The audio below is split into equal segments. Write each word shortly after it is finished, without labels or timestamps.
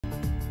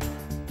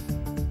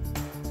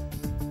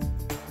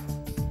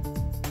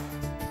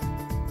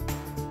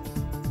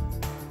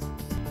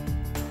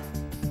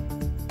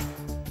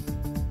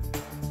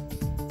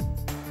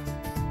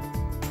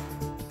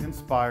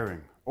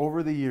Inspiring.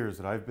 Over the years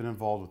that I've been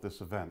involved with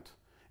this event,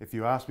 if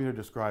you ask me to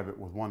describe it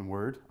with one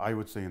word, I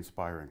would say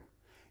inspiring.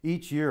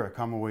 Each year I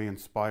come away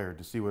inspired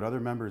to see what other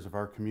members of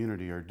our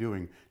community are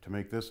doing to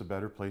make this a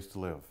better place to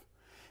live.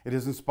 It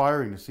is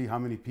inspiring to see how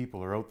many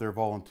people are out there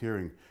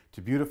volunteering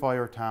to beautify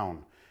our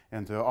town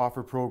and to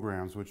offer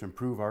programs which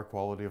improve our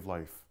quality of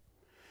life.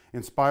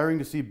 Inspiring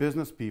to see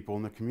business people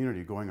in the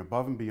community going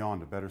above and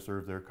beyond to better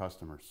serve their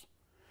customers.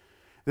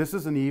 This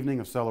is an evening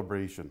of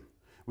celebration.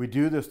 We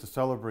do this to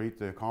celebrate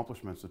the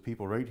accomplishments of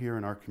people right here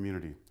in our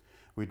community.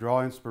 We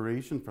draw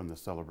inspiration from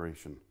this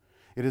celebration.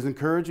 It is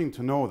encouraging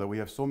to know that we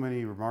have so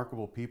many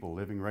remarkable people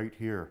living right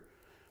here.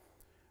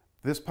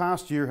 This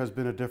past year has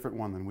been a different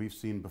one than we've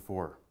seen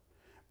before,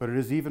 but it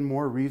is even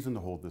more reason to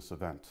hold this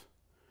event,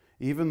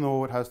 even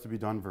though it has to be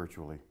done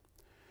virtually.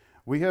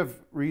 We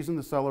have reason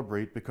to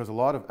celebrate because a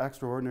lot of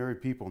extraordinary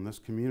people in this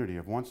community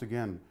have once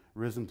again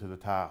risen to the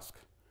task.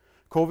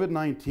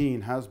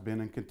 COVID-19 has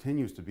been and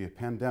continues to be a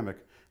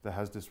pandemic that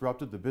has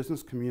disrupted the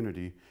business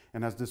community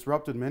and has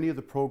disrupted many of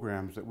the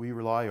programs that we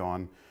rely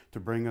on to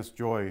bring us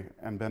joy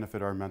and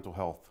benefit our mental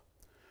health.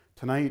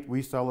 Tonight,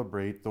 we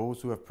celebrate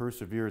those who have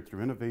persevered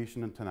through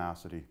innovation and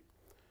tenacity.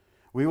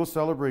 We will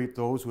celebrate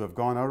those who have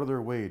gone out of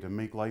their way to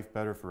make life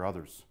better for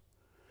others.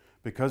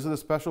 Because of the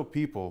special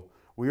people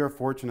we are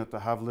fortunate to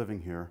have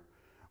living here,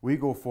 we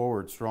go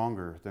forward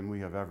stronger than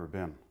we have ever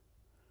been.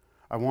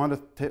 I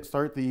want to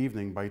start the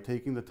evening by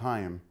taking the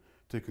time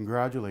to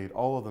congratulate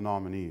all of the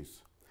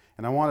nominees.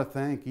 And I want to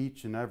thank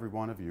each and every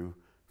one of you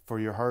for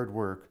your hard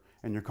work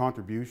and your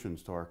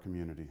contributions to our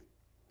community.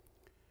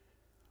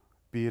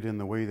 Be it in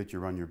the way that you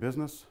run your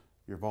business,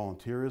 your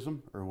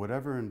volunteerism, or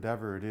whatever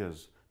endeavor it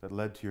is that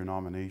led to your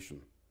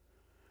nomination.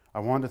 I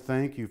want to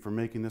thank you for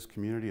making this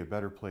community a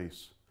better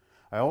place.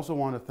 I also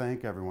want to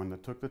thank everyone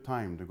that took the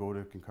time to go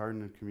to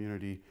Kincardine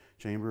Community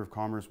Chamber of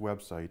Commerce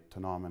website to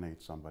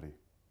nominate somebody.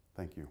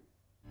 Thank you.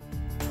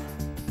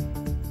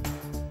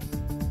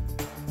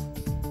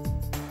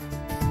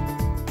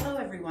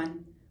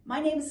 My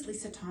name is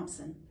Lisa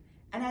Thompson,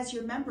 and as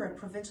your member of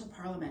Provincial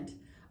Parliament,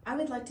 I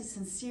would like to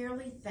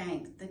sincerely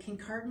thank the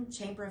Kincardine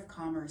Chamber of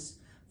Commerce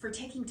for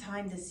taking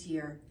time this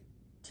year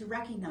to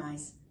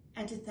recognize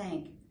and to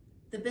thank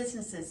the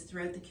businesses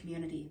throughout the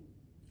community.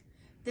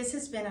 This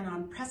has been an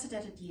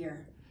unprecedented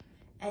year,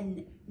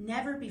 and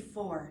never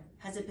before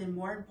has it been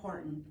more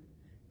important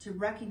to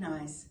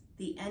recognize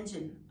the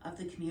engine of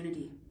the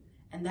community.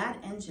 And that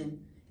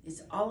engine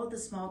is all of the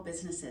small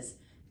businesses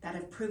that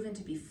have proven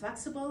to be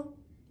flexible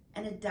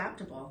and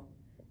adaptable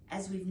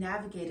as we've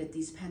navigated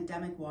these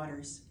pandemic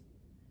waters.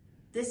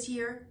 This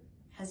year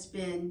has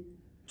been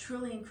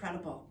truly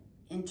incredible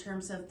in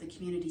terms of the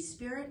community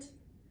spirit,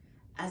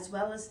 as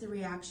well as the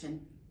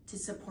reaction to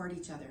support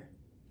each other.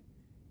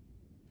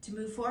 To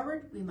move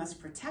forward, we must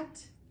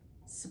protect,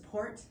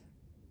 support,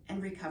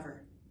 and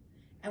recover.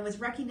 And with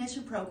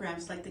recognition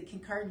programs like the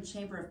Kincardine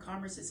Chamber of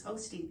Commerce is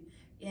hosting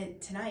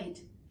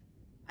tonight,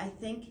 I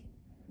think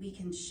we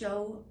can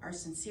show our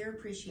sincere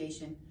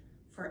appreciation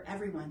for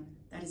everyone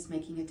that is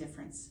making a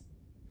difference.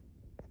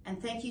 And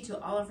thank you to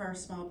all of our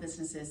small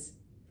businesses.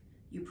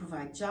 You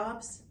provide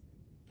jobs,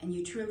 and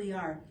you truly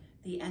are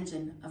the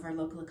engine of our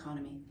local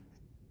economy.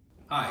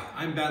 Hi,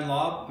 I'm Ben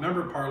Lobb,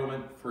 Member of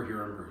Parliament for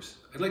Huron-Bruce.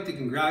 I'd like to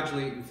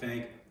congratulate and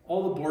thank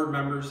all the board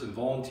members and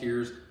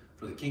volunteers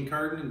for the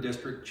Kincardine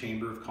District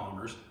Chamber of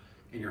Commerce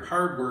and your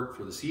hard work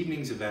for this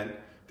evening's event,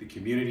 the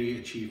Community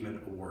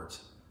Achievement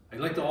Awards.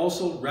 I'd like to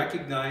also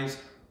recognize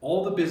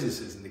all the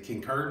businesses in the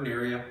Kincardine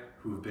area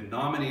who have been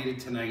nominated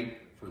tonight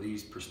for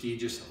these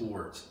prestigious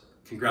awards.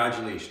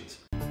 Congratulations.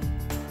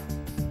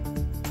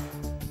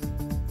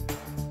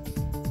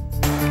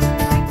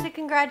 I'd like to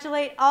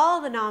congratulate all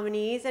the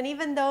nominees, and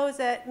even those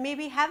that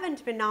maybe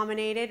haven't been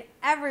nominated.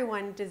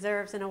 Everyone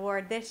deserves an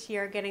award this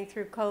year getting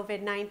through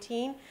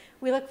COVID-19.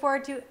 We look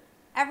forward to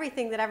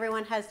everything that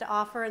everyone has to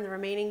offer in the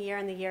remaining year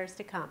and the years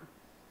to come.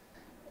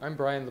 I'm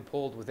Brian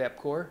Leopold with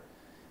EPCOR.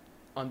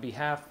 On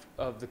behalf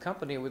of the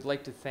company, I would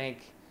like to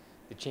thank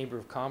the Chamber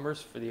of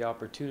Commerce for the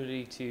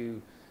opportunity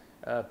to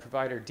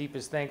provide our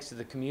deepest thanks to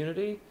the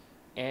community,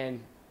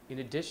 and in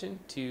addition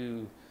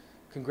to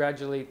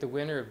congratulate the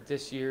winner of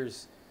this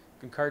year's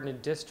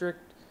Kincardine District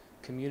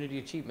Community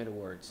Achievement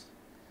Awards.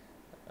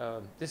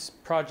 This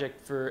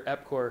project for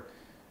EPCOR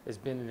has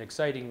been an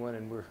exciting one,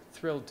 and we're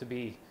thrilled to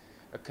be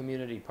a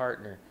community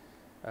partner.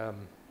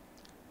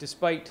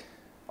 Despite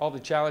all the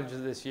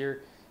challenges this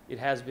year, it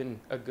has been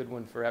a good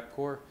one for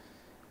EPCOR.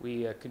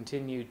 We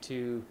continue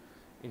to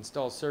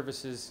install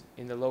services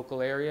in the local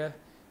area,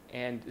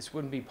 and this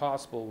wouldn't be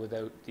possible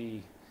without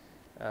the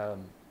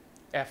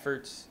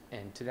efforts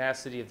and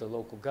tenacity of the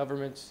local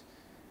governments,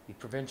 the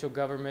provincial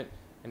government,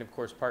 and of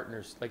course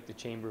partners like the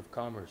Chamber of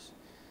Commerce.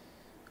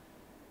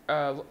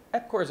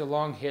 EPCOR has a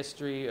long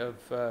history of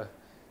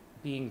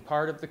being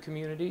part of the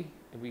community,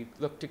 and we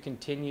look to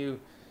continue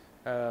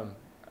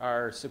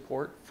our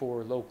support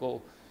for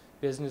local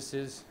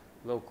businesses,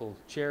 local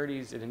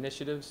charities and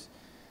initiatives.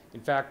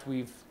 In fact,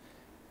 we've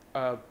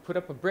put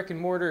up a brick and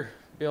mortar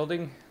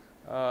building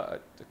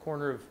at the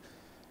corner of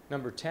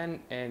number 10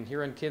 and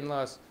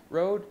Huron-Kinloss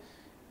Road.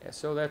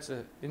 So that's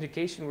an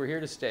indication we're here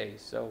to stay.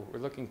 So we're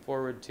looking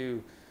forward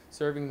to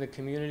serving the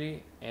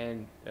community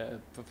and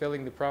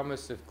fulfilling the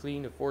promise of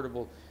clean,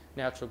 affordable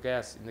natural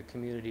gas in the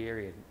community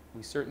area.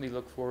 We certainly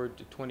look forward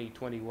to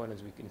 2021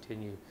 as we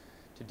continue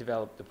to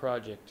develop the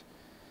project.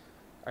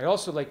 I'd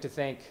also like to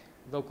thank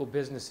local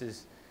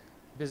businesses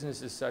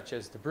such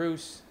as the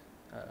Bruce,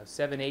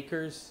 7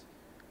 Acres,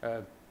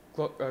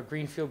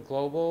 Greenfield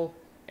Global,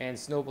 and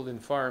Snowbalden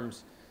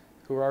Farms,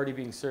 who are already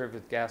being served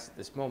with gas at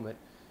this moment.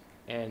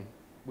 And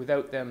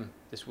without them,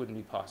 this wouldn't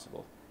be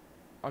possible.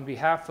 On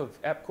behalf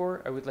of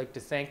EPCOR, I would like to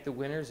thank the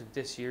winners of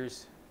this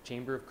year's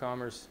Chamber of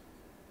Commerce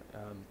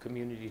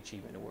Community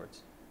Achievement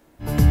Awards.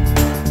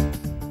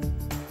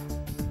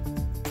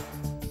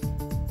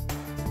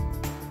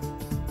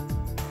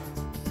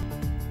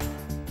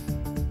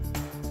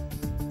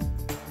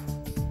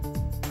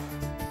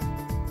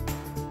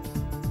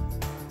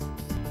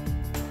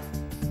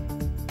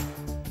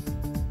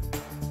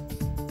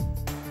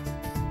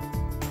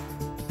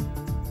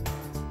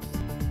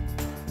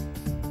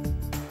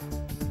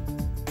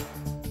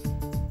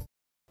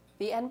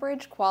 The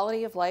Enbridge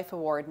Quality of Life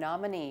Award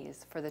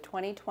nominees for the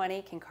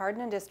 2020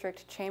 Kincardine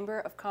District Chamber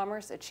of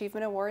Commerce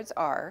Achievement Awards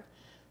are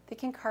the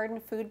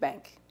Kincardine Food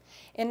Bank.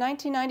 In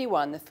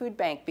 1991, the food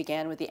bank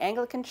began with the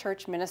Anglican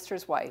Church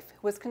minister's wife,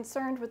 who was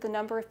concerned with the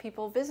number of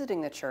people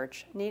visiting the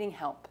church needing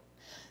help.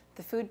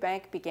 The food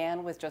bank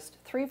began with just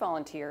 3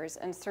 volunteers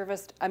and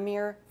serviced a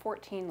mere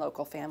 14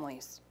 local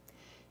families.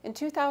 In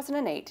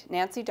 2008,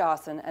 Nancy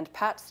Dawson and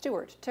Pat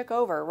Stewart took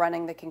over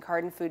running the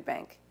Kincardine Food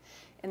Bank.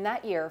 In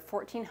that year,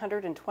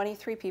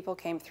 1,423 people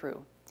came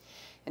through.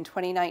 In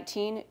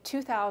 2019,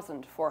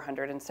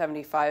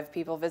 2,475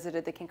 people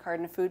visited the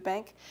Kincardine Food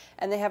Bank,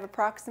 and they have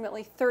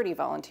approximately 30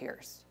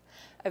 volunteers.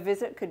 A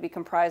visit could be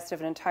comprised of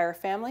an entire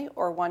family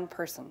or one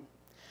person.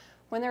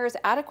 When there is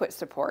adequate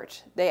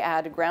support, they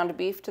add ground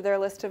beef to their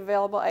list of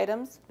available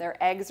items, their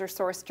eggs are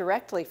sourced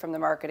directly from the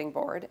marketing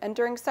board, and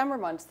during summer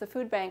months, the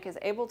food bank is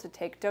able to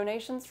take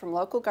donations from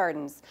local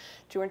gardens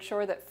to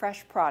ensure that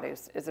fresh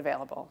produce is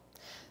available.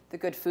 The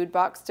Good Food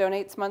Box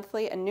donates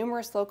monthly, and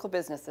numerous local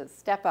businesses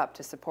step up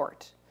to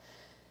support.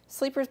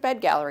 Sleeper's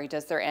Bed Gallery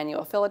does their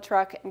annual Fill a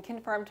Truck, and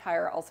Kin Farm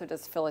Tire also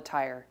does Fill a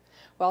Tire.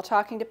 While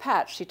talking to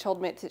Pat, she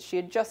told me that she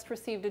had just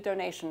received a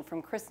donation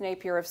from Chris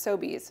Napier of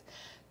Sobeys,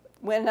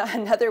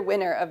 another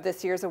winner of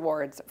this year's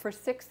awards, for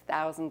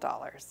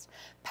 $6,000.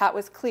 Pat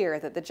was clear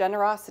that the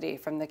generosity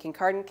from the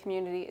Kincardine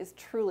community is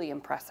truly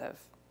impressive.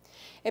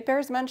 It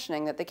bears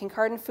mentioning that the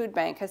Kincardine Food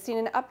Bank has seen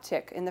an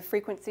uptick in the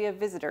frequency of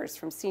visitors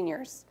from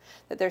seniors,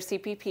 that their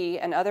CPP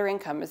and other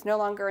income is no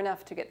longer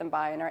enough to get them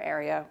by in our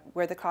area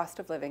where the cost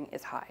of living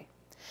is high.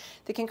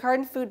 The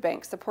Kincardine Food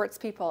Bank supports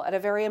people at a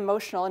very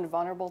emotional and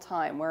vulnerable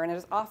time wherein it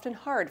is often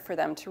hard for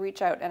them to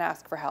reach out and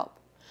ask for help.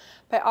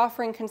 By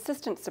offering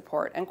consistent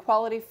support and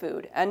quality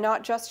food, and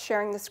not just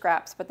sharing the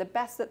scraps, but the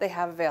best that they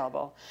have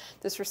available,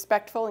 this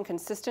respectful and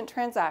consistent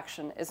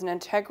transaction is an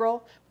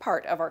integral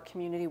part of our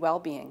community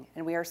well-being,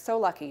 and we are so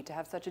lucky to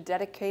have such a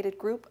dedicated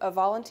group of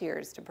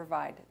volunteers to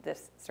provide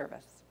this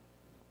service.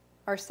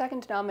 Our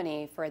second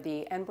nominee for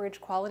the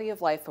Enbridge Quality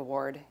of Life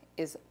Award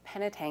is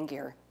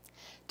Penetanguere.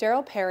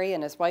 Daryl Perry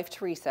and his wife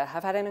Teresa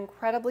have had an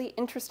incredibly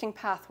interesting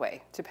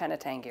pathway to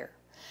Penetanguere.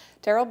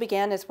 Daryl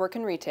began his work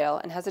in retail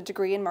and has a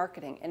degree in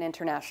marketing and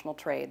international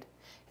trade.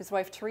 His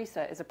wife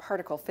Teresa is a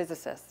particle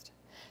physicist.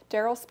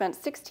 Daryl spent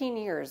 16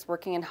 years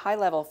working in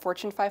high-level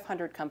Fortune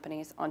 500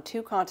 companies on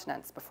 2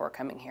 continents before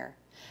coming here.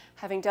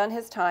 Having done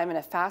his time in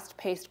a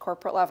fast-paced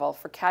corporate level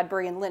for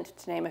Cadbury and Lindt,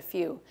 to name a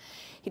few,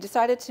 he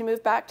decided to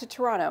move back to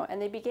Toronto,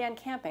 and they began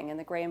camping in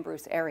the Grey and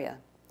Bruce area.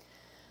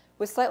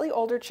 With slightly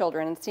older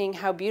children and seeing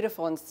how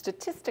beautiful and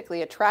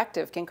statistically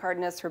attractive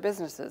Kincardine is for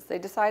businesses, they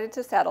decided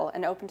to settle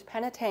and opened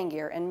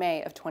Penetanguere in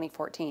May of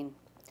 2014.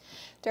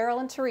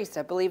 Daryl and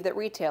Teresa believe that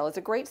retail is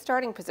a great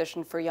starting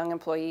position for young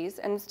employees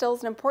and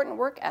instills an important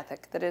work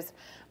ethic that is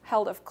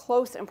held of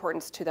close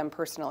importance to them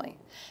personally.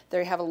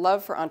 They have a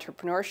love for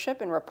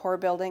entrepreneurship and rapport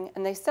building,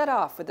 and they set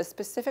off with the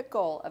specific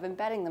goal of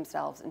embedding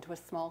themselves into a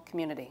small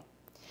community.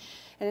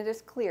 And it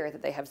is clear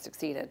that they have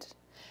succeeded.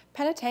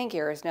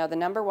 Penetanguere is now the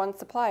 #1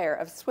 supplier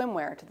of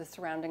swimwear to the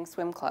surrounding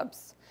swim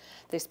clubs.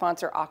 They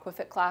sponsor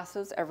aquafit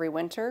classes every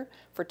winter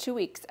for 2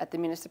 weeks at the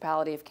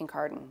municipality of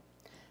Kincardine.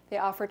 They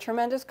offer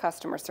tremendous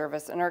customer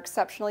service and are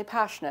exceptionally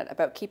passionate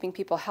about keeping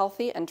people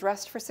healthy and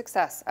dressed for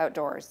success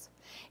outdoors.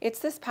 It's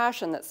this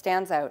passion that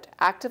stands out,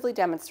 actively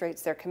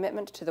demonstrates their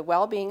commitment to the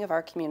well-being of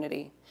our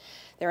community.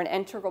 They're an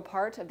integral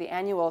part of the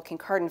annual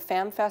Kincardine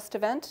Fam Fest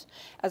event,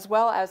 as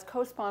well as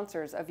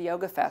co-sponsors of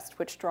Yoga Fest,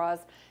 which draws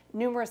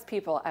numerous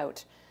people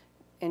out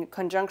in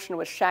conjunction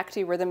with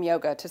Shakti Rhythm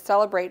Yoga to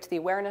celebrate the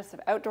awareness of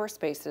outdoor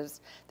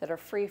spaces that are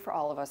free for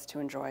all of us to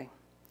enjoy.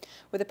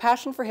 With a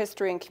passion for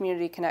history and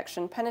community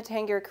connection,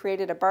 Penetanguere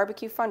created a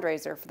barbecue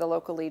fundraiser for the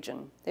local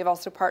Legion. They've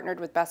also partnered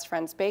with Best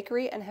Friends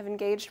Bakery and have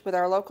engaged with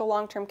our local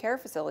long-term care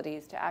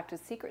facilities to act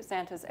as Secret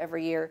Santas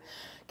every year,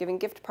 giving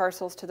gift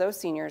parcels to those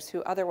seniors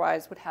who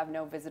otherwise would have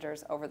no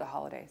visitors over the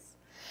holidays.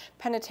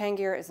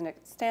 Penetanguer is an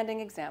outstanding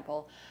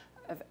example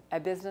of a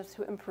business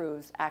who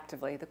improves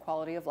actively the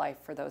quality of life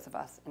for those of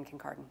us in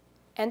Kincardine.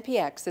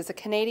 NPX is a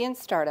Canadian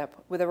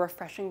startup with a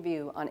refreshing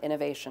view on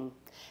innovation.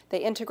 They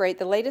integrate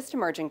the latest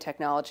emerging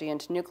technology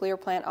into nuclear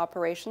plant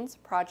operations,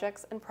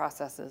 projects, and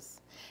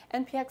processes.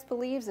 NPX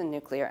believes in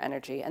nuclear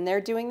energy, and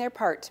they're doing their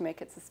part to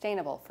make it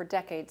sustainable for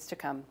decades to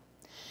come.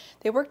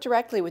 They work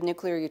directly with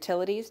nuclear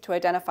utilities to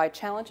identify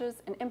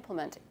challenges and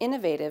implement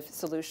innovative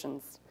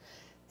solutions.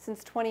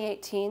 Since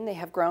 2018, they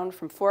have grown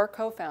from 4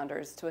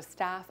 co-founders to a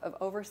staff of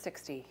over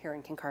 60 here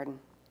in Kincardine.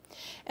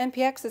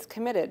 NPX is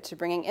committed to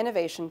bringing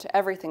innovation to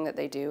everything that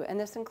they do, and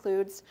this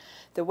includes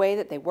the way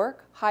that they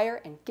work, hire,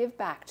 and give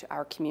back to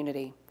our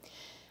community.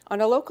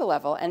 On a local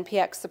level,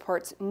 NPX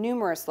supports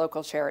numerous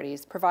local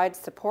charities, provides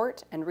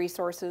support and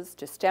resources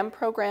to STEM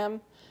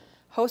program,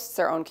 hosts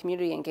their own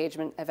community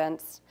engagement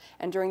events,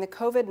 and during the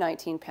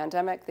COVID-19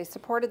 pandemic, they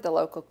supported the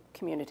local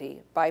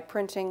community by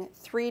printing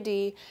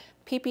 3D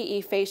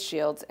PPE face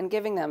shields and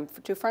giving them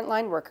to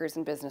frontline workers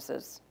and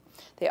businesses.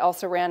 They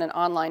also ran an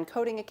online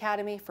coding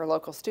academy for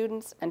local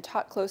students and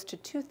taught close to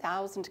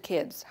 2,000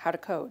 kids how to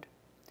code.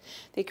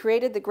 They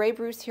created the Grey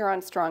Bruce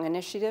Huron Strong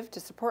initiative to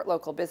support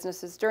local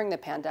businesses during the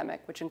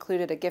pandemic, which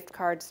included a gift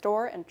card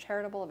store and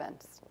charitable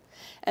events.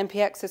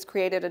 NPX has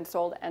created and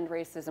sold End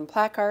Racism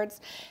placards,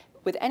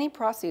 with any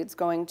proceeds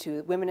going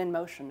to Women in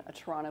Motion, a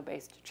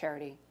Toronto-based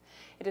charity.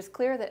 It is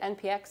clear that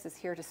NPX is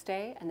here to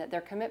stay and that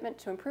their commitment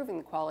to improving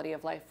the quality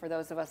of life for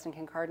those of us in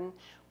Kincardine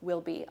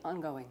will be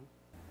ongoing.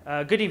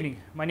 Good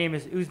evening. My name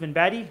is Usman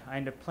Badi.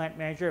 I'm the plant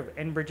manager of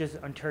Enbridge's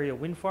Ontario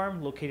Wind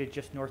Farm, located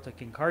just north of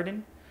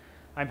Kincardine.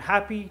 I'm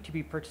happy to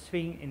be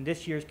participating in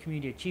this year's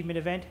Community Achievement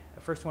event. I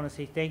first want to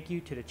say thank you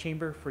to the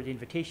Chamber for the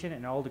invitation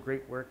and all the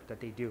great work that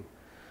they do.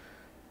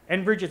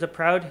 Enbridge is a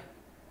proud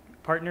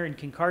partner in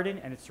Kincardine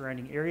and its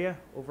surrounding area.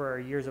 Over our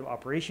years of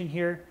operation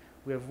here,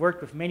 we have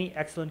worked with many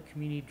excellent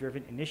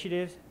community-driven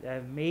initiatives that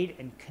have made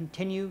and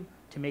continue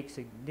to make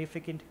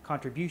significant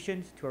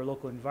contributions to our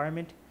local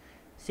environment,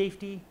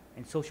 safety,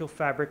 and social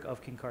fabric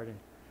of Kincardine.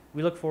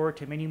 We look forward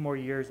to many more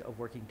years of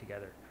working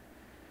together.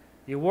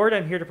 The award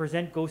I'm here to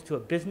present goes to a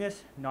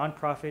business,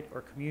 nonprofit,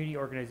 or community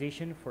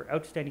organization for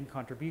outstanding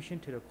contribution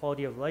to the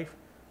quality of life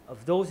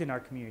of those in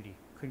our community.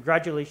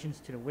 Congratulations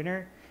to the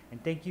winner,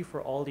 and thank you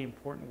for all the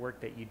important work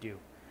that you do.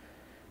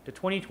 The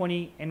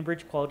 2020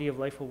 Enbridge Quality of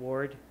Life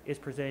Award is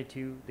presented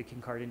to the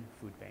Kincardine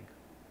Food Bank.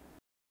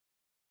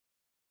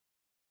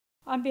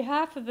 On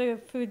behalf of the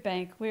Food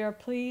Bank, we are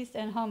pleased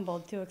and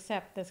humbled to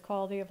accept this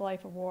Quality of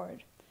Life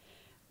Award.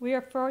 We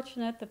are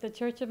fortunate that the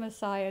Church of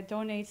Messiah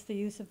donates the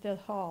use of this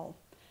hall.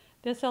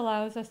 This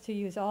allows us to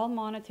use all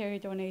monetary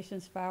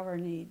donations for our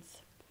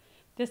needs.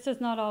 This does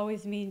not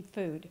always mean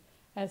food,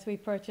 as we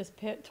purchase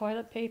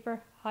toilet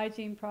paper,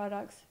 hygiene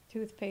products,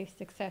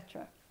 toothpaste,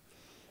 etc.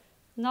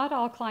 Not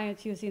all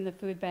clients using the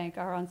food bank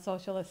are on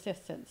social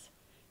assistance.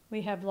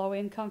 We have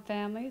low-income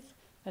families,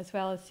 as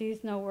well as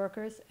seasonal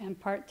workers and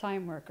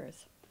part-time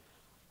workers.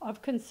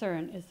 Of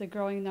concern is the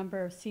growing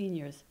number of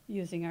seniors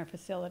using our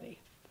facility.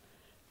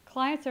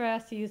 Clients are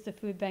asked to use the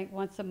food bank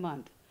once a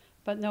month,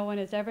 but no one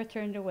is ever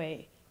turned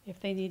away if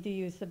they need to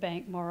use the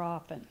bank more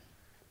often.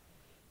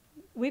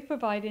 We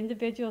provide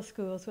individual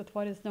schools with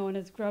what is known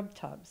as grub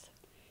tubs.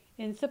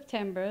 In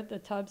September, the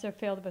tubs are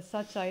filled with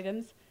such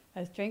items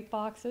as drink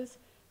boxes,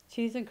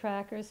 cheese and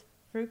crackers,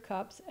 fruit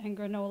cups, and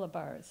granola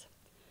bars.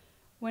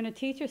 When a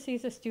teacher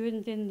sees a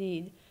student in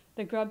need,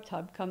 the grub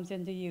tub comes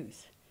into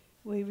use.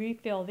 We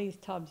refill these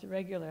tubs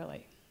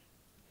regularly.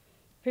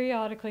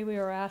 Periodically, we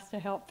are asked to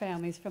help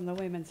families from the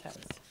Women's House.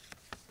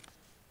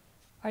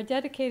 Our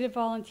dedicated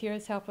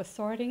volunteers help with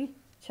sorting,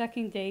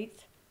 checking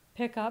dates,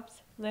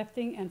 pickups,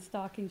 lifting, and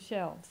stocking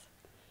shelves.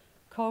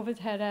 COVID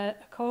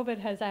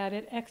has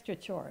added extra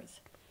chores.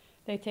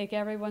 They take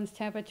everyone's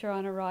temperature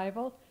on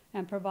arrival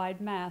and provide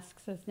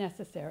masks as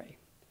necessary.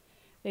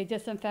 They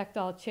disinfect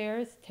all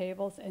chairs,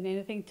 tables, and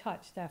anything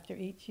touched after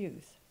each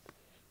use.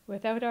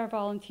 Without our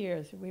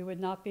volunteers, we would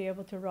not be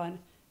able to run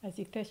as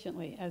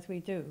efficiently as we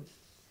do.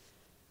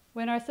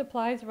 When our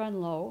supplies run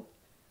low,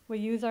 we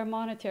use our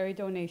monetary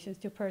donations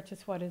to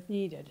purchase what is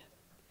needed.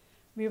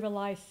 We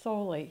rely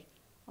solely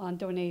on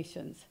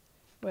donations.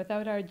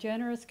 Without our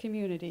generous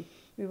community,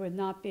 we would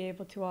not be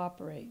able to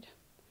operate.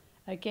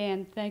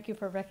 Again, thank you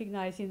for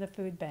recognizing the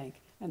food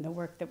bank and the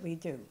work that we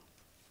do.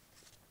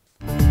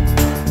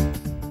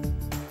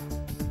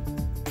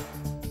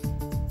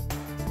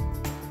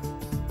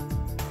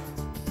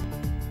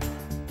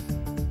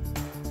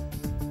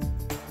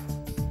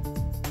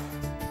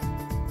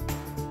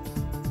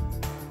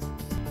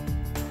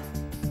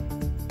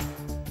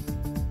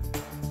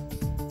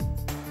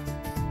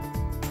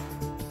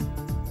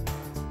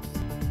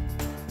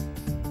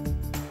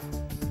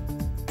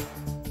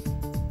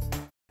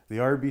 The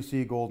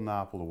RBC Golden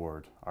Apple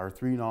Award. Our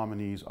 3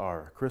 nominees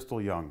are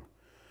Crystal Young.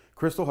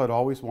 Crystal had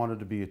always wanted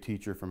to be a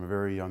teacher from a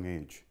very young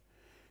age.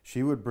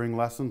 She would bring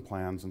lesson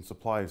plans and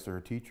supplies to her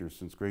teachers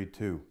since grade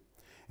 2.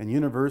 In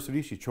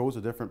university, she chose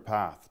a different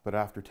path, but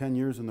after 10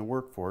 years in the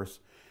workforce,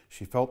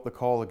 she felt the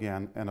call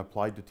again and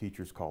applied to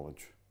Teachers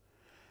College.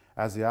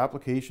 As the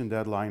application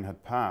deadline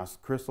had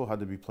passed, Crystal had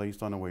to be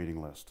placed on a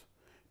waiting list.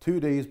 2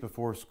 days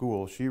before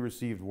school, she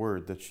received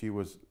word that she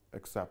was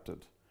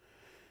accepted.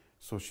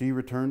 So she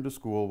returned to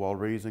school while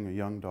raising a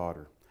young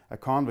daughter. At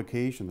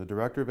convocation, the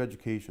Director of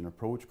Education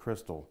approached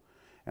Crystal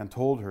and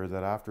told her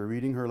that after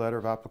reading her letter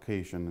of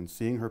application and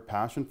seeing her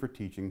passion for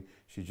teaching,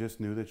 she just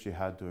knew that she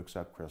had to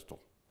accept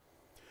Crystal.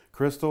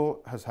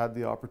 Crystal has had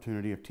the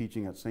opportunity of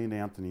teaching at St.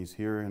 Anthony's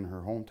here in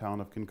her hometown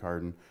of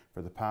Kincardine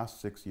for the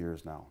past 6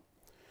 years now.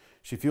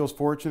 She feels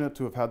fortunate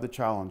to have had the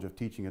challenge of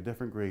teaching a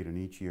different grade in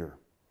each year.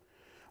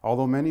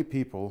 Although many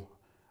people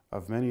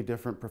of many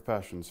different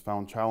professions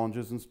found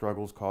challenges and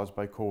struggles caused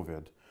by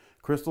COVID,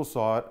 Crystal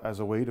saw it as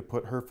a way to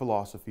put her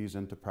philosophies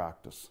into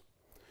practice.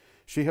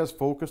 She has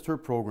focused her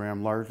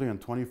program largely on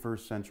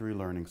 21st century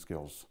learning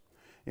skills,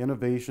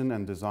 innovation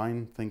and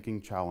design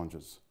thinking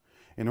challenges.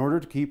 In order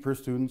to keep her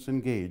students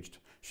engaged,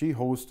 she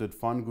hosted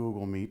fun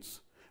Google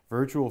Meets,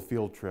 virtual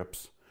field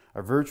trips,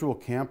 a virtual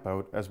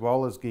campout, as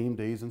well as game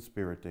days and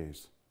spirit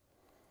days.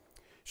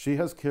 She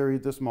has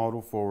carried this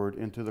motto forward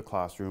into the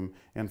classroom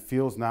and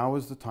feels now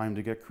is the time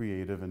to get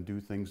creative and do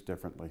things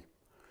differently.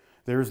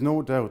 There is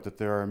no doubt that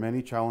there are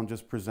many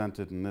challenges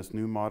presented in this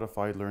new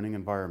modified learning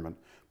environment,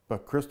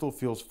 but Crystal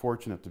feels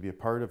fortunate to be a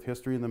part of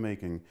history in the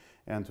making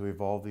and to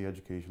evolve the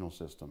educational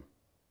system.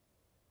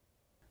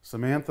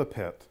 Samantha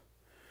Pitt.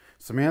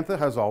 Samantha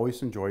has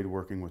always enjoyed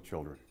working with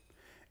children.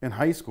 In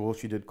high school,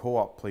 she did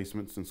co-op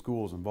placements in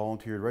schools and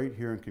volunteered right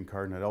here in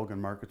Kincardine at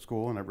Elgin Market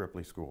School and at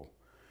Ripley School.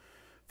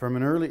 From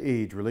an early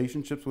age,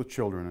 relationships with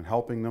children and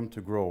helping them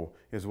to grow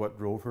is what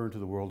drove her into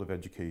the world of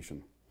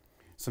education.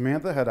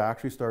 Samantha had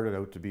actually started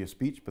out to be a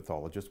speech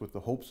pathologist with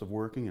the hopes of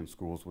working in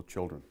schools with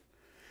children.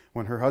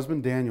 When her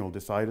husband Daniel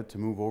decided to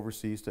move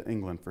overseas to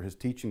England for his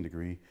teaching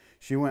degree,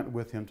 she went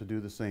with him to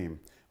do the same,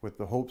 with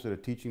the hopes that a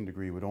teaching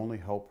degree would only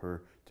help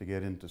her to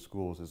get into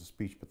schools as a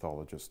speech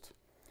pathologist.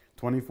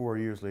 24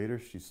 years later,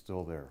 she's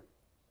still there.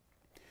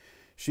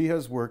 She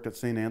has worked at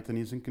St.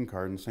 Anthony's in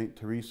Kincardine, St.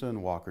 Teresa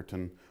in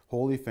Walkerton,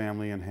 Holy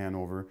Family in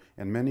Hanover,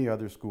 and many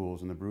other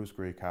schools in the Bruce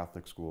Grey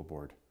Catholic School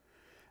Board.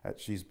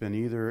 She's been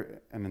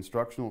either an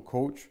instructional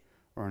coach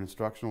or an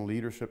instructional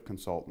leadership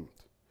consultant.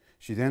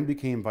 She then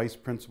became vice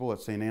principal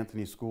at St.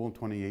 Anthony's School in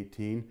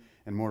 2018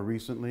 and more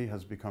recently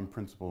has become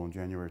principal in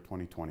January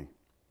 2020.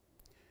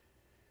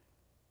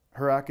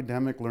 Her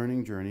academic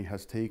learning journey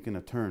has taken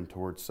a turn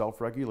towards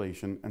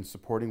self-regulation and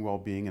supporting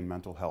well-being and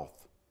mental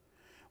health.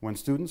 When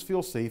students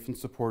feel safe and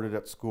supported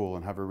at school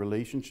and have a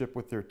relationship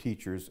with their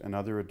teachers and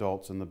other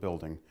adults in the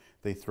building,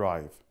 they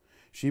thrive.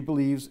 She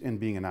believes in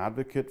being an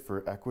advocate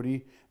for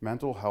equity,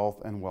 mental health,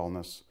 and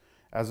wellness.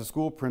 As a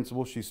school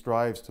principal, she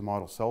strives to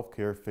model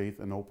self-care, faith,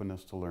 and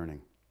openness to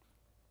learning.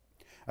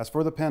 As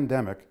for the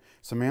pandemic,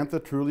 Samantha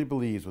truly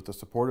believes with the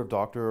support of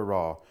Dr.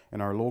 Ara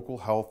and our local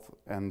health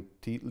and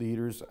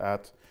leaders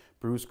at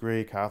Bruce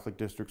Grey Catholic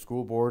District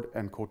School Board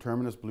and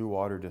Coterminous Blue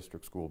Water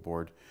District School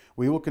Board,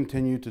 we will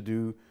continue to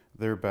do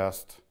their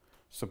best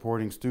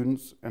supporting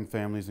students and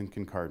families in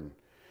Kincardine.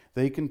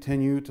 They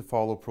continue to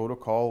follow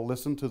protocol,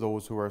 listen to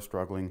those who are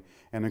struggling,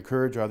 and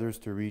encourage others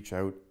to reach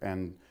out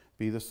and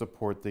be the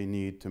support they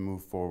need to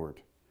move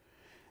forward.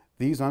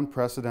 These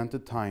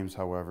unprecedented times,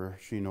 however,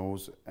 she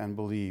knows and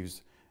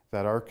believes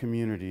that our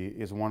community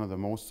is one of the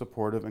most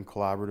supportive and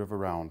collaborative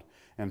around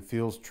and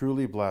feels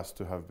truly blessed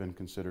to have been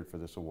considered for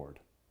this award.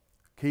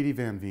 Katie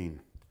Van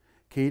Veen.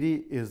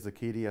 Katie is the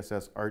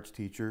KDSS arts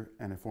teacher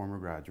and a former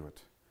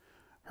graduate.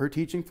 Her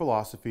teaching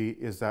philosophy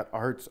is that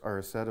arts are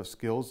a set of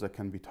skills that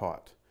can be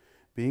taught.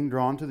 Being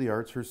drawn to the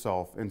arts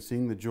herself and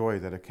seeing the joy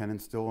that it can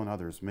instill in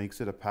others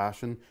makes it a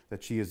passion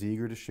that she is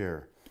eager to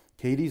share.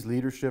 Katie's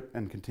leadership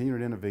and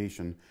continued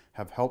innovation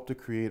have helped to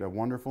create a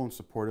wonderful and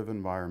supportive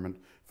environment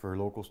for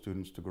local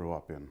students to grow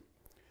up in.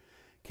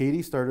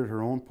 Katie started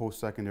her own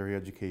post-secondary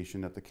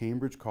education at the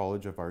Cambridge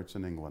College of Arts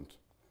in England.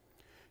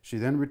 She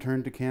then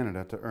returned to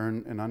Canada to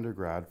earn an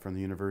undergrad from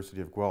the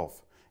University of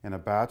Guelph and a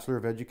Bachelor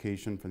of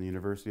Education from the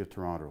University of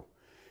Toronto.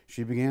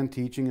 She began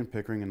teaching in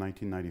Pickering in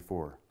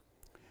 1994.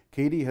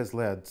 Katie has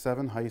led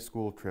 7 high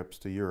school trips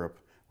to Europe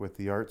with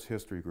the Arts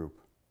History Group.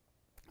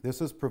 This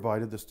has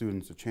provided the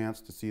students a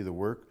chance to see the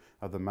work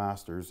of the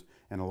masters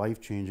and a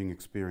life-changing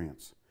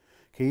experience.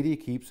 Katie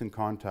keeps in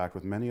contact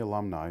with many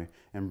alumni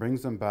and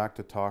brings them back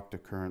to talk to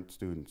current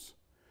students.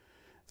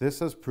 This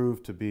has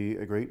proved to be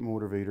a great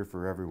motivator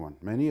for everyone.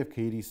 Many of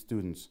Katie's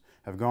students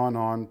have gone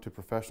on to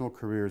professional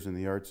careers in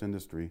the arts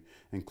industry,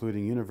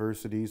 including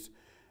universities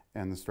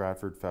and the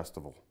Stratford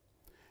Festival.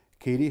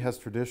 Katie has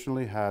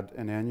traditionally had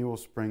an annual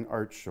spring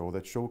arts show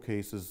that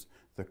showcases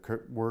the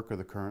work of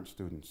the current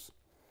students.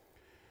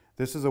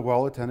 This is a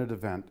well-attended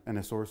event and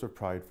a source of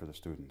pride for the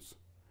students.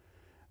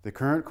 The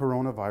current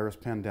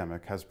coronavirus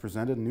pandemic has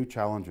presented new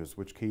challenges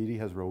which Katie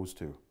has rose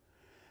to.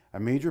 A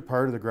major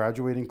part of the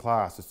graduating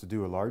class is to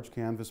do a large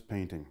canvas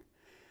painting.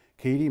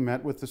 Katie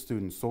met with the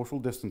students social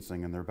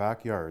distancing in their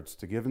backyards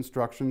to give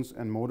instructions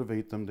and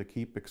motivate them to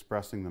keep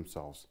expressing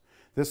themselves.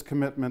 This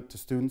commitment to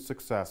student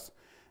success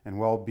and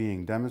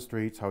well-being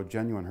demonstrates how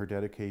genuine her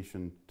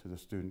dedication to the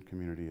student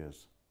community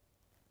is.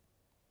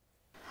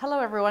 Hello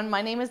everyone,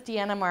 my name is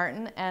Deanna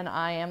Martin and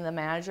I am the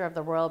manager of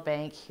the Royal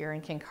Bank here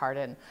in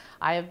Kincardine.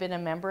 I have been a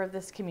member of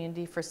this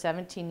community for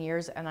 17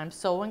 years and I'm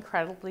so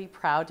incredibly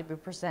proud to be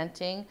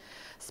presenting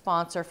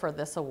sponsor for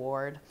this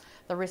award.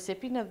 The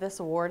recipient of this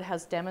award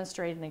has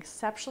demonstrated an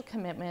exceptional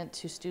commitment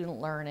to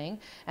student learning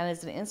and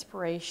is an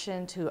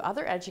inspiration to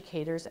other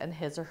educators and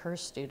his or her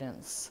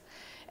students.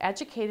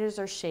 Educators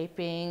are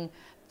shaping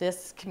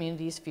this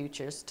community's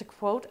futures. To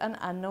quote an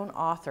unknown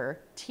author,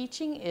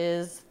 teaching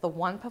is the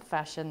one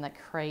profession that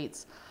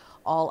creates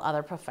all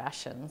other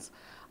professions.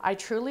 I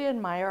truly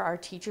admire our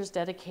teachers'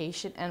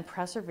 dedication and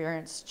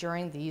perseverance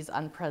during these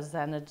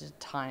unprecedented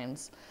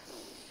times.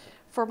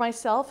 From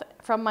myself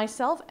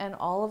and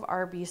all of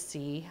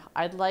RBC,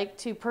 I'd like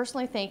to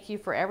personally thank you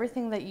for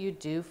everything that you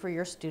do for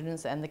your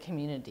students and the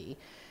community.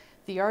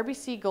 The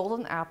RBC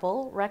Golden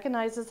Apple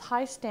recognizes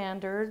high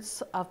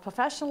standards of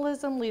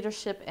professionalism,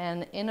 leadership,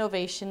 and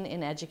innovation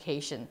in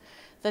education.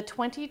 The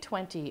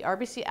 2020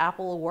 RBC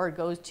Apple Award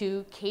goes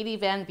to Katie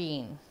Van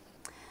Been.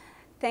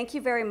 Thank you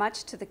very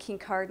much to the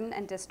Kincardine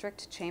and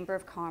District Chamber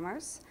of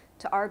Commerce,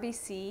 to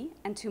RBC,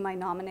 and to my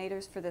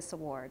nominators for this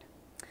award.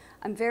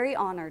 I'm very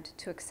honored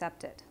to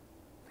accept it.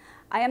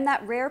 I am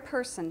that rare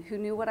person who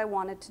knew what I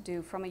wanted to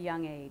do from a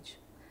young age.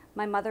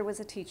 My mother was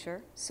a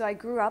teacher, so I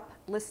grew up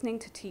listening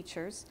to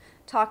teachers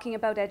talking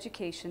about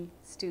education,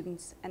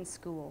 students, and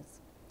schools.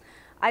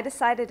 I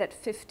decided at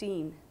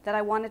 15 that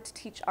I wanted to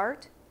teach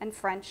art and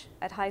French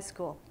at high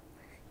school.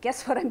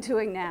 Guess what I'm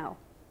doing now?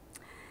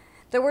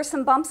 There were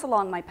some bumps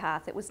along my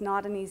path. It was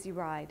not an easy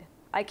ride.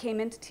 I came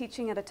into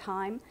teaching at a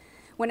time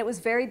when it was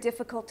very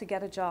difficult to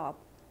get a job.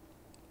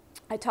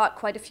 I taught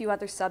quite a few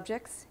other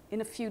subjects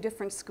in a few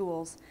different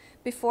schools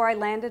before I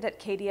landed at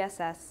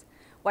KDSS,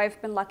 where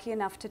I've been lucky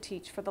enough to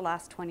teach for the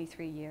last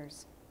 23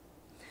 years.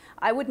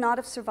 I would not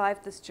have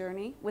survived this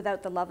journey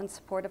without the love and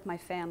support of my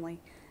family,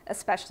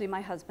 especially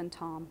my husband,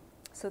 Tom.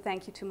 So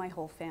thank you to my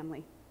whole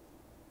family.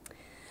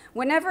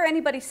 Whenever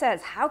anybody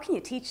says, "How can you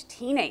teach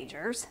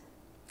teenagers?"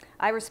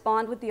 I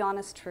respond with the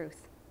honest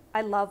truth.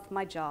 I love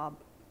my job.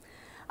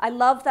 I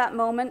love that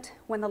moment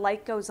when the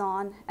light goes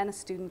on and a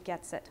student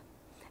gets it.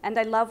 And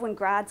I love when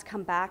grads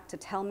come back to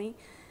tell me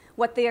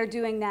what they are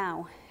doing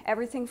now,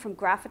 everything from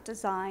graphic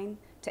design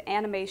to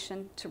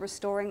animation to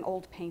restoring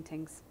old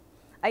paintings.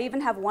 I even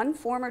have one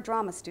former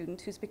drama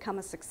student who's become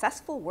a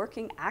successful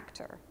working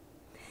actor.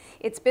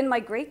 It's been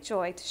my great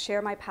joy to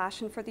share my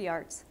passion for the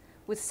arts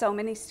with so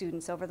many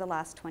students over the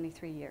last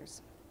 23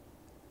 years.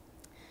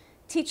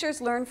 Teachers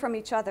learn from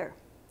each other,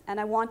 and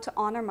I want to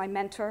honor my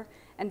mentor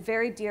and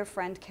very dear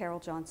friend, Carol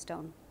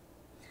Johnstone.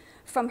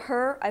 From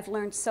her, I've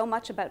learned so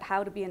much about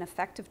how to be an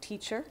effective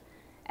teacher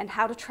and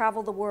how to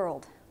travel the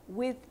world,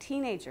 with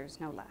teenagers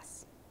no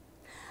less.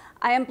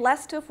 I am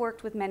blessed to have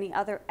worked with many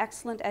other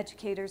excellent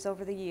educators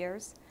over the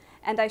years,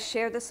 and I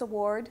share this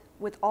award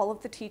with all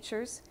of the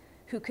teachers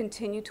who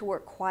continue to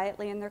work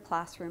quietly in their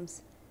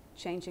classrooms,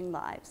 changing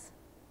lives.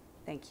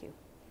 Thank you.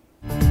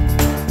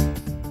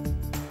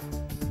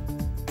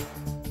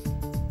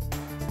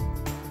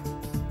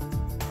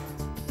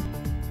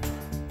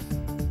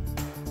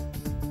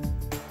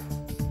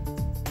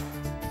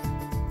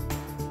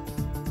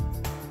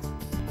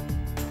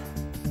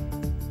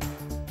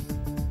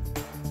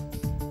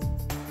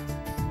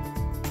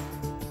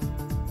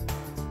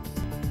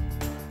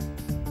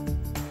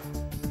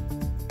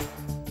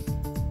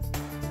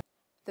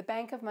 The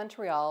Bank of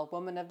Montreal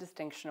Woman of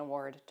Distinction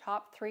Award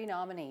top 3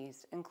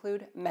 nominees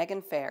include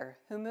Megan Fair,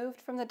 who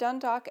moved from the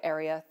Dundalk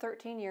area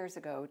 13 years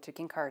ago to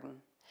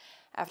Kincardine.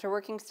 After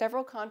working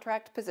several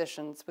contract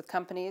positions with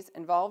companies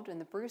involved in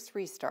the Bruce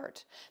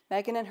Restart,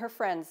 Megan and her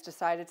friends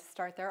decided to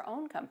start their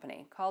own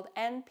company called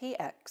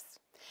NPX.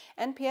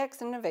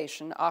 NPX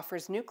Innovation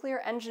offers nuclear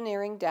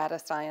engineering, data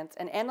science,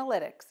 and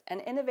analytics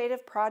and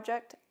innovative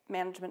project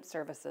management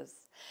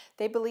services.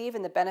 They believe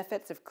in the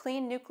benefits of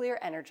clean nuclear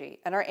energy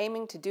and are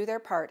aiming to do their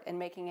part in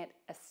making it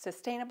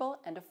sustainable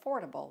and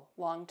affordable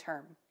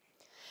long-term.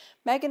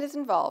 Megan is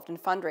involved in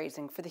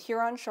fundraising for the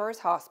Huron Shores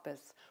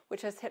Hospice,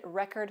 which has hit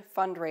record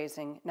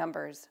fundraising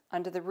numbers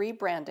under the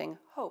rebranding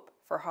Hope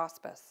for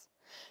Hospice.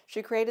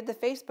 She created the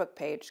Facebook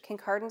page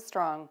Kincardine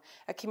Strong,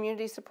 a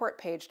community support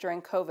page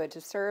during COVID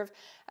to serve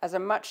as a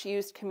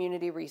much-used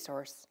community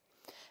resource.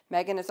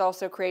 Megan has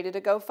also created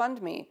a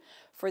GoFundMe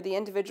for the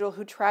individual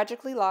who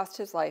tragically lost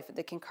his life at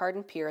the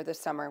Kincardine Pier this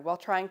summer while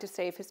trying to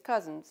save his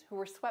cousins who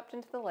were swept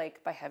into the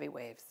lake by heavy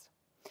waves.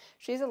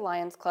 She's a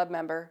Lions Club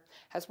member,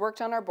 has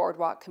worked on our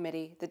Boardwalk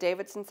Committee, the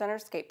Davidson Center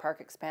skate park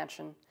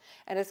expansion,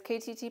 and as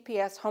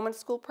KTTPS Home and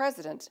School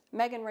President,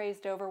 Megan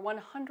raised over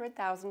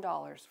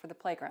 $100,000 for the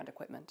playground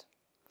equipment.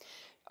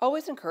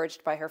 Always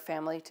encouraged by her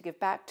family to give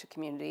back to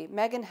community,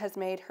 Megan has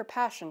made her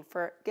passion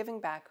for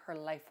giving back her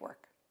life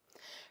work.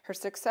 Her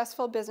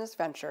successful business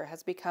venture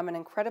has become an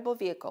incredible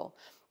vehicle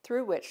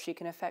through which she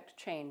can affect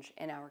change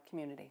in our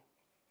community.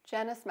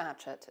 Janice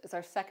Matchett is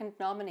our second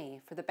nominee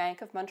for the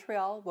Bank of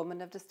Montreal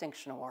Woman of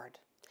Distinction Award.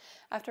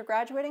 After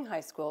graduating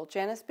high school,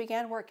 Janice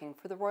began working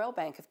for the Royal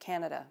Bank of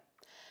Canada.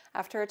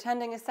 After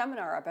attending a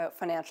seminar about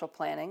financial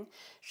planning,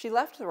 she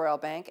left the Royal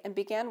Bank and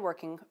began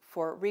working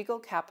for Regal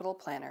Capital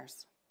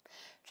Planners.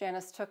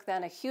 Janice took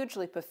then a huge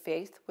leap of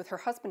faith with her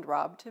husband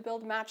Rob to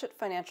build Matchett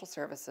Financial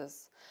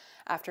Services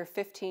after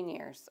 15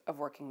 years of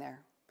working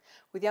there.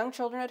 With young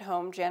children at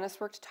home, Janice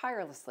worked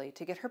tirelessly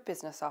to get her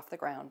business off the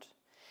ground.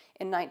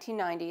 In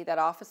 1990, that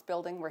office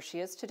building where she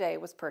is today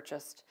was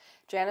purchased.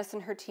 Janice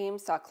and her team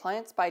saw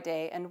clients by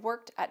day and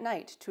worked at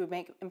night to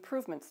make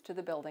improvements to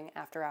the building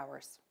after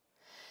hours.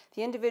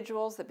 The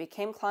individuals that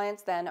became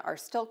clients then are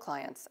still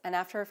clients, and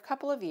after a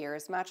couple of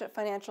years, Matchett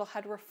Financial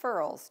had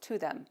referrals to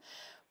them,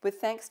 with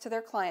thanks to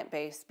their client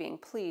base being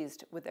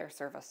pleased with their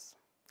service.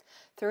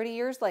 30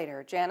 years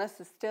later, Janice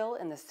is still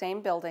in the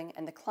same building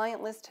and the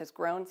client list has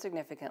grown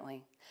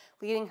significantly.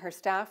 Leading her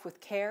staff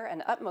with care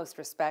and utmost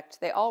respect,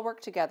 they all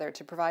work together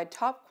to provide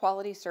top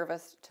quality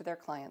service to their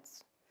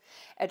clients.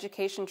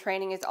 Education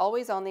training is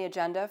always on the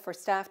agenda for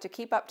staff to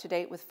keep up to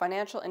date with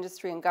financial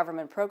industry and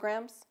government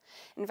programs.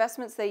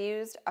 Investments they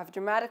used have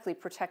dramatically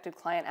protected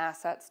client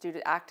assets due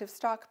to active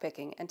stock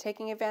picking and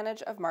taking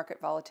advantage of market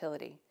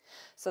volatility.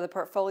 So the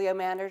portfolio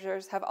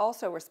managers have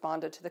also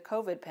responded to the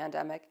COVID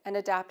pandemic and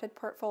adapted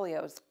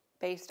portfolios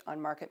based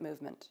on market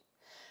movement.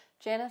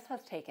 Janice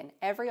has taken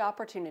every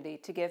opportunity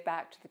to give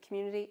back to the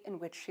community in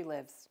which she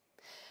lives.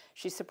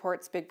 She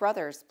supports Big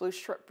Brothers,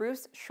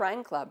 Bruce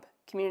Shrine Club,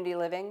 Community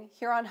Living,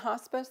 Huron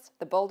Hospice,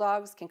 the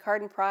Bulldogs,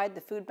 Kincardine Pride,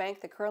 the Food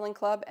Bank, the Curling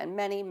Club, and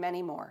many,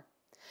 many more.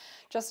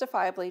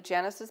 Justifiably,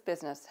 Janice's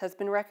business has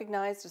been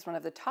recognized as one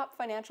of the top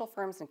financial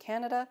firms in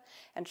Canada,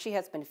 and she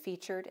has been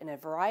featured in a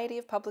variety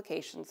of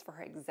publications for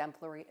her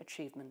exemplary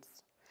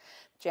achievements.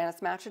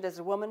 Janice Matchett is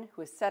a woman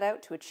who has set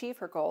out to achieve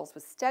her goals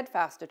with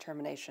steadfast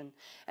determination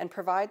and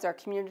provides our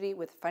community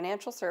with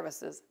financial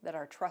services that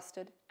are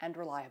trusted and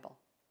reliable.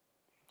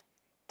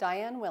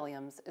 Diane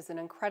Williams is an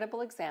incredible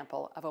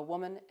example of a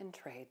woman in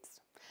trades.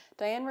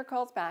 Diane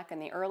recalls back in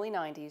the early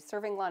 90s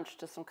serving lunch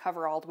to some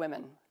coveralled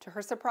women. To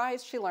her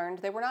surprise, she learned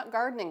they were not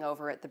gardening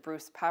over at the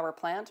Bruce power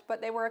plant, but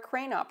they were a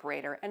crane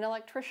operator, an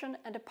electrician,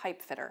 and a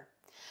pipe fitter.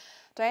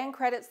 Diane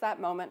credits that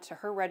moment to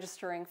her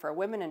registering for a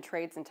Women in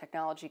Trades and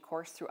Technology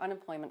course through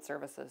Unemployment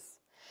Services.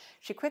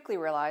 She quickly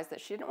realized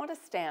that she didn't want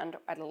to stand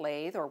at a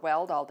lathe or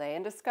weld all day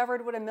and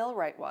discovered what a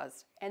millwright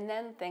was, and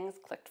then things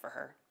clicked for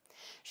her.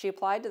 She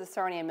applied to the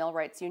Sarnia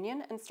Millwrights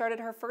Union and started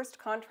her first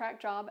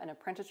contract job and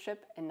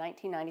apprenticeship in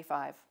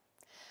 1995.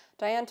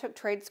 Diane took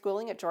trade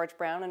schooling at George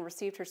Brown and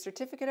received her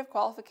certificate of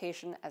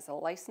qualification as a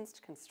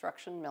licensed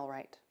construction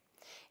millwright.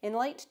 In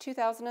late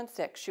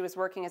 2006, she was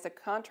working as a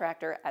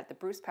contractor at the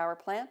Bruce Power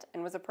Plant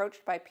and was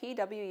approached by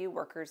PWU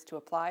workers to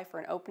apply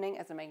for an opening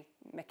as a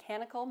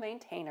mechanical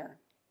maintainer.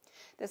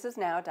 This is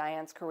now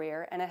Diane's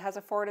career, and it has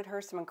afforded her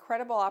some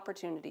incredible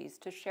opportunities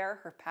to share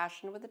her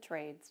passion with the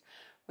trades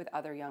with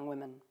other young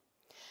women.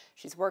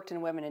 She's worked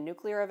in Women in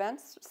Nuclear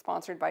events,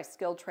 sponsored by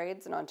Skilled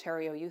Trades and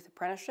Ontario Youth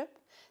Apprenticeship.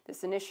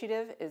 This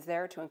initiative is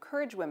there to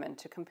encourage women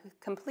to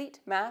complete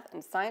math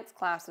and science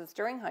classes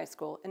during high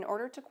school in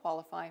order to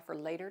qualify for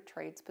later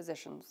trades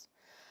positions.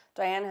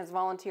 Diane has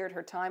volunteered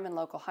her time in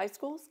local high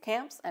schools,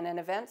 camps, and in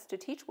events to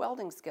teach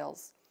welding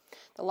skills.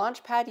 The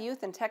Launchpad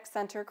Youth and Tech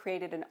Center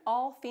created an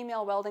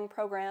all-female welding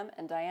program,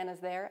 and Diane is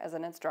there as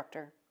an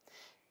instructor.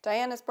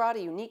 Diane has brought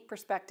a unique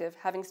perspective,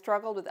 having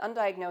struggled with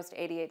undiagnosed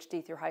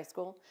ADHD through high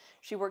school.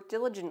 She worked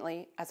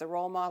diligently as a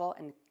role model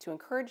and to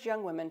encourage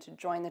young women to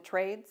join the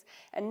trades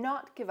and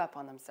not give up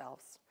on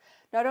themselves.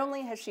 Not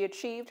only has she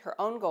achieved her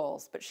own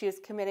goals, but she is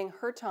committing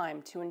her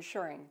time to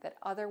ensuring that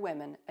other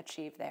women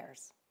achieve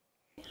theirs.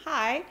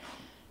 Hi,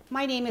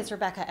 my name is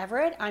Rebecca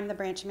Everett. I'm the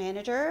branch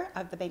manager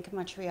of the Bank of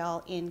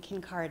Montreal in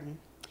Kincardine.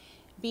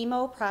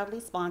 BMO proudly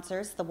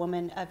sponsors the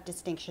Woman of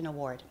Distinction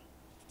Award.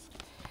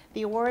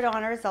 The award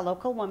honors a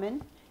local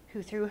woman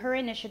who, through her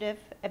initiative,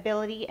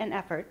 ability, and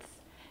efforts,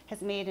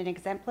 has made an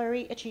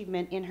exemplary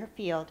achievement in her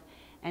field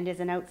and is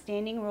an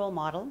outstanding role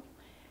model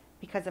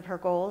because of her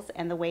goals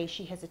and the way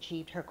she has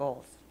achieved her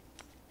goals.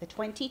 The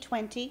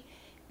 2020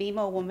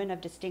 BMO Woman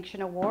of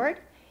Distinction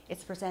Award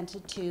is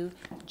presented to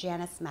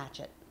Janice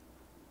Matchett.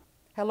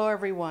 Hello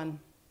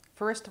everyone.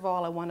 First of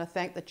all, I want to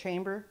thank the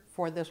Chamber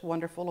for this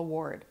wonderful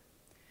award.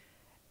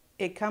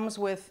 It comes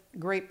with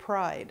great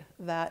pride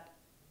that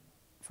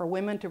for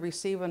women to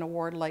receive an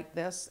award like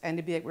this and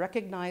to be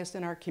recognized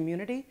in our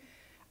community,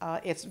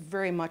 it's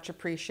very much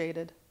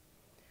appreciated.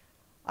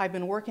 I've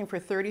been working for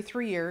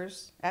 33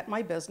 years at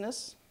my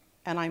business,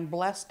 and I'm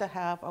blessed to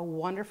have a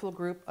wonderful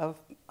group of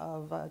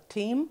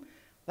team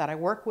that I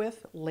work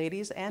with,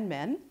 ladies and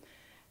men,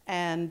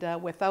 and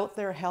without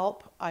their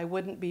help, I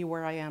wouldn't be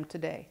where I am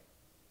today.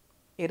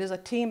 It is a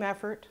team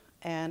effort,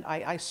 and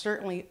I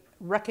certainly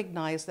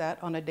recognize that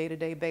on a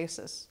day-to-day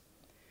basis.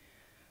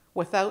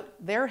 Without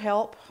their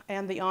help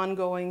and the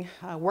ongoing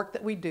work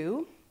that we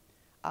do,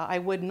 I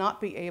would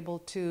not be able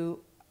to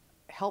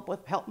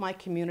help my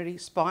community,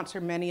 sponsor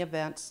many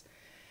events,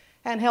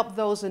 and help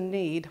those in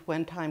need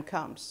when time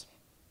comes.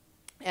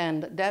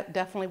 And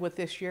definitely with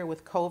this year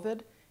with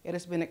COVID, it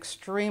has been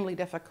extremely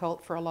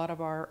difficult for a lot of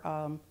our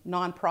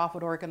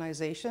nonprofit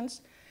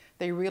organizations.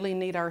 They really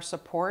need our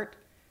support,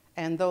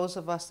 and those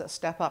of us that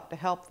step up to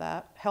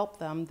help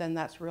them, then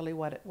that's really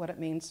what it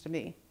means to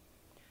me.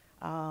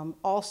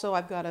 Also,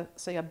 I've got to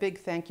say a big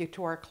thank you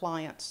to our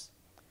clients.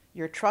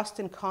 Your trust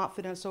and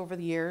confidence over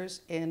the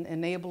years in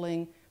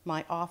enabling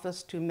my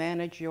office to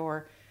manage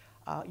your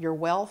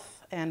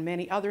wealth and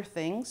many other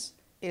things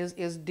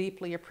is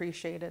deeply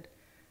appreciated.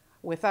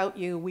 Without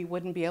you, we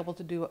wouldn't be able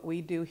to do what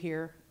we do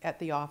here at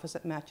the office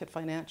at Matchett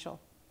Financial.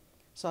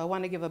 So I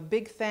want to give a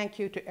big thank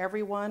you to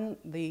everyone,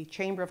 the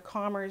Chamber of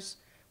Commerce,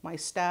 my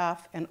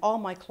staff, and all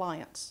my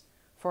clients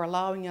for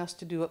allowing us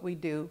to do what we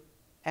do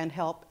and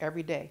help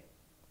every day.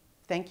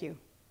 Thank you.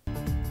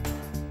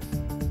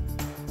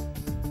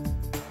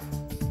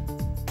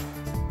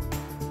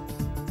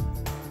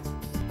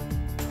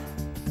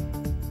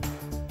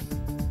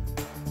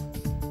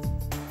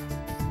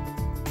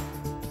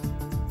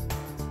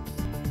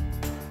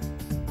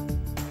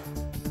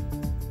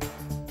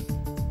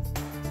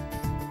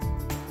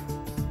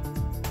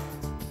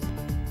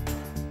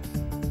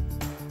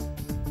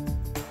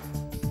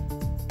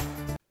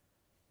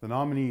 The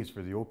nominees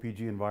for the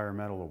OPG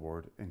Environmental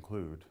Award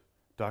include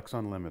Ducks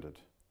Unlimited.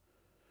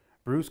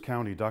 Bruce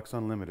County Ducks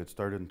Unlimited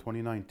started in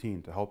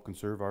 2019 to help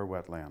conserve our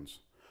wetlands.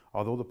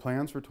 Although the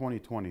plans for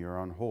 2020 are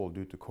on hold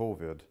due to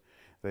COVID,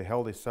 they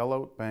held a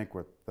sellout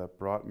banquet that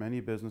brought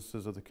many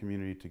businesses of the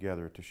community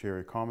together to share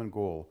a common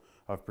goal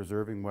of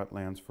preserving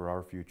wetlands for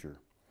our future.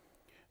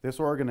 This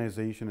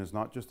organization is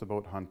not just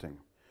about hunting.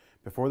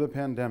 Before the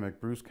pandemic,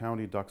 Bruce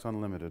County Ducks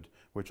Unlimited,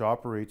 which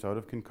operates out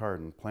of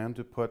Kincardine, planned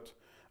to put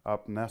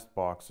up nest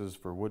boxes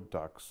for wood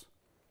ducks,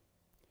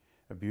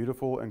 a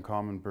beautiful and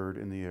common bird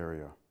in the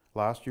area.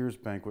 Last year's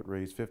banquet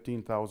raised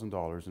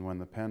 $15,000, and when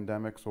the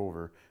pandemic's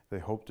over, they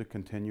hope to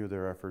continue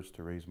their efforts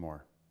to raise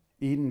more.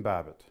 Eden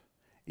Babbitt.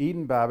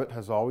 Eden Babbitt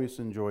has always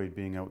enjoyed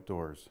being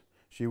outdoors.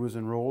 She was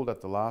enrolled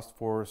at the Last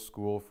Forest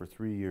School for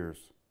 3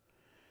 years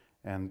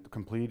and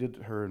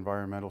completed her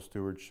environmental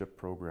stewardship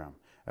program,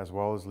 as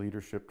well as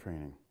leadership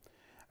training.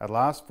 At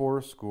Last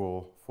Forest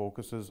School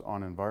focuses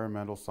on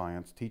environmental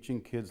science, teaching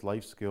kids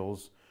life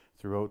skills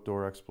through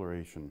outdoor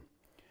exploration.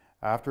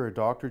 After a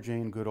Dr.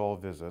 Jane Goodall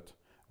visit,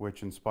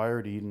 which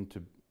inspired Eden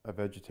to a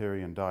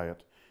vegetarian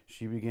diet,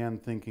 she began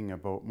thinking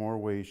about more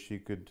ways she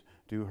could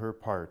do her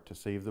part to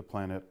save the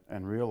planet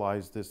and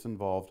realized this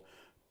involved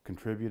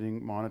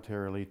contributing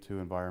monetarily to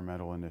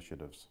environmental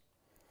initiatives.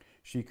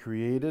 She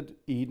created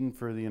Eden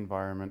for the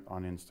Environment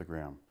on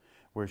Instagram,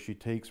 where she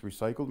takes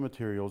recycled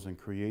materials and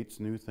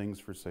creates new things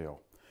for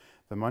sale.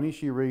 The money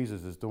she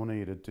raises is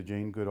donated to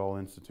Jane Goodall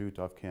Institute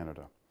of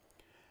Canada.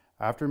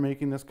 After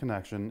making this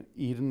connection,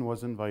 Eden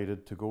was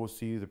invited to go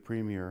see the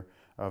premiere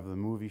of the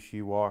movie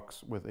She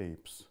Walks with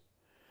Apes.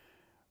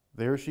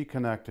 There she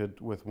connected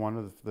with one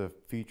of the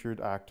featured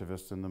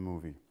activists in the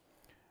movie,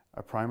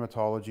 a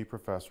primatology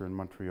professor in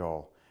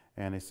Montreal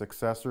and a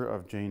successor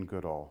of Jane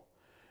Goodall.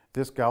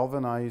 This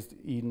galvanized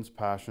Eden's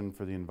passion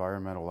for the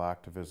environmental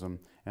activism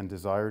and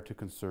desire to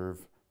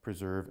conserve,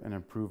 preserve, and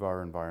improve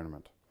our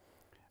environment.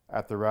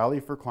 At the Rally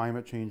for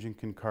Climate Change in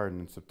Kincardine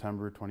in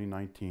September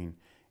 2019,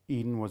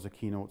 Eden was a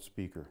keynote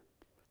speaker.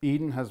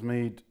 Eden has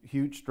made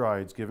huge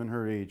strides given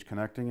her age,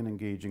 connecting and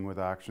engaging with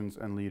actions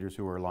and leaders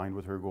who are aligned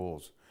with her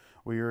goals.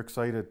 We are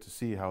excited to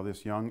see how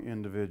this young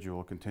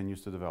individual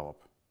continues to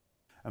develop.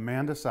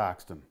 Amanda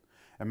Saxton.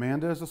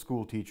 Amanda is a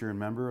school teacher and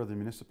member of the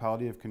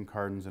Municipality of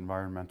Kincardine's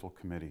Environmental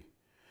Committee.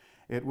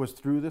 It was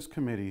through this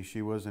committee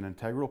she was an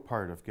integral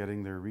part of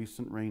getting their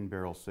recent rain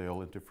barrel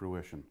sale into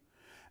fruition.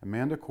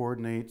 Amanda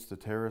coordinates the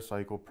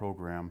TerraCycle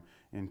program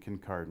in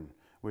Kincardine,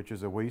 which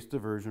is a waste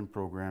diversion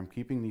program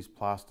keeping these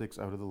plastics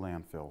out of the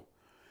landfill.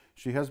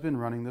 She has been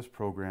running this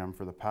program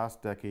for the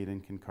past decade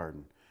in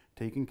Kincardine,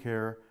 taking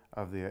care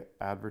of the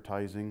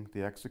advertising,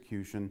 the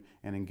execution,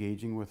 and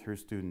engaging with her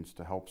students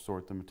to help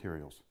sort the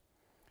materials.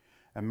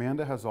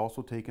 Amanda has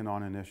also taken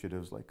on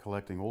initiatives like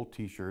collecting old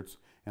t-shirts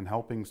and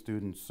helping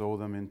students sew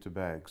them into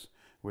bags,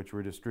 which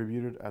were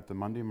distributed at the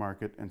Monday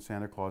Market and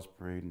Santa Claus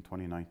Parade in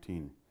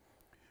 2019.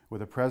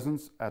 With a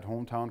presence at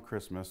Hometown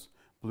Christmas,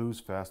 Blues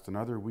Fest, and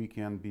other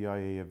weekend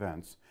BIA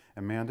events,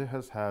 Amanda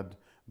has had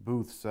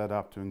booths set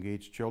up to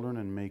engage children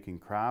in making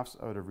crafts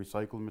out of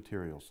recycled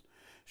materials.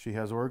 She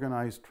has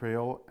organized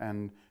trail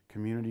and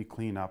community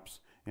cleanups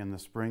in the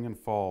spring and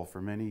fall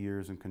for many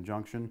years in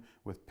conjunction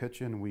with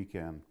Pitch-In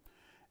Weekend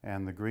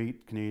and the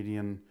Great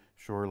Canadian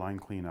Shoreline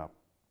Cleanup.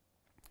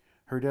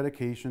 Her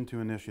dedication to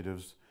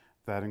initiatives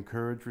that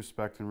encourage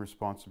respect and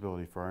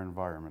responsibility for our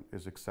environment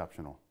is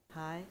exceptional.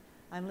 Hi,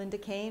 I'm Linda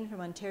Kane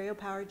from Ontario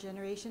Power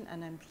Generation,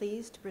 and I'm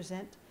pleased to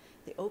present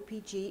the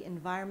OPG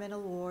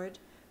Environmental Award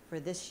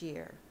for this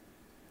year.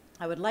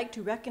 I would like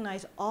to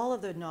recognize all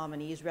of the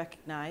nominees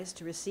recognized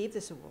to receive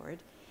this award.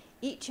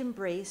 Each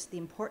embrace the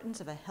importance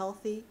of a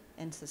healthy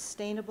and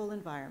sustainable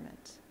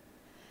environment.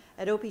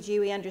 At OPG,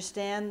 we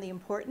understand the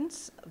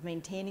importance of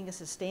maintaining a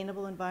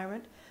sustainable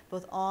environment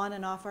both on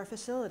and off our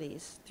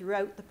facilities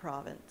throughout the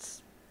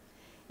province.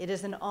 It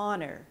is an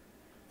honor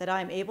that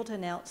I am able to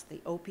announce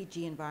the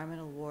OPG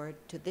Environmental Award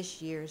to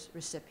this year's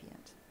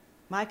recipient.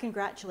 My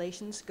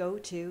congratulations go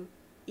to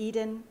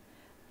Eden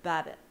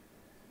Babbitt.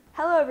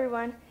 Hello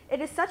everyone.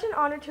 It is such an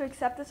honor to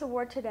accept this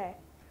award today.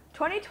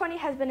 2020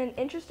 has been an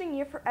interesting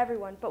year for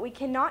everyone, but we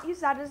cannot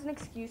use that as an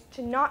excuse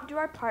to not do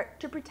our part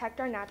to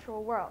protect our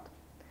natural world.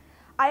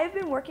 I have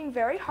been working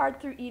very hard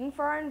through Eden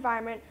for our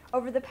environment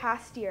over the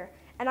past year,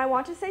 and I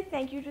want to say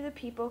thank you to the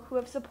people who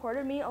have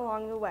supported me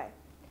along the way.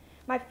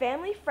 My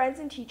family, friends,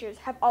 and teachers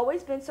have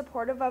always been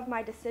supportive of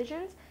my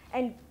decisions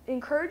and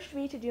encouraged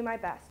me to do my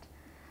best.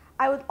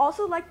 I would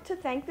also like to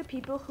thank the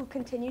people who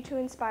continue to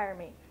inspire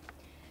me.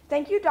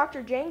 Thank you,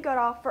 Dr. Jane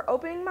Goodall, for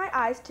opening my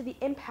eyes to the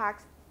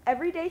impacts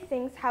everyday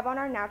things have on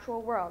our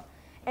natural world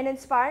and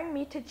inspiring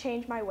me to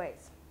change my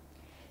ways.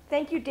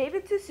 Thank you,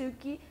 David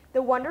Suzuki,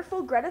 the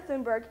wonderful Greta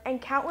Thunberg,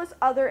 and countless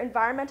other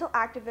environmental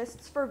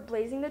activists for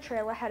blazing the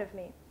trail ahead of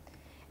me.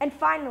 And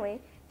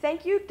finally,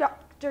 thank you,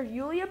 Dr.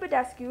 Yulia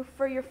Badescu,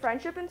 for your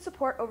friendship and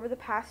support over the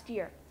past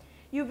year.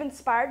 You've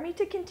inspired me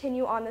to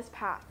continue on this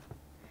path.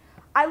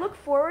 I look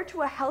forward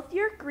to a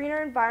healthier,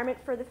 greener environment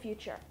for the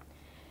future.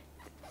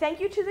 Thank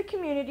you to the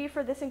community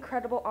for this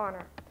incredible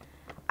honor.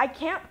 I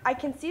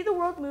can see the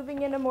world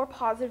moving in a more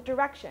positive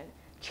direction.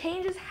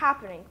 Change is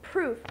happening,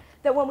 proof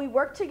that when we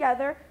work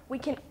together,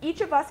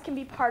 each of us can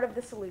be part of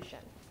the solution.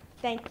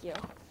 Thank you.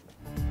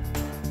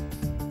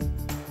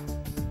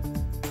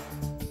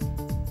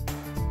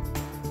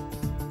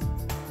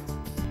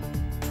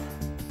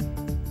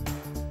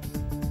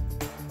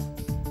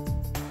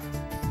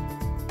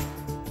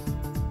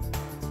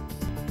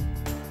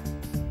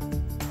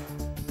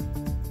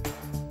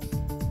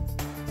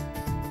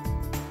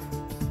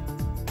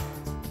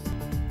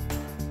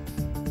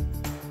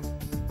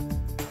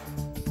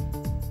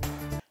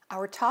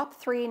 Our top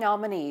 3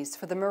 nominees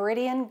for the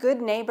Meridian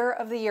Good Neighbor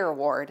of the Year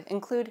Award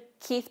include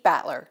Keith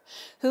Battler,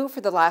 who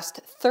for the last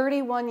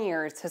 31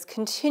 years has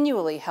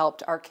continually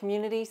helped our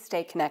community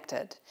stay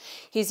connected.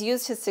 He's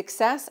used his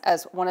success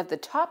as one of the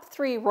top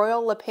 3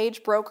 Royal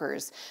LePage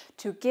brokers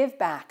to give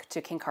back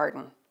to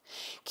Kincardine.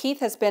 Keith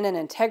has been an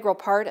integral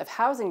part of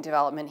housing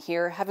development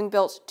here, having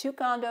built 2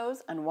 condos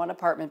and 1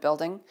 apartment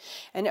building,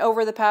 and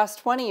over the past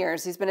 20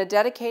 years he's been a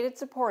dedicated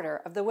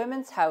supporter of the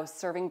Women's House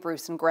serving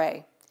Bruce and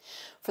Gray.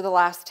 For the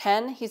last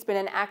 10, he's been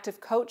an active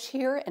coach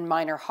here in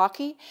minor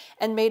hockey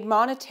and made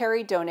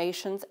monetary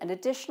donations and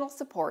additional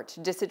support to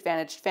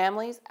disadvantaged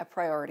families a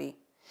priority.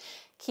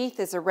 Keith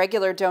is a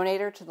regular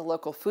donator to the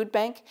local food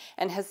bank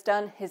and has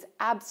done his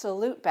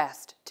absolute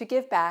best to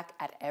give back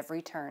at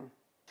every turn.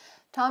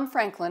 Tom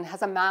Franklin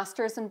has a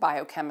master's in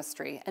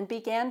biochemistry and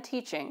began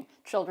teaching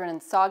children in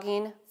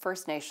Saugeen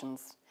First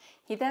Nations.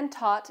 He then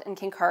taught in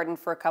Kincardine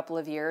for a couple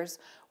of years,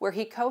 where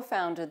he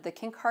co-founded the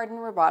Kincardine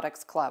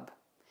Robotics Club.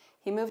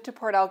 He moved to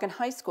Port Elgin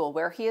High School,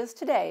 where he is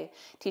today,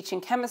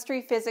 teaching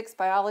chemistry, physics,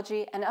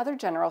 biology, and other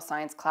general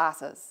science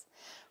classes.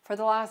 For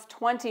the last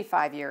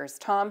 25 years,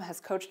 Tom has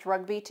coached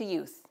rugby to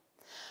youth.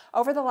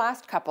 Over the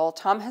last couple,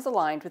 Tom has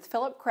aligned with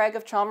Philip Craig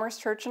of Chalmers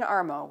Church in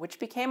Armo, which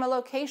became a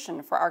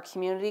location for our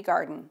community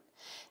garden.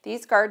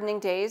 These gardening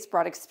days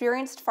brought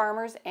experienced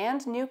farmers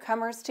and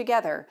newcomers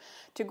together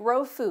to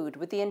grow food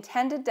with the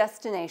intended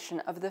destination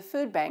of the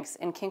food banks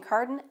in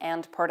Kincardine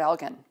and Port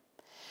Elgin.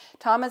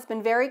 Tom has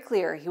been very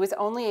clear he was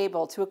only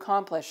able to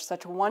accomplish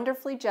such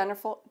wonderfully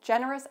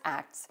generous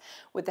acts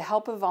with the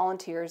help of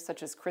volunteers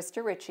such as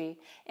Krista Ritchie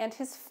and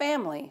his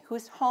family,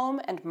 whose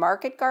home and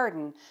market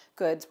garden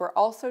goods were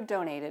also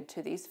donated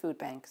to these food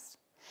banks.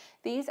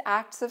 These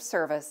acts of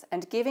service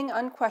and giving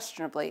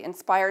unquestionably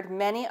inspired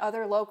many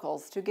other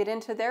locals to get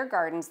into their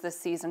gardens this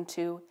season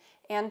too,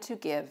 and to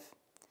give.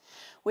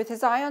 With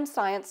his eye on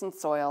science and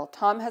soil,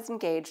 Tom has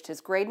engaged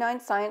his grade 9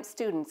 science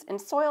students in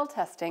soil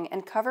testing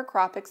and cover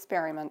crop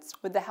experiments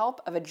with the help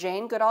of a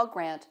Jane Goodall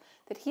grant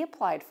that he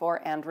applied for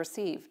and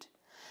received.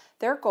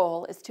 Their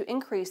goal is to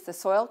increase the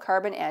soil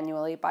carbon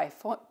annually by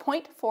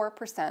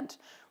 0.4%,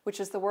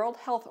 which is the World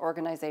Health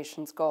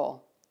Organization's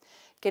goal.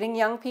 Getting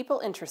young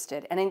people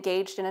interested and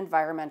engaged in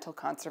environmental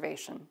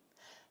conservation.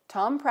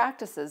 Tom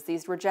practices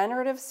these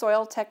regenerative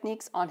soil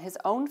techniques on his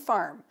own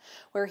farm,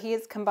 where he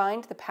has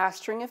combined the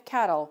pasturing of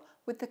cattle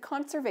with the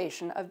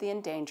conservation of the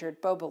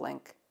endangered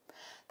bobolink.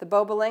 The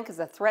bobolink is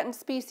a threatened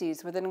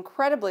species with an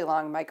incredibly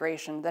long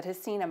migration that has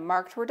seen a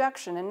marked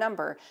reduction in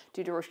number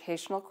due to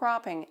rotational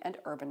cropping and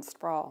urban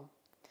sprawl.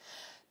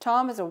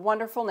 Tom is a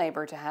wonderful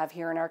neighbor to have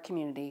here in our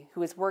community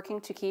who is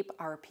working to keep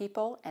our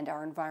people and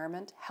our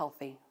environment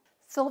healthy.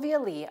 Sylvia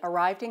Lee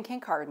arrived in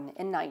Kincardine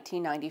in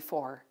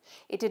 1994.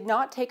 It did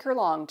not take her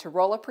long to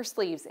roll up her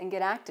sleeves and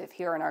get active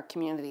here in our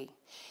community.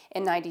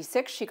 In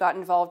 '96, she got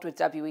involved with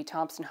W.E.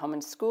 Thompson Home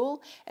and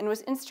School and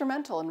was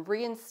instrumental in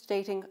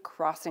reinstating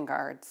crossing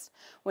guards.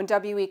 When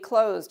W.E.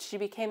 closed, she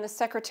became the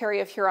secretary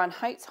of Huron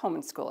Heights Home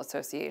and School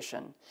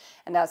Association.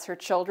 And as her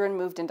children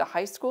moved into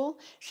high school,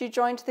 she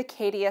joined the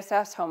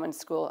KDSS Home and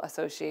School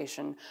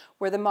Association,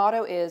 where the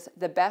motto is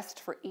 "the best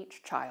for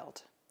each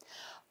child."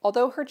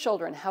 Although her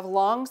children have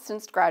long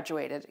since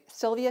graduated,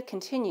 Sylvia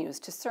continues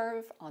to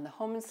serve on the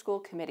Home and School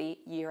Committee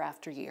year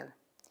after year.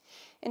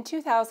 In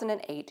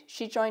 2008,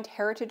 she joined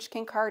Heritage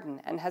Kincardine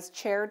and has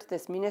chaired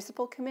this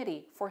municipal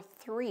committee for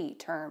 3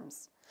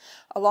 terms.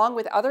 Along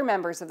with other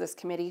members of this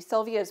committee,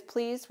 Sylvia is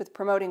pleased with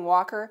promoting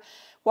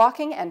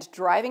walking and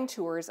driving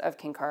tours of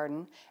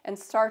Kincardine and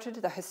started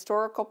the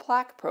Historical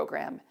Plaque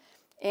Program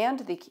and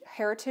the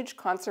Heritage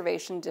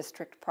Conservation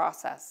District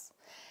process.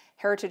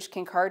 Heritage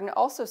Kincardine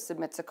also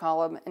submits a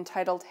column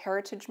entitled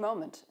Heritage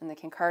Moment in the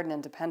Kincardine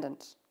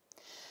Independent.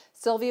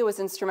 Sylvia was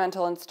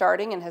instrumental in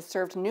starting and has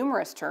served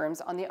numerous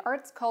terms on the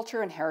Arts,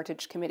 Culture and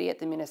Heritage Committee at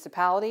the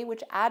municipality,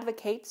 which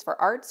advocates for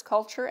arts,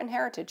 culture and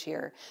heritage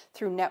here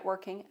through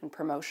networking and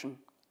promotion.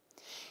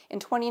 In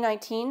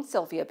 2019,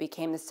 Sylvia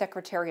became the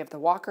secretary of the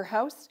Walker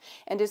House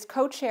and is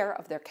co-chair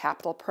of their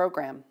capital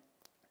program.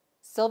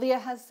 Sylvia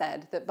has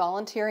said that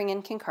volunteering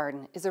in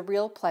Kincardine is a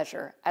real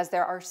pleasure, as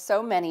there are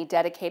so many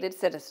dedicated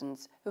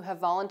citizens who have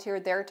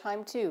volunteered their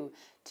time too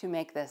to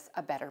make this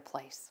a better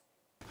place.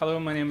 Hello,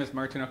 my name is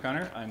Martin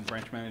O'Connor. I'm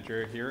branch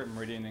manager here at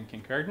Meridian in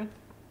Kincardine.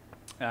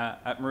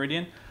 At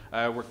Meridian,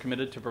 we're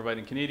committed to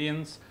providing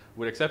Canadians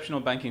with exceptional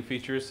banking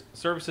features,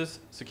 services,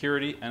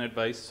 security and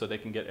advice so they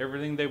can get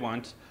everything they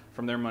want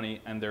from their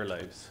money and their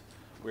lives.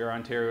 We are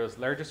Ontario's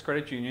largest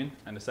credit union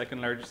and the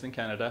second largest in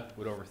Canada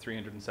with over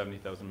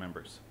 370,000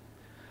 members.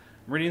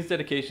 Meridian's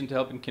dedication to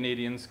helping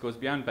Canadians goes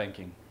beyond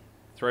banking.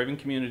 Thriving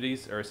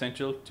communities are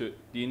essential to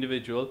the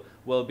individual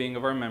well-being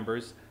of our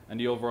members and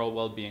the overall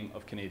well-being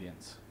of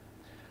Canadians.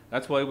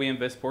 That's why we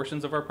invest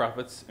portions of our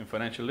profits in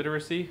financial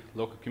literacy,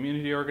 local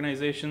community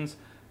organizations,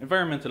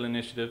 environmental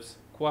initiatives,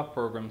 co-op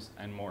programs,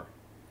 and more.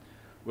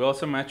 We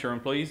also match our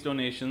employees'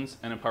 donations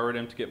and empower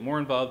them to get more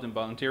involved in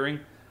volunteering.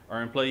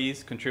 Our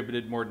employees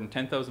contributed more than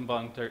 10,000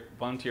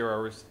 volunteer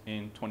hours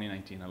in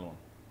 2019 alone.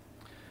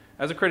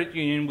 As a credit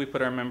union, we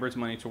put our members'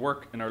 money to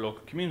work in our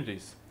local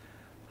communities,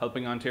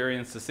 helping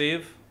Ontarians to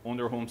save, own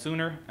their home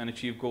sooner, and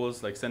achieve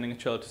goals like sending a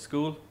child to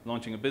school,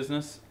 launching a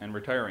business, and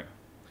retiring.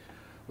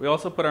 We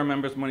also put our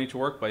members' money to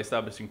work by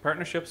establishing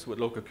partnerships with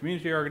local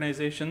community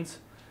organizations.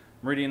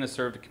 Meridian has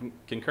served the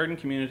Kincardine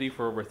community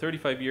for over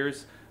 35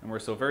 years, and we're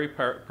so very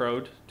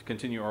proud to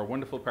continue our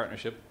wonderful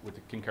partnership with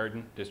the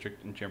Kincardine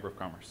District and Chamber of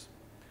Commerce.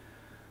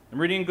 The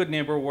Meridian Good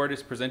Neighbour Award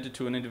is presented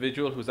to an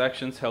individual whose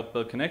actions help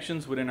build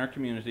connections within our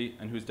community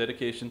and whose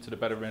dedication to the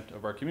betterment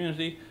of our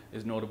community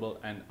is notable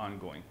and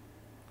ongoing.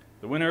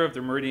 The winner of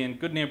the Meridian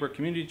Good Neighbour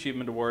Community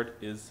Achievement Award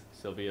is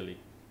Sylvia Lee.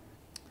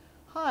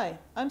 Hi,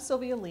 I'm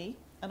Sylvia Lee,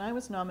 and I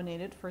was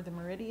nominated for the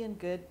Meridian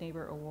Good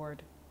Neighbour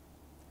Award.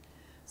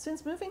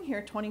 Since moving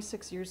here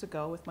 26 years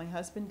ago with my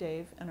husband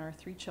Dave and our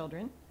 3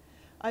 children,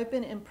 I've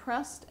been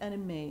impressed and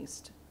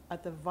amazed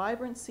at the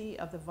vibrancy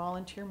of the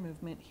volunteer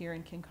movement here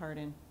in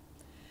Kincardine.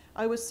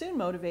 I was soon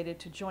motivated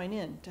to join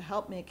in to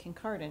help make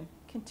Kincardine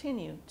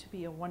continue to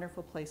be a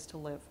wonderful place to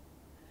live.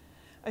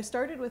 I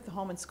started with the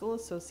Home and School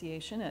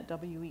Association at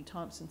W.E.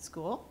 Thompson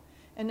School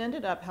and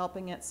ended up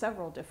helping at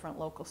several different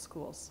local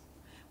schools.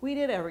 We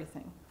did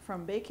everything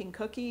from baking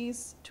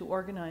cookies to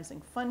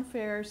organizing fun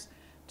fairs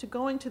to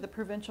going to the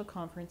provincial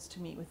conference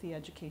to meet with the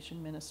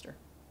education minister.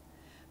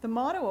 The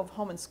motto of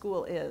Home and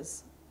School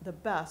is the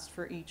best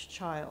for each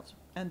child,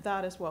 and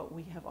that is what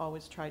we have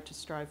always tried to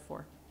strive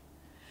for.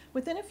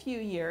 Within a few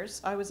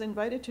years, I was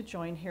invited to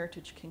join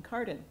Heritage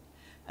Kincardine,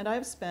 and I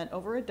have spent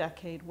over a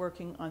decade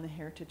working on the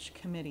Heritage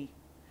Committee.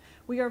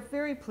 We are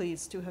very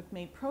pleased to have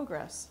made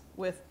progress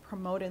with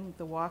promoting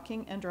the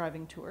walking and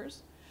driving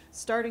tours,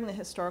 starting the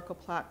Historical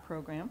Plaque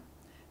Program,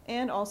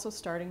 and also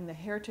starting the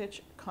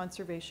Heritage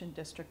Conservation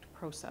District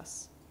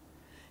process.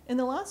 In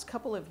the last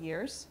couple of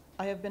years,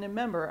 I have been a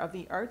member of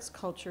the Arts,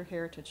 Culture,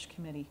 Heritage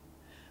Committee.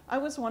 I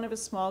was one of a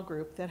small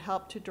group that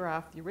helped to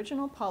draft the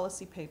original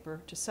policy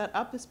paper to set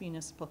up this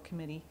municipal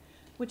committee,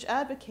 which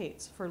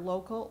advocates for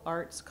local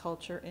arts,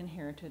 culture, and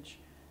heritage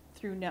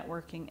through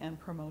networking and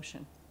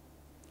promotion.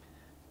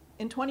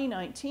 In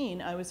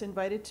 2019, I was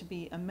invited to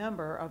be a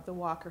member of the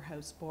Walker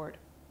House Board.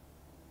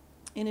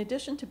 In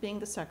addition to being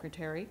the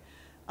secretary,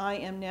 I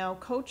am now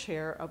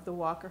co-chair of the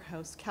Walker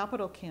House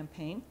Capital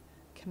Campaign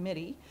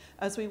Committee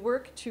as we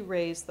work to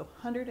raise the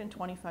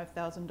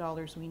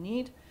 $125,000 we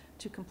need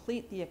to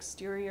complete the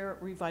exterior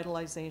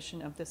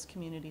revitalization of this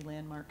community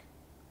landmark.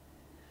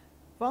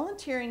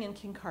 Volunteering in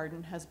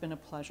Kincardine has been a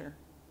pleasure.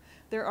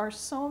 There are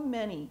so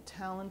many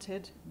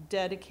talented,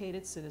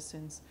 dedicated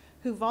citizens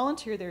who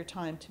volunteer their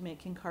time to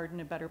make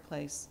Kincardine a better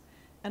place,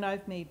 and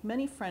I've made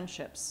many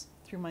friendships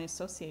through my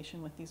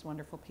association with these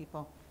wonderful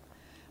people.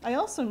 I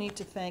also need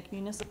to thank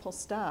municipal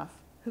staff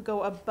who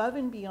go above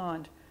and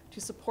beyond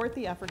to support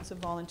the efforts of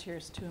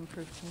volunteers to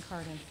improve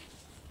Kincardine.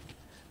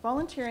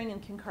 Volunteering in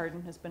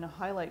Kincardine has been a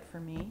highlight for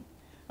me,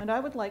 and I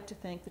would like to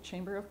thank the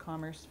Chamber of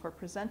Commerce for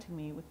presenting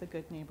me with the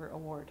Good Neighbour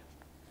Award.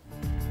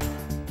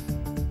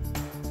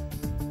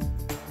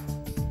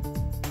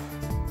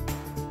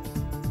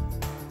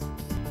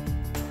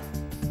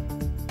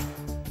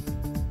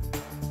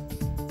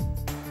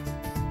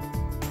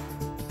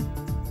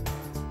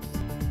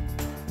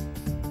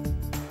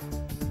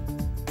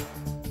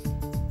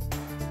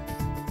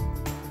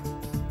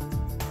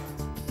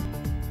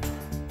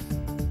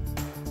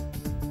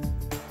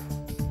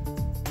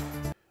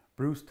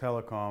 Bruce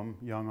Telecom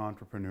Young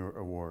Entrepreneur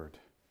Award.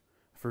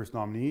 First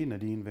nominee,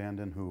 Nadine van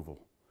den Heuvel.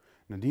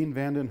 Nadine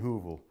Vanden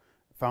Heuvel,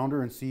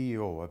 founder and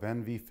CEO of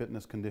NV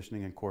Fitness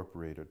Conditioning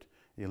Incorporated,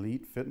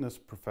 elite fitness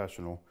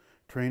professional,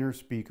 trainer,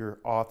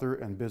 speaker, author,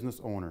 and business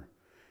owner.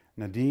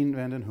 Nadine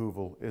Vanden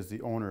Heuvel is the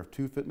owner of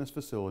 2 fitness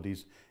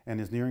facilities and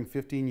is nearing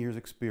 15 years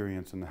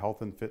experience in the health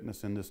and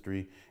fitness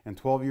industry and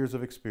 12 years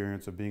of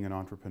experience of being an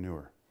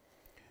entrepreneur.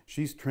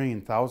 She's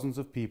trained thousands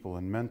of people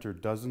and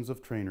mentored dozens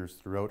of trainers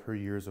throughout her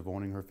years of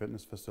owning her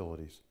fitness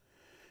facilities.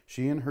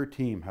 She and her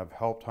team have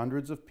helped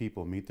hundreds of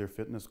people meet their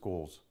fitness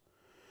goals.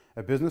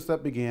 A business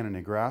that began in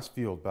a grass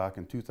field back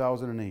in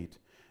 2008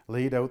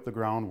 laid out the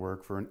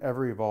groundwork for an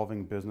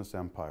ever-evolving business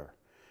empire.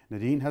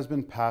 Nadine has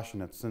been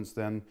passionate since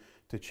then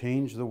to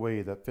change the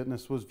way that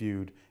fitness was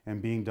viewed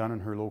and being done in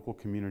her local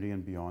community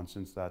and beyond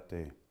since that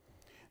day.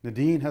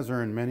 Nadine has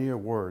earned many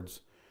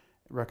awards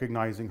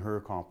recognizing her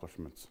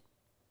accomplishments.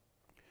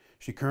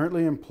 She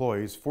currently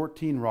employs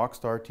 14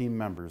 Rockstar team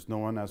members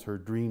known as her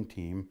Dream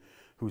Team,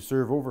 who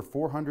serve over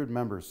 400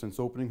 members since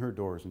opening her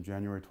doors in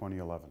January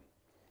 2011.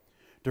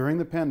 During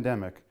the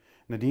pandemic,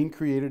 Nadine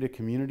created a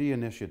community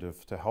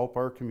initiative to help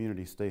our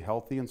community stay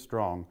healthy and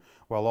strong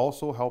while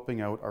also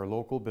helping out our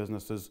local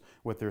businesses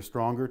with their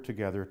Stronger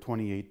Together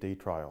 28-day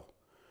trial.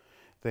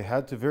 They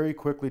had to very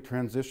quickly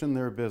transition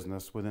their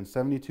business within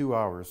 72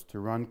 hours to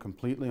run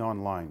completely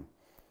online.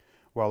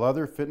 While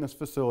other fitness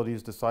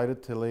facilities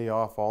decided to lay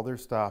off all their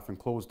staff and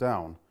close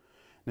down,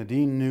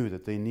 Nadine knew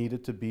that they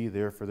needed to be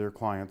there for their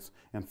clients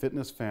and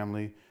fitness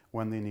family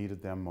when they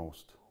needed them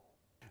most.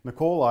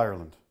 Nicole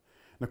Ireland.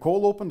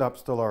 Nicole opened up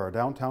Stellara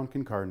downtown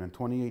Kincardine in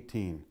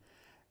 2018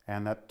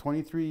 and at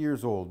 23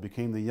 years old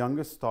became the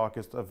youngest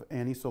stockist of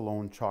any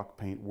salon chalk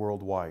paint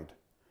worldwide.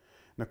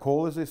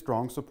 Nicole is a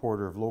strong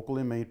supporter of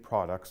locally made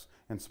products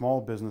and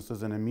small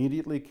businesses and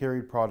immediately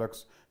carried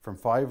products from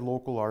 5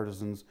 local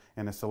artisans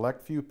and a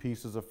select few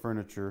pieces of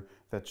furniture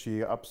that she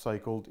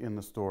upcycled in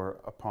the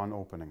store upon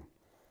opening.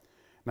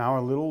 Now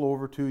a little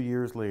over 2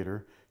 years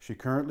later, she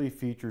currently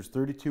features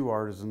 32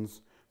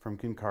 artisans from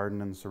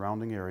Kincardine and the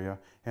surrounding area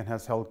and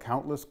has held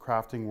countless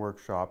crafting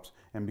workshops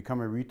and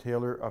become a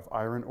retailer of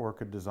iron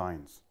orchid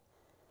designs.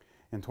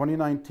 In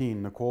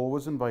 2019, Nicole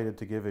was invited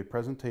to give a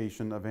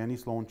presentation of Annie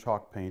Sloan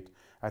chalk paint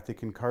at the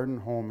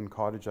Kincardine Home and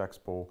Cottage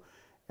Expo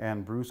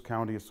and Bruce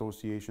County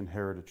Association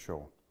Heritage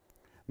Show.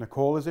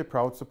 Nicole is a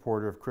proud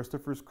supporter of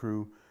Christopher's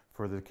Crew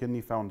for the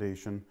Kidney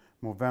Foundation,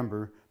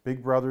 Movember,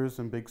 Big Brothers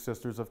and Big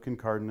Sisters of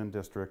Kincardine and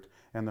District,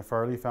 and the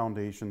Farley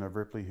Foundation of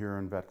Ripley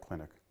Huron Vet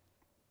Clinic.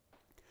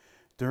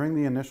 During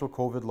the initial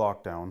COVID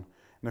lockdown,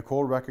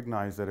 Nicole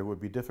recognized that it would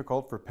be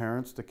difficult for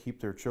parents to keep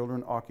their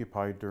children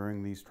occupied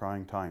during these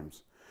trying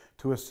times.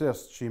 To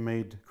assist, she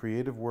made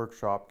creative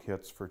workshop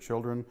kits for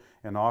children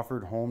and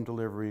offered home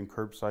delivery and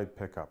curbside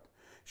pickup.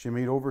 She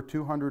made over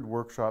 200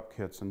 workshop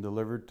kits and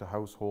delivered to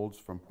households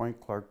from Point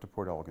Clark to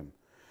Port Elgin.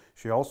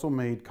 She also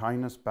made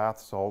kindness bath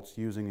salts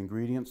using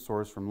ingredients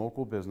sourced from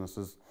local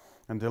businesses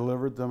and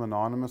delivered them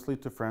anonymously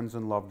to friends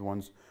and loved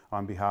ones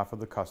on behalf of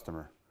the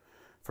customer.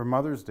 For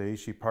Mother's Day,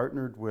 she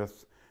partnered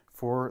with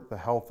For the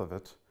Health of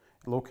It,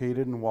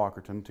 located in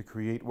Walkerton, to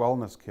create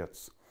wellness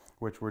kits,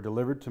 which were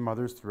delivered to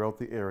mothers throughout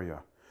the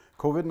area.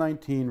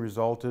 COVID-19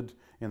 resulted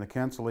in the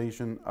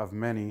cancellation of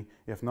many,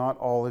 if not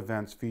all,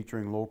 events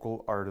featuring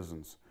local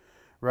artisans.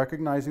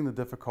 Recognizing the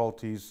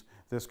difficulties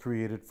this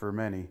created for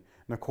many,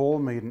 Nicole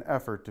made an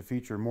effort to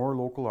feature more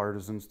local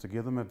artisans to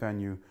give them a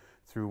venue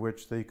through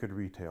which they could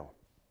retail.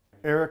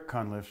 Eric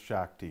Cunliffe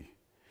Shakti.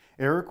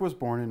 Eric was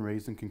born and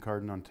raised in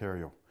Kincardine,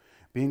 Ontario.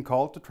 Being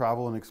called to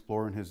travel and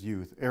explore in his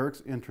youth,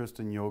 Eric's interest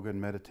in yoga and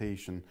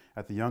meditation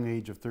at the young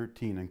age of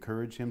 13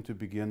 encouraged him to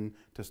begin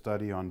to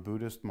study on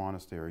Buddhist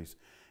monasteries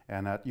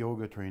and at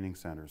yoga training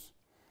centers.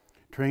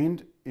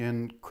 Trained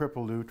in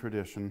Kripalu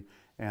tradition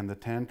and the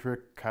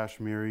Tantric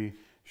Kashmiri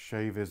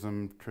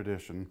Shaivism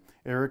tradition,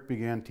 Eric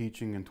began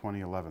teaching in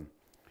 2011.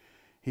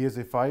 He is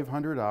a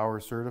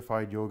 500-hour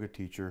certified yoga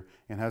teacher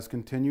and has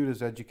continued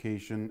his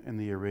education in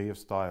the array of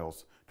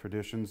styles,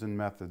 traditions, and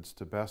methods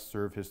to best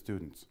serve his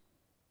students.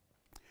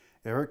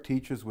 Eric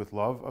teaches with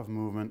love of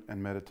movement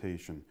and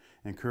meditation,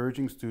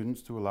 encouraging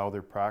students to allow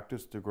their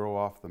practice to grow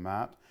off the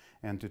mat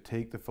and to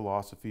take the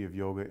philosophy of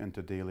yoga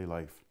into daily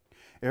life.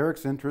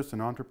 Eric's interest in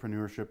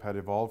entrepreneurship had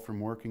evolved from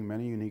working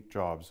many unique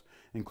jobs,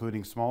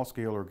 including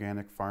small-scale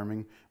organic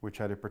farming, which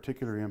had a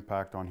particular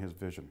impact on his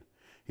vision.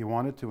 He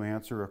wanted to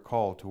answer a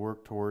call to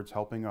work towards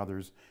helping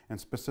others and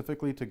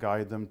specifically to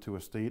guide them to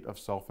a state of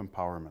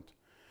self-empowerment.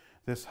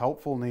 This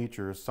helpful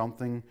nature is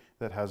something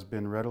that has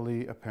been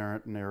readily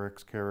apparent in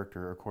Eric's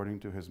character, according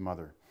to his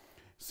mother,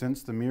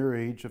 since the mere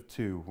age of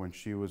 2, when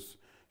she was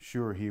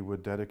sure he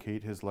would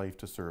dedicate his life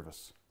to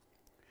service.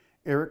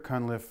 Eric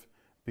Cunliffe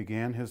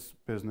began his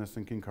business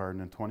in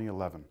Kincardine in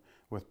 2011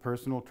 with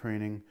personal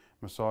training,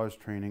 massage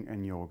training,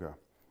 and yoga.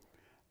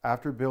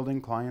 After building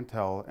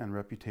clientele and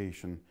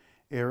reputation,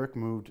 Eric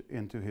moved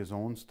into his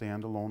own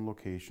standalone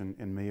location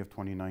in May of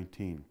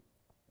 2019.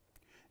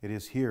 It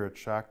is here at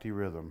Shakti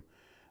Rhythm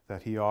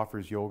that he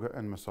offers yoga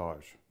and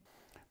massage.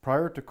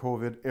 Prior to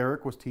COVID,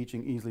 Eric was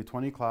teaching easily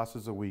 20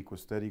 classes a week with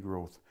steady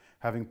growth,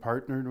 having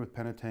partnered with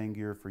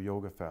Penetangir for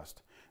Yoga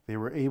Fest. They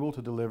were able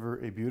to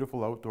deliver a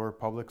beautiful outdoor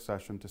public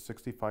session to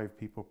 65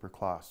 people per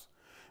class.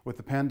 With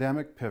the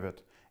pandemic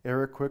pivot,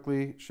 Eric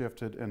quickly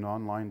shifted an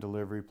online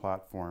delivery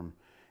platform,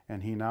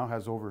 and he now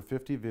has over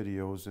 50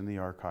 videos in the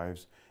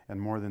archives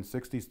and more than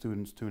 60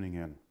 students tuning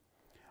in.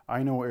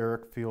 I know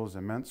Eric feels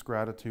immense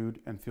gratitude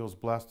and feels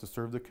blessed to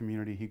serve the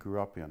community he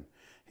grew up in.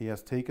 He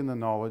has taken the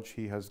knowledge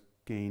he has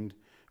gained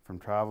from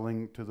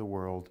traveling to the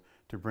world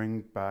to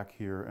bring back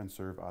here and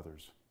serve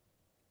others.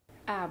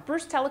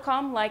 Bruce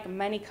Telecom, like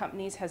many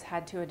companies, has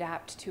had to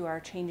adapt to our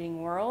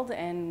changing world,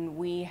 and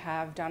we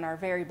have done our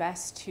very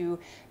best to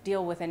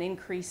deal with an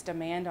increased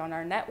demand on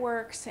our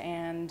networks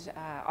and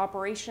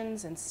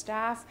operations and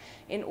staff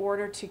in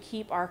order to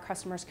keep our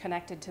customers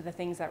connected to the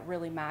things that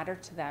really matter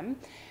to them.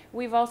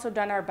 We've also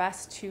done our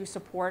best to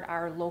support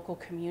our local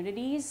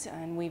communities,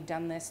 and we've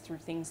done this through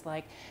things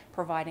like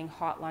providing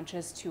hot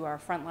lunches to our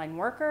frontline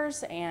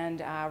workers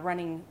and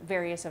running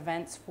various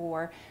events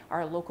for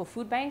our local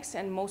food banks.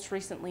 And most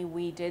recently,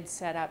 we did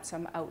set up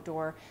some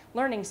outdoor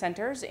learning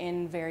centers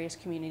in various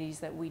communities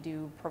that we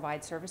do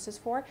provide services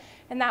for.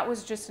 And that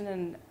was just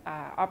an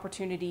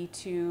opportunity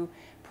to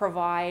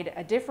provide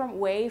a different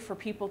way for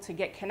people to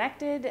get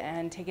connected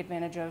and take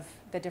advantage of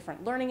the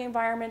different learning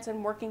environments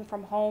and working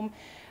from home.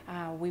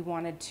 We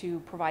wanted to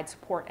provide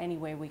support any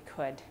way we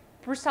could.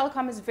 Bruce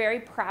Telecom is very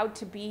proud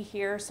to be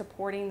here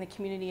supporting the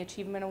Community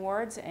Achievement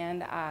Awards,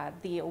 and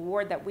the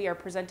award that we are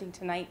presenting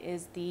tonight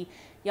is the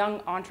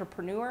Young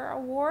Entrepreneur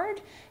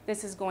Award.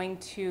 This is going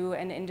to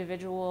an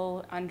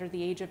individual under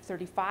the age of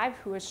 35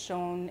 who has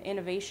shown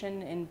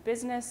innovation in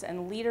business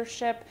and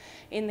leadership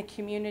in the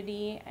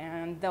community,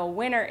 and the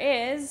winner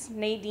is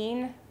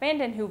Nadine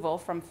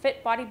Vandenheuvel from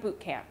Fit Body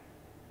Bootcamp.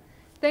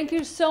 Thank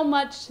you so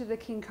much to the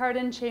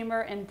Kincardine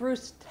Chamber and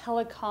Bruce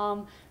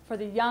Telecom for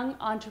the Young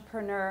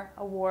Entrepreneur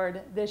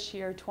Award this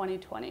year,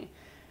 2020.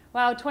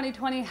 Wow,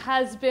 2020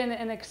 has been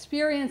an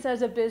experience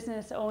as a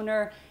business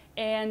owner,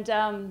 and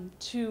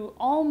to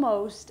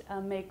almost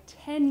make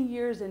 10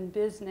 years in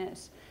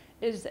business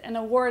is an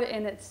award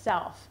in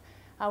itself.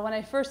 When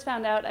I first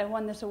found out I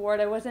won this award,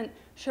 I wasn't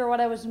sure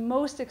what I was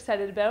most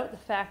excited about, the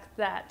fact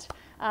that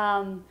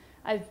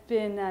I've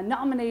been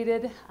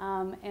nominated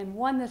and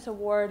won this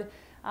award,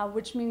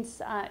 which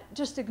means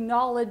just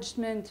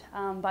acknowledgement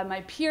by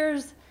my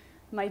peers,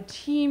 my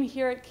team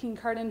here at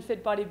Kincardine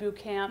Fit Body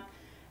Bootcamp,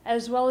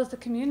 as well as the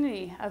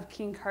community of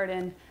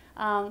Kincardine,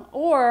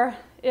 or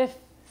if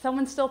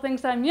someone still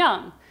thinks I'm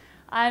young.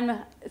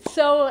 I'm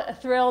so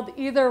thrilled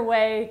either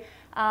way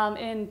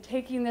in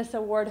taking this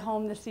award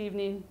home this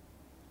evening.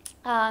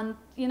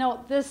 You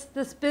know,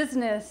 this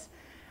business,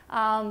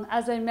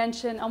 as I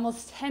mentioned,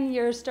 almost 10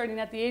 years, starting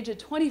at the age of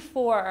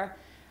 24,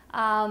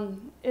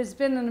 has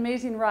been an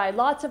amazing ride.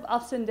 Lots of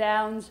ups and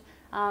downs,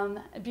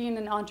 being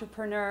an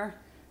entrepreneur,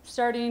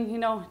 starting, you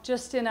know,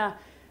 just in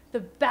the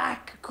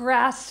back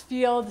grass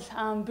field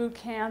boot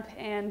camp,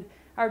 and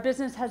our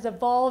business has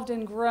evolved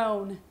and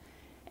grown.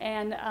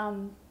 And,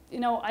 you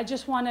know, I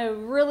just want to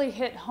really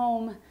hit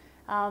home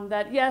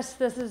that yes,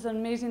 this is an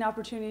amazing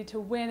opportunity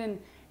to win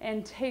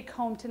and take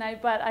home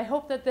tonight, but I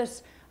hope that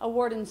this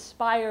award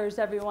inspires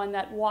everyone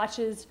that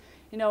watches,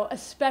 you know,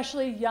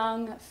 especially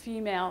young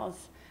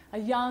females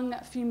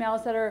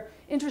that are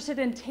interested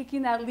in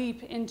taking that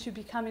leap into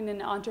becoming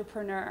an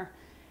entrepreneur.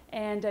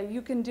 And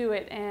you can do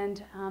it,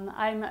 and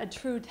I'm a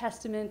true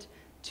testament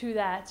to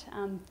that,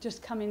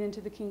 just coming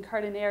into the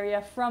Kincardine area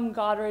from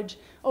Goderich,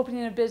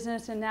 opening a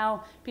business, and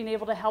now being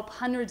able to help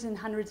hundreds and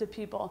hundreds of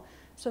people.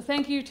 So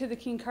thank you to the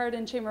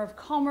Kincardine Chamber of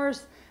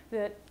Commerce,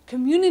 the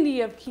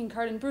community of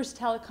Kincardine, Bruce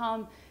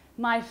Telecom,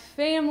 my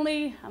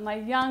family, my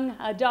young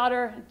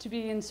daughter, to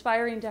be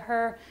inspiring to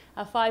her,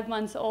 5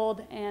 months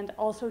old, and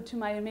also to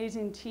my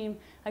amazing team.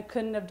 I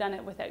couldn't have done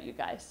it without you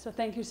guys. So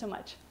thank you so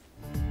much.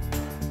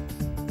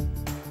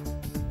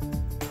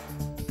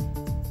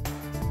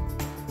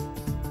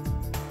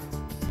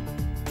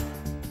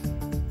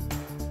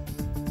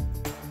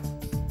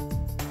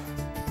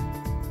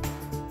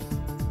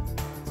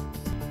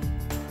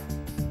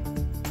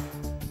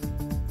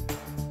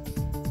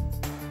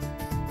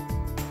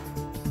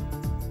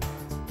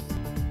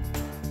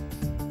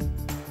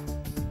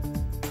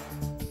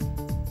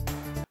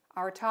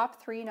 Our top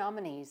 3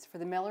 nominees for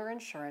the Miller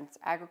Insurance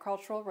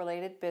Agricultural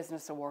Related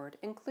Business Award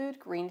include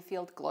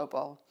Greenfield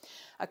Global,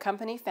 a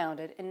company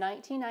founded in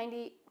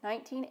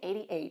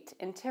 1988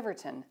 in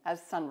Tiverton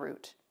as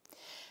Sunroot,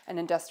 an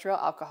industrial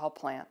alcohol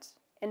plant.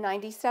 In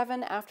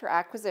 '97, after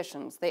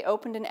acquisitions, they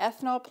opened an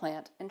ethanol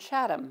plant in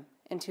Chatham.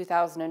 In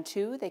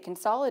 2002, they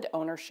consolidated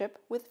ownership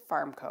with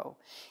Farmco.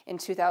 In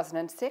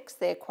 2006,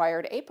 they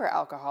acquired Aper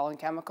Alcohol and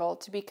Chemical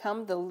to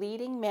become the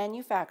leading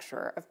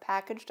manufacturer of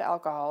packaged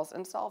alcohols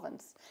and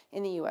solvents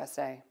in the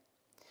USA.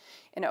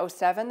 In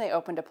 2007, they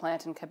opened a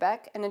plant in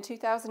Quebec, and in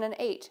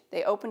 2008,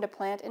 they opened a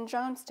plant in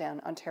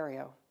Johnstown,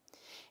 Ontario.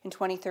 In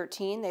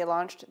 2013, they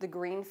launched the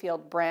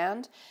Greenfield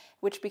brand,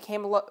 which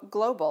became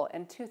global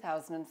in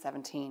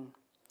 2017.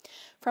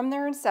 From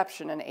their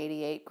inception in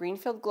 '88,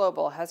 Greenfield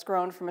Global has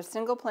grown from a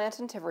single plant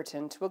in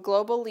Tiverton to a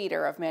global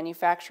leader of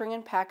manufacturing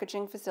and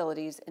packaging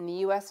facilities in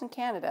the US and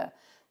Canada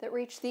that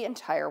reach the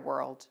entire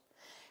world.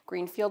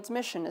 Greenfield's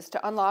mission is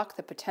to unlock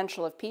the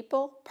potential of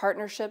people,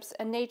 partnerships,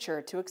 and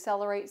nature to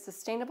accelerate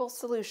sustainable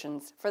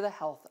solutions for the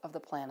health of the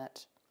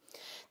planet.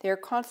 They are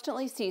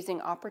constantly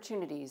seizing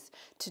opportunities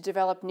to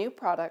develop new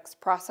products,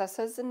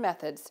 processes, and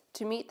methods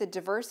to meet the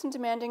diverse and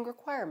demanding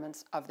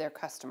requirements of their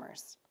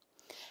customers.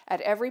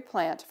 At every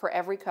plant, for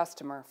every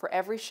customer, for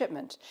every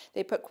shipment,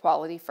 they put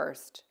quality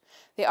first.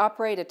 They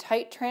operate a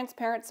tight,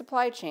 transparent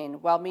supply chain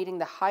while meeting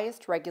the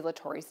highest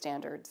regulatory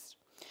standards.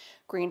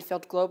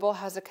 Greenfield Global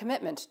has a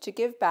commitment to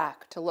give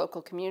back to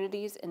local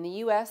communities in the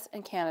U.S.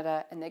 and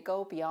Canada, and they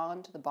go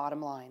beyond the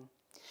bottom line.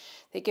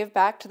 They give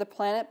back to the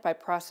planet by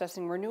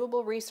processing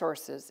renewable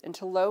resources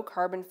into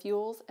low-carbon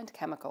fuels and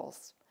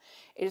chemicals.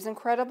 It is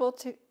incredible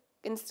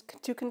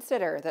to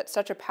consider that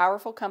such a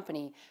powerful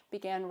company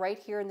began right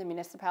here in the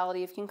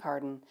municipality of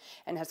Kincardine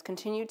and has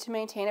continued to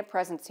maintain a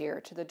presence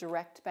here to the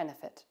direct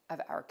benefit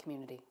of our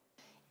community.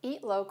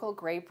 Eat Local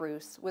Grey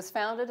Bruce was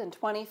founded in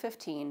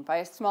 2015 by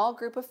a small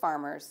group of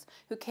farmers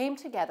who came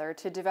together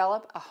to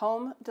develop a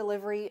home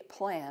delivery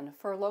plan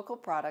for local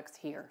products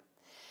here.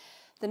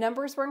 The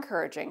numbers were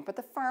encouraging, but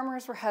the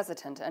farmers were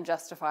hesitant, and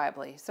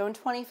justifiably. So in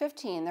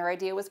 2015, their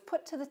idea was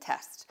put to the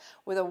test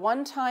with a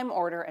one-time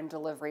order and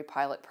delivery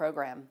pilot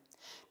program.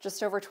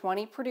 Just over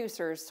 20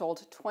 producers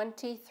sold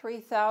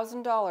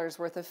 $23,000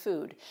 worth of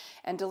food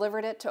and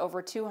delivered it to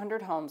over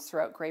 200 homes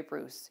throughout Grey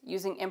Bruce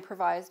using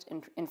improvised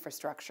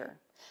infrastructure.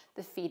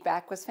 The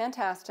feedback was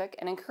fantastic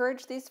and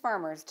encouraged these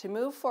farmers to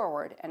move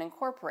forward and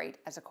incorporate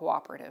as a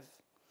cooperative.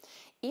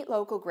 Eat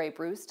Local Grey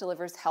Bruce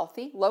delivers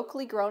healthy,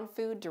 locally grown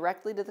food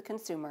directly to the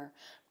consumer,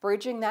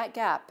 bridging that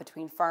gap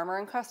between farmer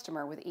and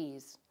customer with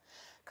ease.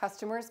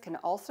 Customers can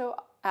also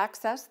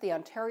access the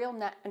Ontario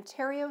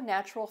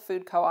Natural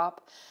Food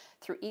Co-op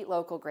through Eat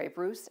Local Grey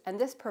Bruce, and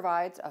this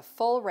provides a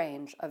full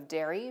range of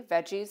dairy,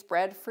 veggies,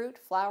 bread, fruit,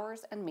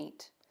 flowers, and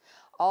meat.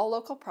 All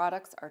local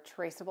products are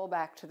traceable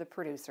back to the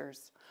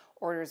producers.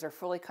 Orders are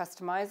fully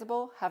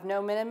customizable, have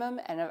no minimum,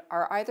 and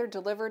are either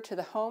delivered to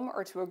the home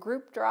or to a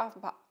group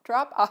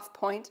drop-off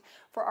point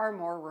for our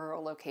more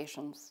rural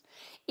locations.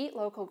 Eat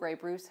Local Grey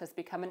Bruce has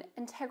become an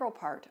integral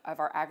part of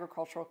our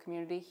agricultural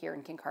community here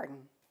in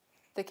Kincardine.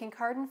 The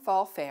Kincardine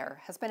Fall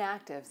Fair has been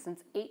active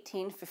since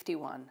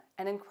 1851,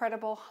 an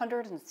incredible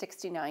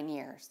 169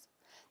 years.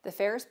 The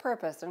fair's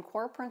purpose and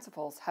core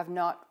principles have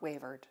not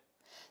wavered.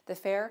 The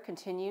fair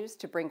continues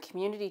to bring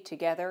community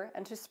together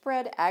and to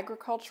spread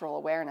agricultural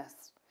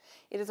awareness.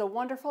 It is a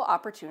wonderful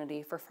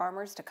opportunity for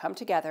farmers to come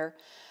together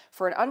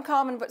for an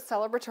uncommon but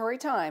celebratory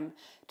time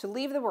to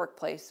leave the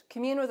workplace,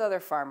 commune with other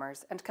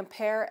farmers, and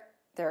compare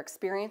their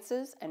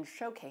experiences and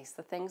showcase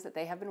the things that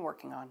they have been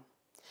working on.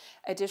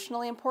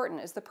 Additionally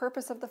important is the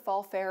purpose of the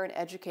Fall Fair in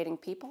educating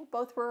people,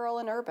 both rural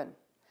and urban.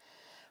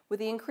 With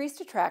the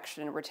increased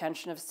attraction and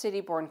retention of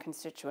city-born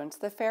constituents,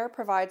 the fair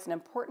provides an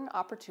important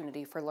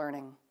opportunity for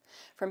learning.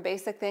 From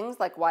basic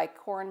things like why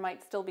corn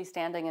might still be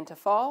standing into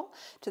fall,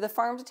 to the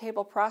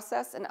farm-to-table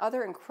process and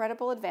other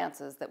incredible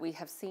advances that we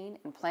have seen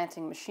in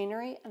planting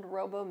machinery and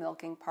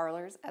robo-milking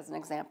parlors as an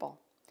example.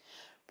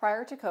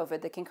 Prior to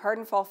COVID, the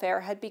Kincardine Fall Fair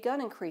had begun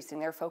increasing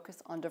their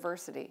focus on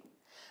diversity.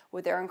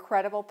 With their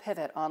incredible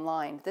pivot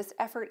online, this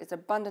effort is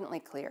abundantly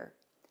clear.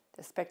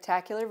 The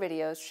spectacular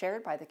videos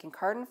shared by the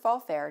Kincardine Fall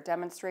Fair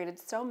demonstrated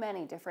so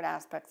many different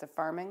aspects of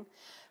farming,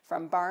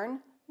 from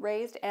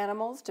barn-raised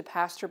animals to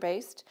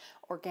pasture-based,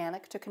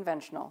 organic to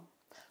conventional.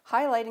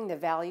 Highlighting the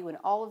value in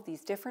all of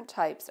these different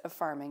types of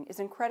farming is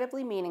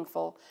incredibly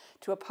meaningful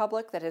to a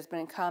public that has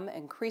become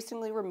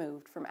increasingly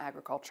removed from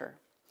agriculture.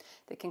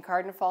 The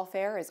Kincardine Fall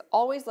Fair is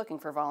always looking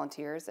for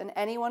volunteers, and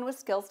anyone with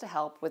skills to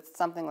help with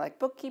something like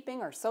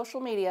bookkeeping or social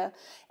media,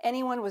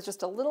 anyone with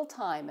just a little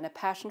time and a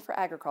passion for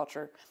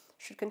agriculture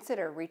should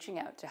consider reaching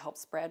out to help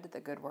spread the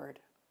good word.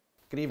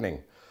 Good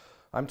evening.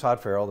 I'm Todd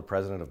Farrell, the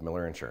president of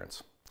Miller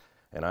Insurance,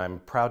 and I'm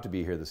proud to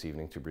be here this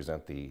evening to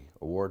present the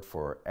Award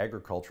for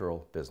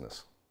Agricultural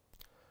Business.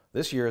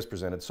 This year has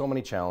presented so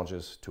many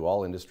challenges to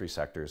all industry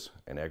sectors,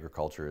 and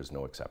agriculture is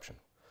no exception.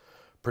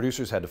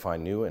 Producers had to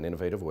find new and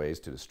innovative ways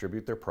to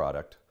distribute their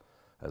product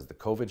as the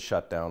COVID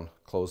shutdown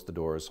closed the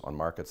doors on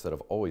markets that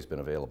have always been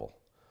available.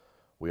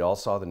 We all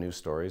saw the news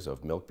stories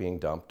of milk being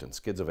dumped and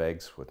skids of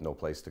eggs with no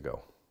place to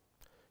go.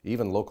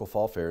 Even local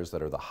fall fairs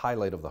that are the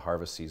highlight of the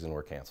harvest season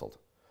were canceled.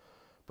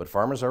 But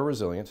farmers are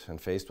resilient, and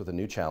faced with a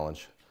new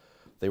challenge,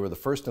 they were the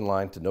first in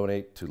line to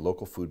donate to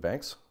local food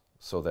banks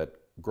so that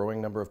a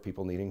growing number of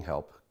people needing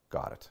help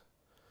got it.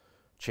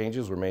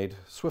 Changes were made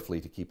swiftly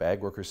to keep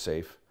ag workers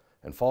safe,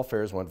 and fall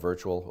fairs went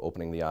virtual,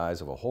 opening the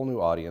eyes of a whole new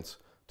audience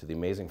to the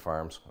amazing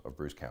farms of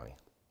Bruce County.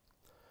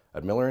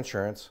 At Miller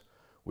Insurance,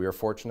 we are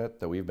fortunate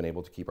that we've been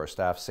able to keep our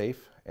staff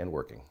safe and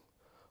working.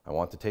 I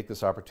want to take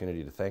this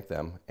opportunity to thank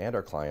them and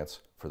our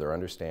clients for their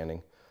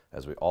understanding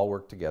as we all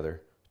work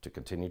together to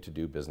continue to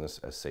do business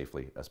as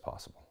safely as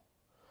possible.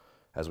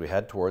 As we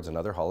head towards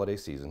another holiday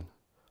season,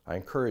 I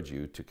encourage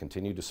you to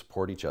continue to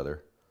support each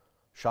other,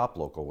 shop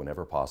local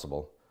whenever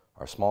possible.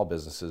 Our small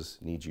businesses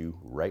need you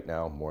right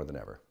now more than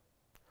ever.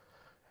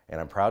 and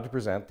I'm proud to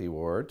present the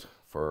award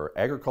for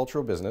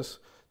agricultural business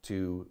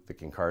to the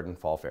Kincardine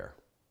Fall Fair.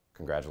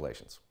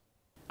 Congratulations.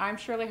 I'm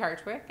Shirley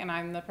Hartwick, and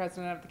I'm the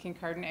president of the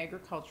Kincardine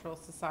Agricultural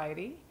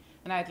Society.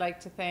 And I'd like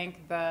to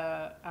thank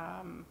the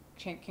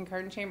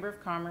Kincardine Chamber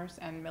of Commerce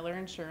and Miller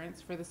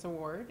Insurance for this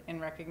award in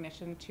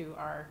recognition to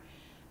our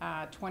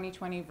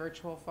 2020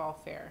 virtual Fall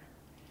Fair.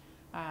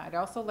 I'd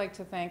also like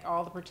to thank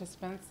all the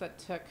participants that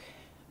took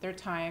their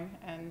time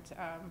and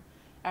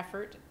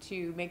effort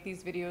to make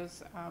these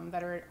videos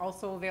that are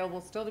also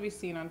available still to be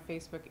seen on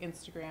Facebook,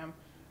 Instagram,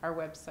 our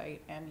website,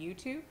 and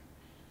YouTube,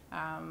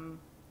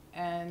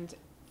 and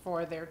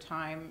for their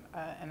time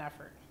and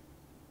effort.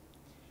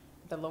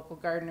 The local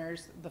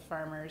gardeners, the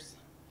farmers,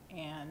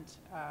 and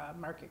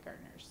market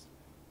gardeners.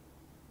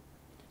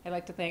 I'd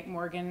like to thank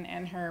Morgan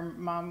and her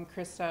mom,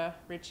 Krista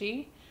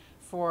Ritchie,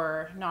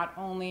 for not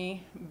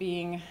only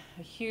being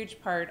a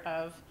huge part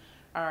of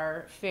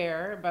our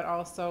fair, but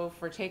also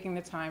for taking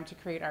the time to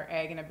create our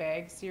Ag in a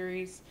Bag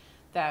series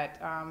that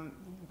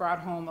brought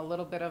home a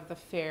little bit of the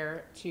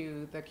fair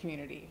to the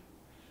community.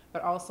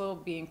 But also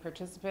being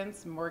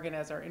participants, Morgan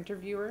as our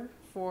interviewer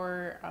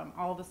for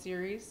all the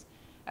series,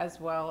 as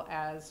well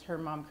as her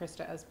mom,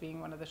 Krista, as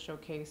being one of the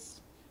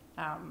showcase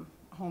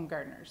home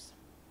gardeners.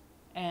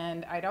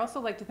 And I'd also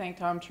like to thank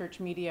Tom Church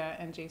Media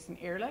and Jason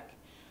Ehrlich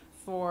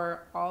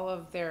for all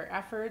of their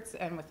efforts,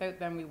 and without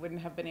them we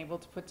wouldn't have been able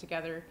to put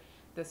together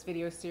this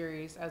video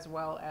series as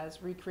well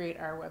as recreate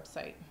our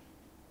website.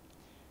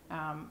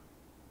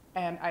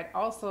 And I'd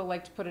also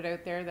like to put it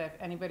out there that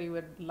if anybody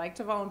would like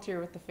to volunteer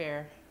with the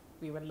fair,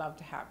 we would love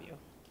to have you.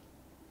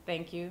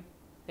 Thank you.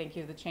 Thank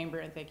you to the Chamber,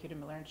 and thank you to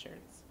Miller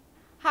Insurance.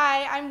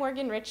 Hi, I'm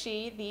Morgan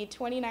Ritchie, the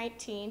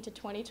 2019 to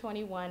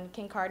 2021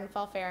 Kincardine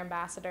Fall Fair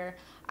Ambassador.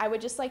 I would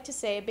just like to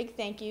say a big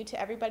thank you to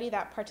everybody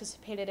that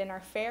participated in our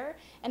fair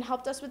and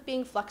helped us with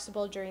being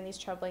flexible during these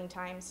troubling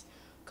times.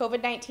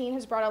 COVID-19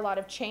 has brought a lot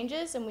of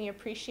changes, and we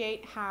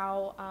appreciate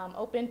how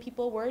open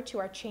people were to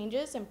our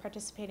changes and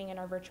participating in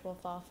our virtual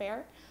Fall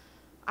Fair.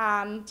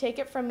 Take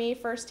it from me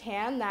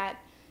firsthand that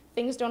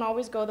things don't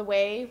always go the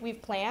way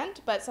we've planned,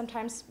 but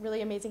sometimes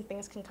really amazing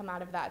things can come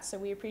out of that. So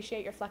we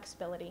appreciate your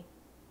flexibility.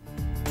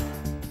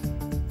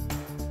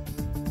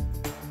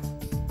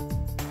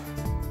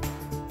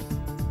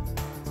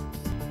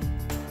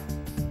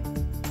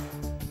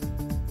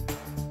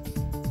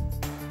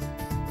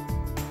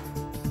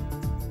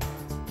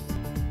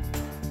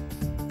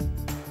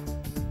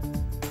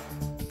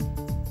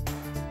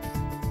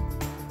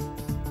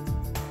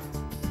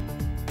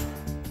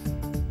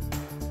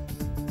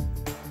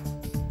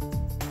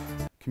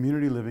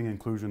 Community Living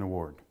Inclusion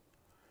Award.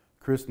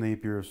 Chris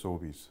Napier of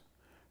Sobeys.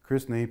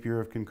 Chris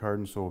Napier of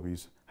Kincardine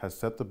Sobeys has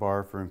set the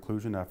bar for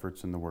inclusion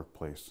efforts in the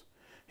workplace.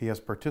 He has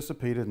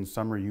participated in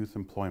summer youth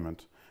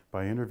employment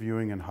by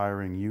interviewing and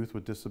hiring youth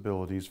with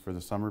disabilities for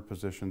the summer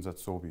positions at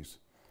Sobeys.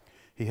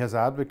 He has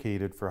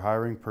advocated for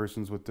hiring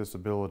persons with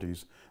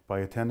disabilities by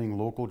attending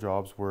local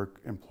jobs work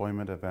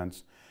employment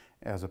events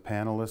as a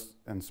panelist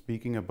and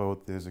speaking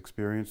about his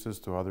experiences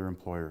to other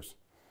employers.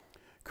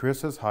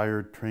 Chris has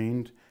hired,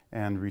 trained,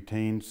 and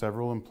retained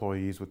several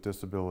employees with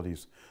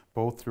disabilities,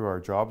 both through our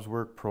jobs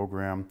work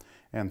program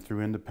and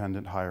through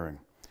independent hiring.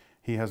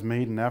 He has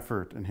made an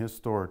effort in his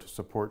store to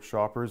support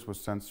shoppers with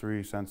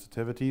sensory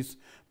sensitivities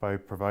by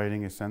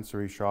providing a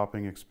sensory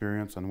shopping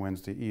experience on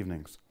Wednesday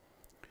evenings.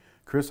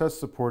 Chris has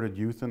supported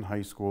youth in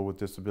high school with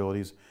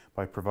disabilities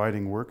by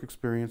providing work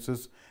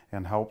experiences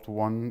and helped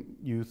one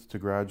youth to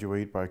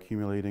graduate by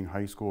accumulating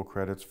high school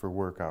credits for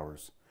work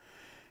hours.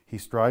 He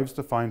strives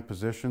to find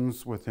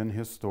positions within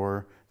his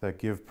store that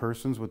give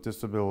persons with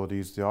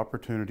disabilities the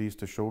opportunities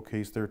to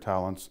showcase their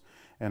talents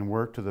and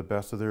work to the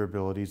best of their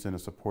abilities in a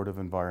supportive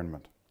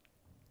environment.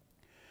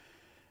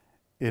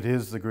 It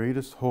is the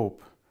greatest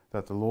hope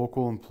that the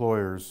local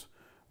employers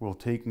will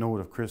take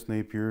note of Chris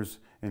Napier's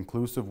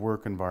inclusive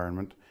work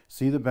environment,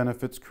 see the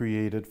benefits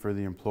created for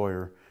the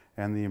employer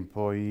and the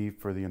employee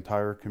for the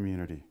entire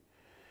community.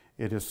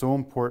 It is so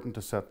important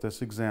to set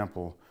this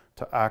example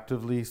to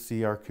actively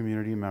see our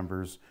community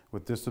members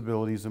with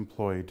disabilities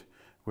employed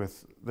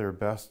with their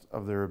best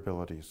of their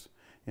abilities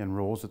in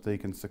roles that they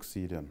can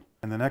succeed in.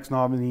 And the next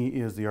nominee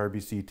is the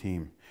RBC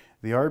team.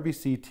 The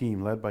RBC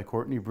team, led by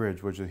Courtney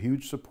Bridge, was a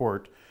huge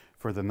support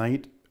for the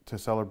Night to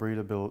Celebrate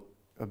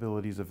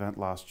Abilities event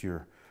last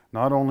year.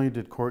 Not only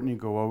did Courtney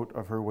go out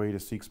of her way to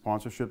seek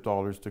sponsorship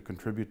dollars to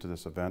contribute to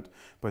this event,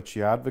 but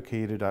she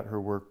advocated at her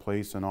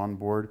workplace and on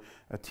board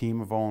a team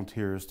of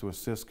volunteers to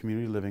assist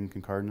Community Living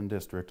Kincardine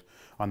District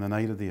on the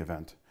night of the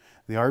event.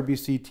 The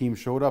RBC team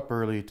showed up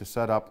early to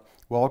set up,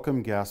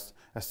 welcome guests,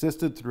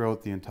 assisted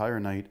throughout the entire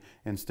night,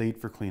 and stayed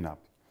for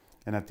cleanup.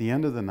 And at the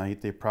end of the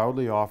night, they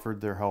proudly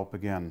offered their help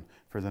again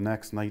for the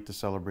next Night to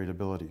Celebrate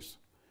Abilities.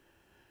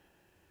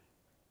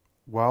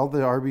 While the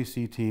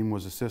RBC team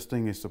was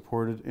assisting a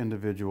supported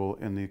individual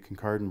in the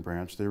Kincardine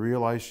branch, they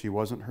realized she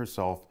wasn't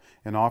herself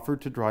and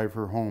offered to drive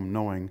her home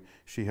knowing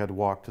she had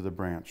walked to the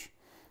branch.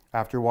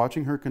 After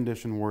watching her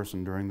condition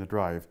worsen during the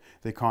drive,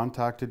 they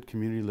contacted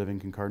Community Living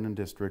Kincardine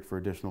District for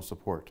additional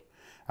support.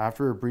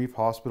 After a brief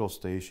hospital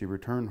stay, she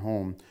returned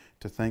home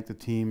to thank the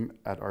team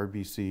at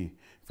RBC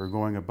for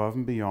going above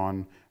and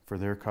beyond for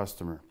their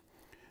customer.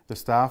 The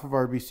staff of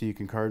RBC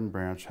Kincardine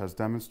Branch has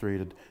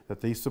demonstrated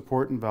that they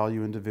support and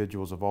value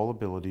individuals of all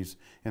abilities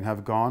and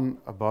have gone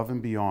above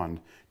and beyond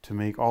to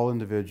make all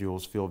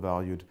individuals feel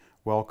valued,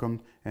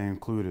 welcomed, and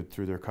included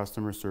through their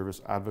customer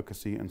service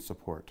advocacy and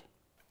support.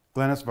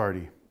 Glennis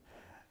Vardy.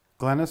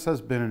 Glennis has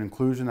been an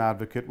inclusion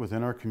advocate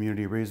within our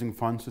community, raising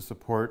funds to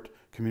support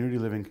Community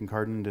Living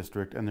Kincardine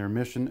District and their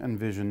mission and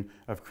vision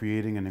of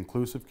creating an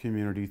inclusive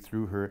community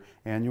through her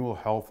annual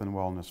Health and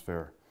Wellness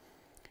Fair.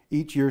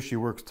 Each year she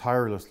works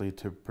tirelessly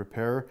to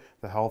prepare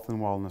the Health and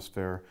Wellness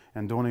Fair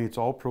and donates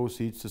all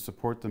proceeds to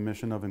support the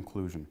mission of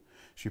inclusion.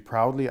 She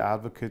proudly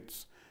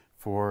advocates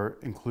for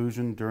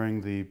inclusion during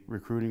the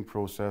recruiting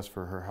process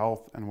for her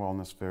Health and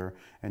Wellness Fair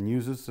and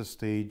uses the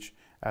stage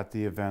at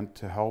the event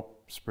to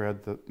help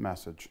spread the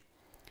message.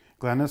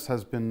 Glennis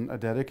has been a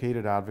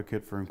dedicated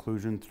advocate for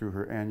inclusion through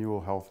her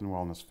annual Health and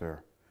Wellness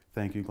Fair.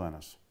 Thank you,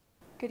 Glennis.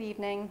 Good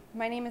evening.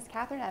 My name is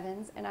Catherine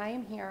Evans, and I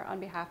am here on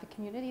behalf of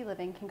Community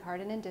Living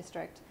Kincardine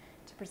District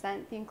to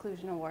present the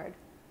Inclusion Award.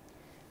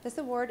 This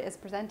award is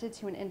presented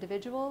to an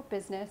individual,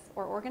 business,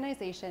 or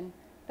organization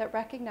that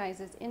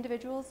recognizes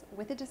individuals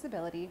with a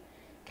disability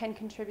can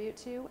contribute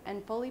to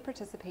and fully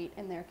participate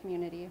in their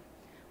community,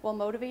 while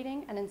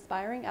motivating and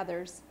inspiring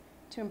others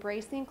to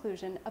embrace the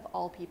inclusion of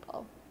all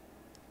people.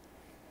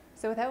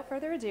 So without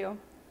further ado,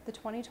 the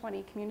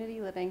 2020 Community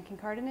Living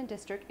Kincardine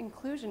District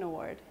Inclusion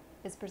Award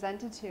is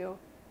presented to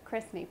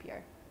Chris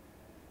Napier.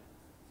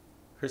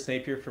 Chris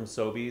Napier from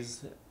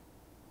Sobeys,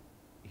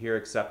 here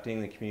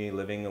accepting the Community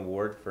Living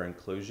Award for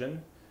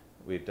Inclusion.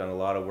 We've done a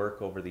lot of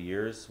work over the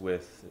years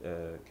with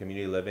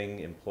Community Living,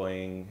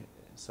 employing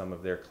some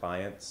of their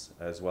clients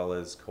as well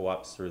as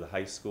co-ops through the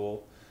high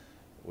school.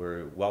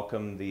 We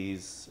welcome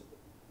these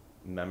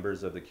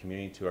members of the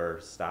community to our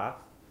staff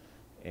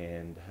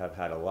and have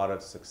had a lot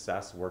of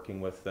success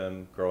working with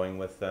them, growing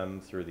with them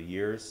through the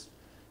years,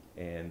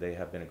 and they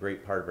have been a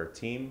great part of our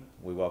team.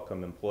 We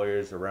welcome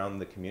employers around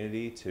the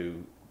community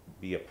to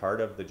be a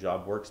part of the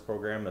Job Works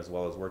program as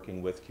well as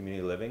working with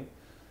Community Living.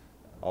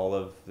 All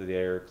of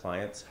their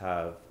clients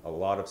have a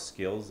lot of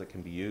skills that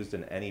can be used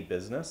in any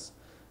business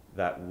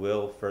that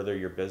will further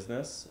your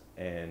business,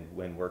 and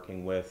when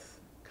working with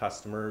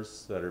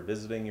customers that are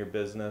visiting your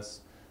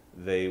business,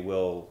 they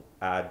will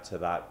add to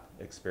that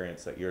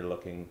experience that you're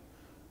looking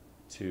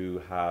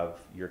to have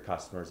your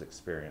customers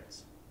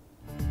experience.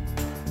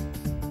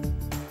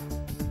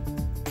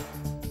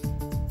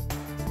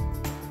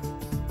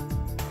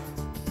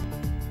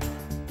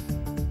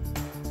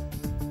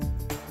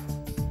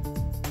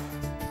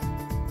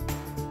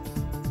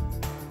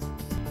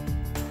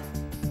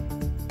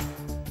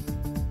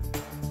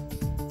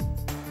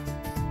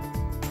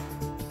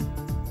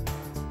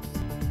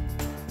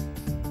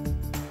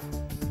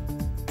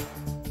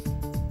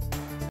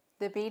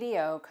 The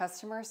BDO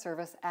Customer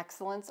Service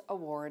Excellence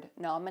Award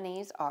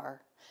nominees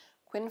are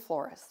Quinn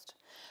Florist.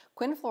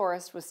 Quinn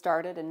Florist was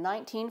started in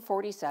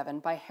 1947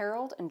 by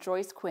Harold and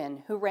Joyce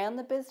Quinn, who ran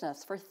the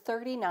business for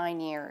 39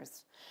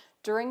 years.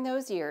 During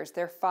those years,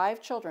 their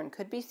 5 children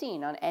could be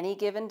seen on any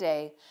given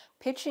day,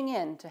 pitching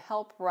in to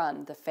help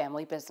run the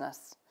family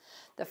business.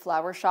 The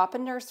flower shop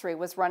and nursery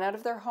was run out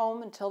of their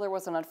home until there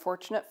was an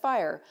unfortunate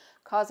fire,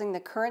 causing the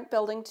current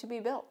building to be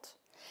built.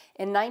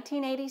 In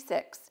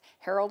 1986,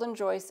 Harold and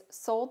Joyce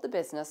sold the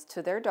business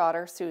to their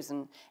daughter,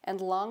 Susan,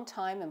 and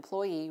longtime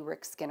employee,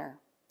 Rick Skinner.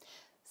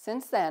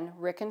 Since then,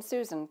 Rick and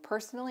Susan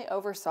personally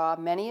oversaw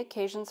many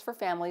occasions for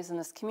families in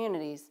this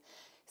community,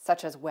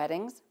 such as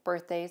weddings,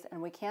 birthdays,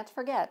 and we can't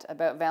forget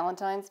about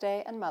Valentine's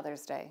Day and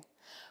Mother's Day.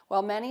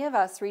 While many of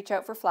us reach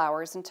out for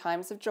flowers in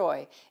times of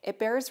joy, it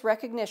bears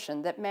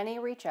recognition that many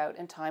reach out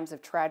in times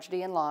of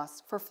tragedy and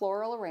loss for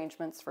floral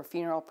arrangements for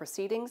funeral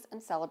proceedings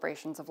and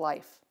celebrations of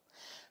life.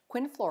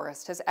 Quinn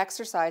Florist has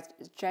exercised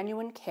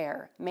genuine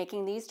care,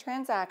 making these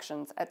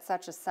transactions at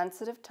such a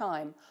sensitive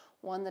time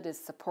one that is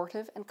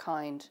supportive and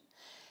kind.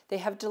 They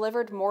have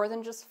delivered more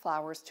than just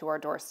flowers to our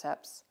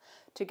doorsteps.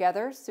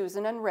 Together,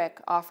 Susan and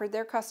Rick offered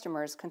their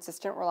customers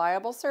consistent,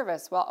 reliable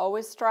service while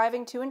always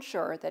striving to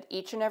ensure that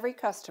each and every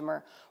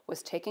customer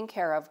was taken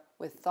care of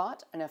with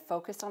thought and a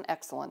focus on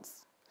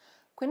excellence.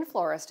 Quinn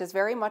Florist is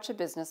very much a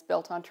business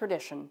built on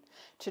traditions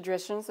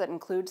that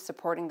include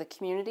supporting the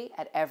community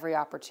at every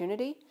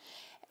opportunity,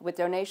 with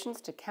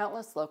donations to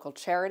countless local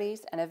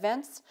charities and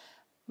events,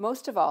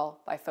 most of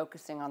all by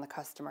focusing on the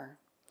customer.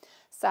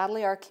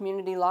 Sadly, our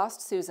community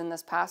lost Susan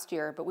this past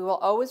year, but we will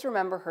always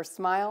remember her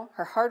smile,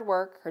 her hard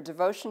work, her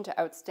devotion to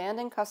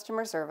outstanding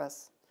customer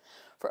service.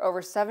 For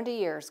over 70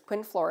 years,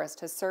 Quinn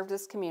Florist has served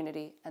this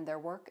community, and their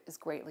work is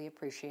greatly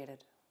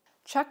appreciated.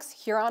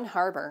 Chuck's Huron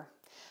Harbor.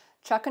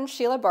 Chuck and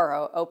Sheila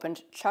Burrow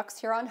opened Chuck's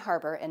Huron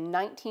Harbor in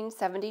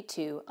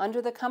 1972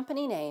 under the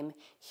company name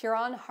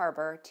Huron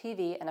Harbor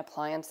TV and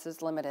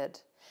Appliances Limited.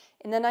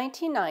 In the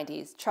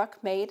 1990s, Chuck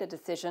made a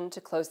decision to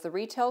close the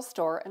retail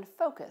store and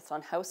focus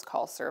on house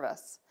call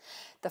service.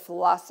 The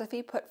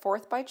philosophy put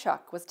forth by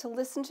Chuck was to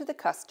listen to the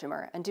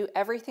customer and do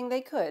everything they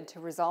could to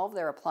resolve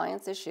their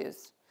appliance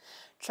issues.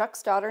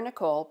 Chuck's daughter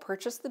Nicole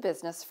purchased the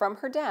business from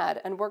her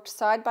dad and worked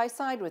side by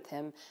side with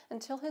him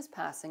until his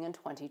passing in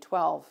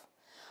 2012.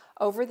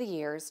 Over the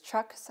years,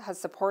 Chuck has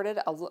supported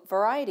a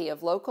variety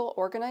of local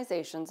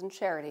organizations and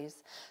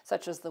charities,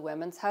 such as the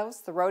Women's House,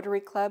 the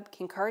Rotary Club,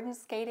 Kincardine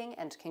Skating,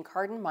 and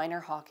Kincardine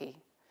Minor Hockey.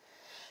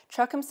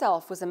 Chuck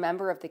himself was a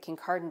member of the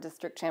Kincardine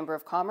District Chamber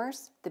of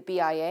Commerce, the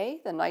BIA,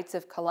 the Knights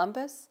of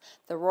Columbus,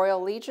 the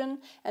Royal Legion,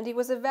 and he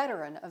was a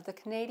veteran of the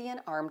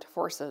Canadian Armed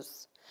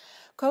Forces.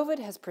 COVID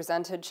has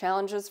presented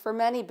challenges for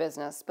many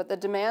business, but the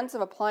demands of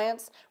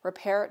appliance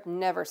repair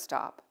never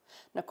stop.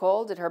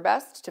 Nicole did her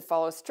best to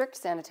follow strict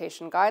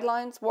sanitation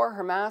guidelines, wore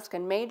her mask,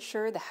 and made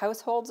sure the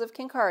households of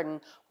Kincardine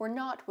were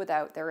not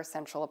without their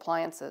essential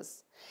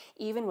appliances.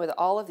 Even with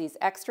all of these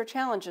extra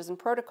challenges and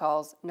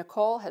protocols,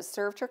 Nicole has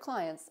served her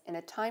clients in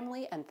a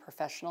timely and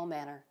professional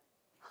manner.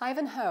 Hive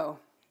and Ho.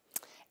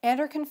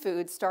 Anderkin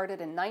Foods started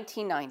in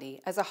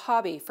 1990 as a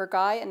hobby for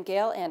Guy and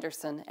Gail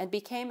Anderson and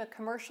became a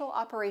commercial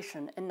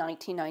operation in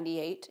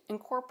 1998,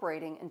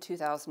 incorporating in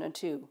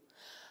 2002.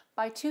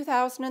 By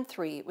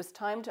 2003, it was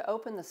time to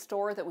open the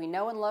store that we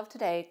know and love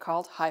today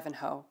called Hive and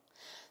Ho.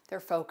 Their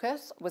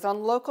focus was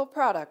on local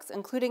products,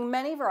 including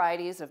many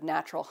varieties of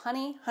natural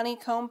honey,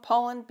 honeycomb,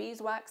 pollen,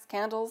 beeswax,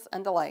 candles,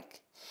 and the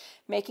like.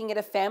 Making it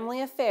a family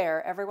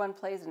affair, everyone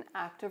plays an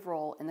active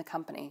role in the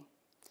company.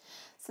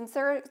 Since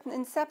their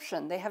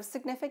inception, they have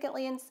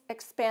significantly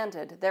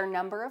expanded their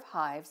number of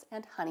hives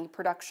and honey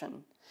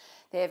production.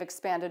 They have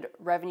expanded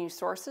revenue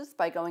sources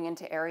by going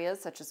into areas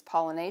such as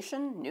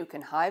pollination, nuke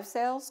and hive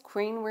sales,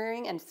 queen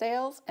rearing and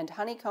sales, and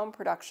honeycomb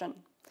production.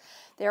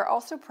 They are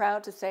also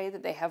proud to say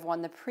that they have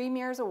won the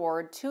Premier's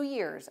Award 2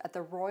 years at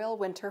the Royal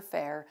Winter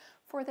Fair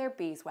for their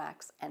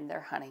beeswax and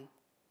their honey.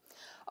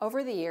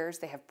 Over the years,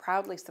 they have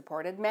proudly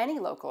supported many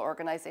local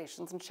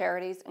organizations and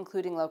charities,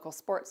 including local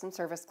sports and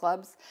service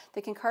clubs,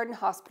 the Kincardine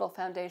Hospital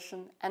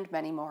Foundation, and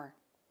many more.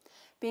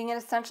 Being an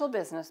essential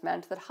business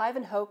meant that Hive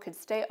and Ho could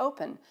stay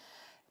open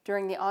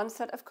during the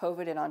onset of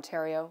COVID in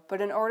Ontario,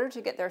 but in order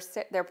to get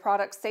their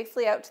products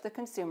safely out to the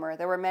consumer,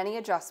 there were many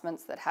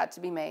adjustments that had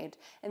to be made,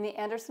 and the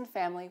Anderson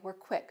family were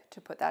quick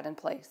to put that in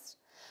place.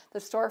 The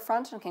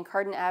storefront on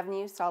Kincardine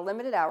Avenue saw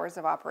limited hours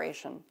of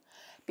operation.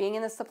 Being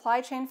in the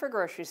supply chain for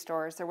grocery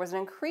stores, there was an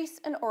increase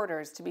in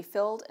orders to be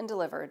filled and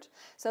delivered,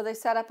 so they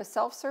set up a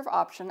self-serve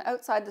option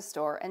outside the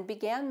store and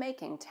began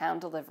making town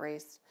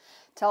deliveries.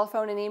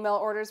 Telephone and email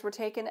orders were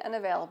taken and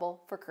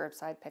available for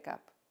curbside pickup.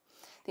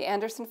 The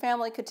Anderson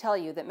family could tell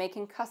you that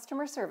making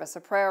customer service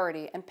a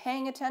priority and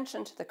paying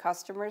attention to the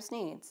customer's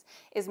needs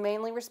is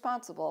mainly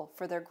responsible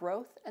for their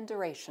growth and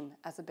duration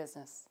as a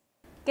business.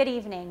 Good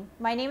evening.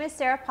 My name is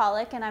Sarah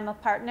Pollock and I'm a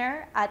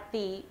partner at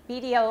the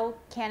BDO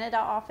Canada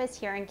office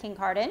here in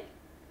Kincardine.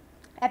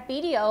 At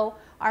BDO,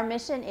 our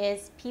mission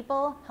is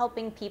people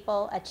helping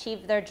people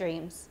achieve their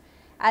dreams.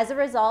 As a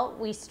result,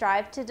 we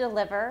strive to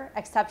deliver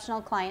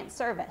exceptional client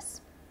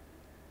service.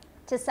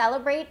 To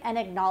celebrate and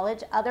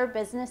acknowledge other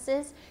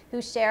businesses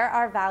who share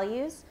our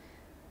values,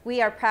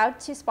 we are proud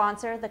to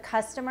sponsor the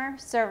Customer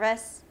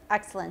Service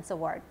Excellence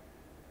Award.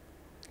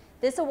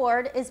 This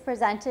award is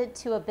presented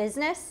to a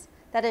business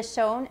that has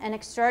shown an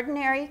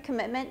extraordinary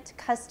commitment to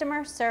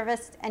customer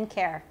service and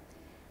care.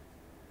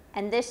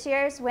 And this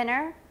year's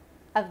winner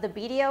of the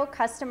BDO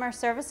Customer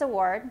Service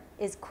Award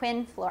is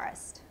Quinn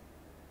Florist.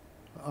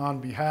 On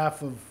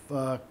behalf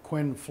of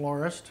Quinn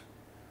Florist,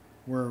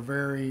 we're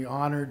very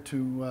honored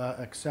to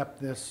accept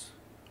this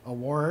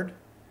award.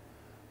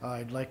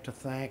 I'd like to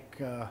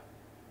thank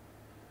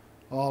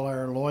all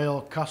our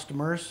loyal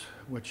customers,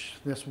 which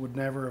this would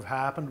never have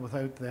happened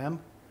without them.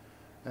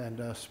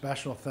 And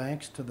special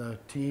thanks to the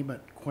team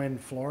at Quinn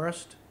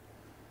Florist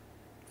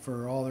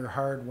for all their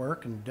hard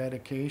work and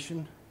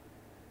dedication,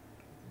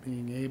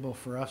 being able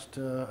for us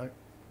to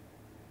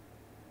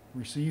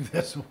receive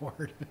this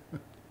award.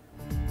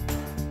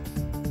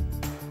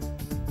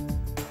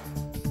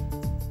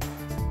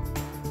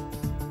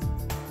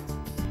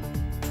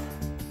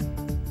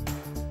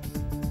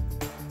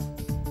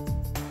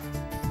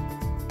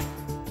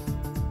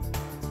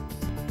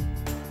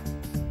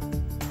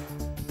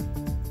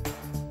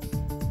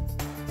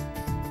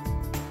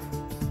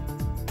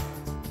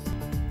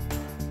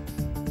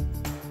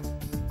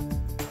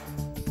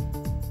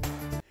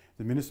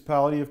 The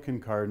Municipality of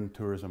Kincardine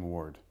Tourism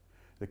Award,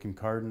 the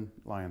Kincardine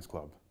Lions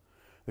Club.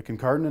 The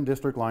Kincardine and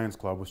District Lions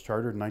Club was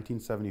chartered in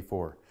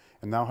 1974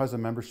 and now has a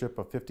membership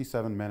of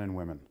 57 men and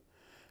women.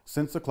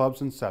 Since the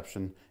club's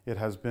inception, it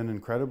has been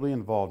incredibly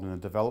involved in the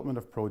development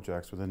of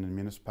projects within the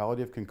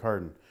Municipality of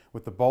Kincardine,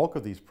 with the bulk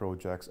of these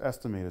projects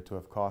estimated to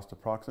have cost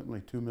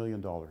approximately $2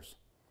 million.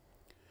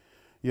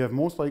 You have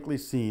most likely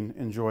seen,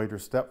 enjoyed, or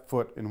stepped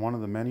foot in one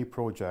of the many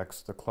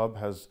projects the club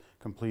has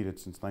completed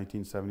since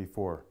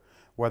 1974.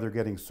 Whether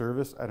getting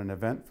service at an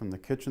event from the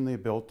kitchen they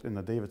built in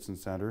the Davidson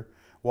Centre,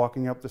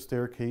 walking up the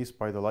staircase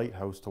by the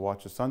lighthouse to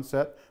watch the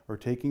sunset, or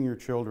taking your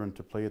children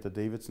to play at the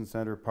Davidson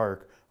Centre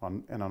Park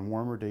and on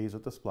warmer days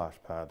at the splash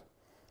pad.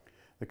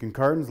 The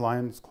Kincardine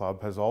Lions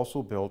Club has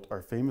also built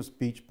our famous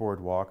beach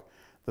boardwalk,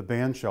 the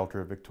band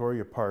shelter at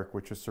Victoria Park,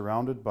 which is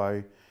surrounded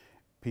by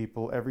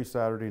people every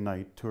Saturday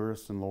night,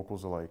 tourists and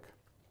locals alike.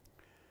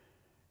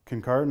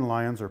 Kincardine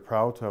Lions are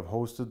proud to have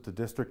hosted the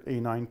District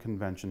A9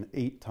 convention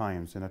 8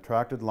 times and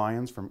attracted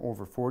Lions from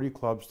over 40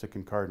 clubs to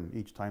Kincardine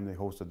each time they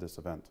hosted this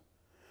event.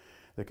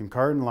 The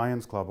Kincardine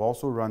Lions Club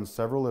also runs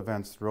several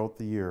events throughout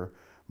the year,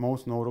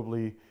 most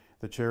notably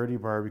the charity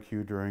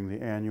barbecue during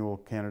the annual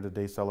Canada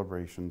Day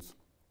celebrations.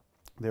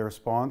 They are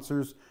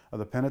sponsors of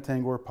the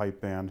Penetangor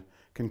Pipe Band,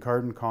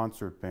 Kincardine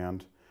Concert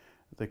Band,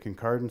 the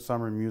Kincardine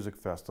Summer Music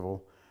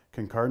Festival,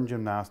 Kincardine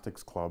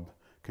Gymnastics Club.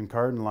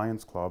 Kincardine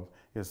Lions Club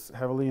is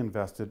heavily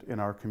invested in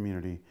our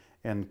community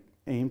and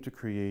aim to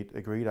create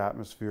a great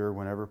atmosphere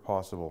whenever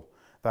possible.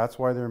 That's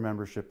why their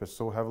membership is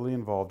so heavily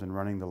involved in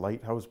running the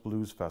Lighthouse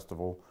Blues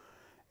Festival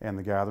and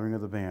the Gathering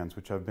of the Bands,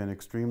 which have been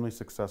extremely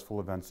successful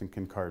events in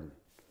Kincardine.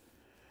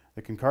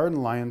 The Kincardine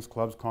Lions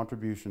Club's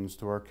contributions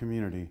to our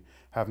community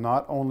have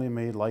not only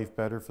made life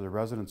better for the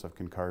residents of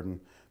Kincardine,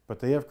 but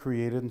they have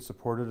created and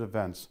supported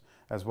events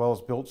as well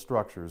as built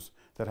structures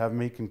that have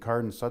made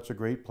Kincardine such a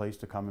great place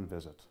to come and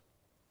visit.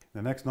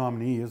 The next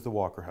nominee is the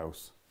Walker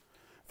House.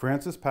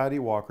 Francis Paddy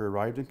Walker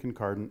arrived in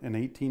Kincardine in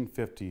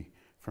 1850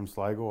 from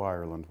Sligo,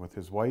 Ireland, with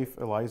his wife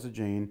Eliza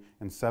Jane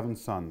and 7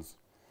 sons.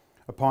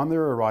 Upon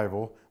their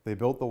arrival, they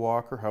built the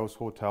Walker House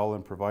Hotel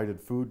and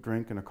provided food,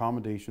 drink, and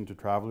accommodation to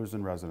travelers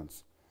and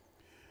residents.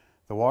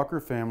 The Walker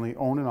family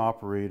owned and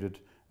operated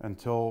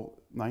until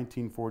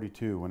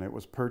 1942, when it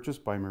was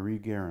purchased by Marie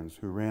Gerrans,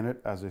 who ran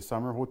it as a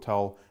summer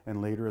hotel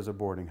and later as a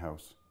boarding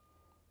house.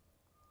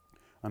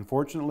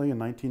 Unfortunately, in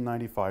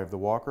 1995, the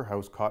Walker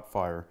House caught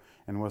fire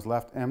and was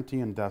left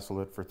empty and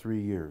desolate for 3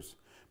 years.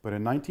 But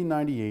in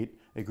 1998,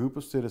 a group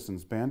of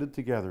citizens banded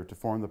together to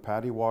form the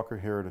Paddy Walker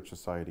Heritage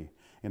Society,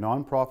 a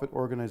non-profit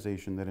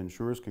organization that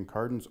ensures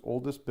Kincardine's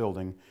oldest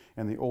building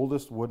and the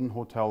oldest wooden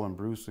hotel in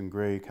Bruce and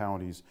Grey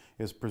counties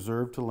is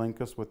preserved to link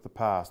us with the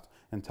past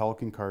and tell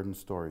Kincardine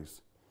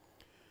stories.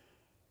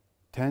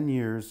 10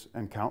 years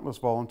and countless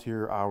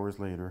volunteer hours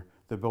later,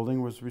 the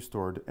building was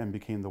restored and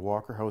became the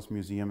Walker House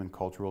Museum and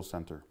Cultural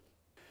Centre.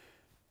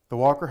 The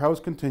Walker House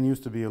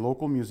continues to be a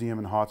local museum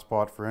and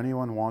hotspot for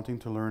anyone wanting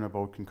to learn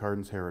about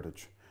Kincardine's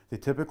heritage. They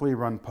typically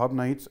run pub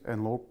nights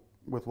and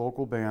with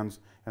local bands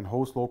and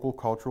host local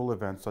cultural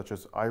events such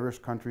as Irish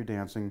country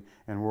dancing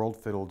and World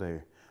Fiddle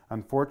Day.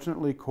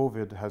 Unfortunately,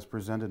 COVID has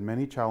presented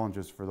many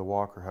challenges for the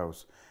Walker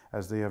House,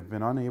 as they have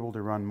been unable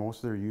to run most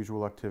of their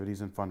usual activities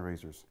and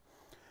fundraisers.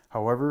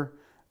 However,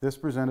 this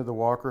presented the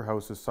Walker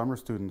House's summer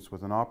students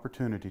with an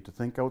opportunity to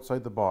think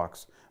outside the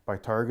box by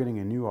targeting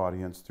a new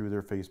audience through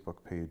their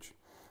Facebook page.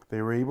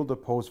 They were able to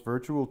post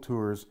virtual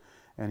tours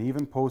and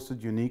even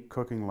posted unique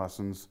cooking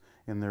lessons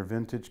in their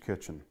vintage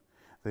kitchen.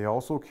 They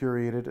also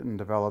curated and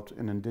developed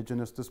an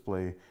Indigenous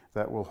display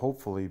that will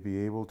hopefully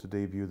be able to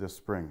debut this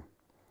spring.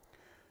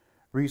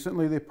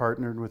 Recently, they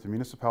partnered with the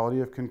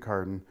municipality of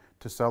Kincardine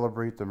to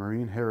celebrate the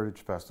Marine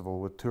Heritage Festival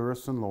with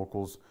tourists and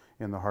locals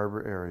in the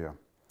harbour area.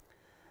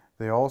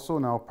 They also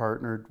now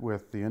partnered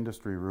with the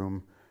Industry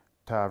Room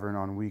Tavern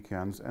on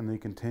weekends, and they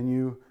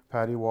continue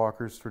Paddy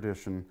Walker's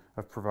tradition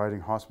of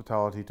providing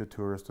hospitality to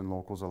tourists and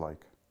locals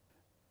alike.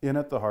 Inn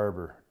at the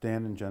Harbour,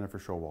 Dan and Jennifer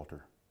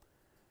Showalter.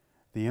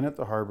 The Inn at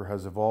the Harbour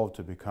has evolved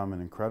to become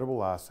an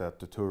incredible asset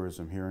to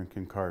tourism here in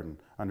Kincardine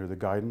under the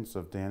guidance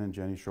of Dan and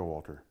Jenny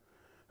Showalter,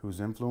 whose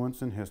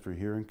influence in history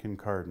here in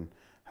Kincardine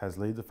has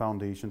laid the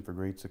foundation for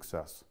great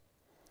success.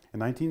 In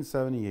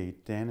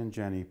 1978, Dan and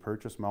Jenny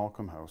purchased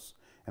Malcolm House,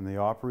 and they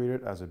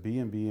operated as a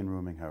B&B and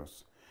rooming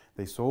house.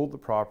 They sold the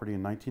property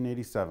in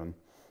 1987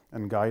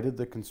 and guided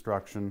the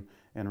construction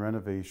and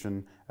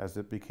renovation as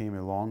it became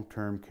a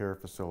long-term care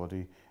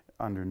facility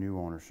under new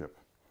ownership.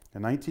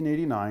 In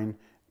 1989,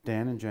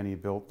 Dan and Jenny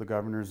built the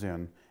Governor's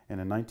Inn, and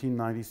in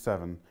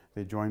 1997,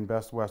 they joined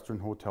Best Western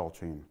Hotel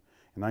Chain.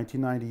 In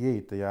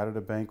 1998, they added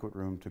a banquet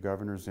room to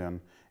Governor's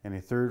Inn and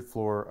a 3rd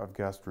floor of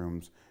guest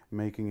rooms,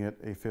 making it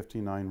a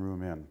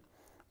 59-room inn.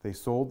 They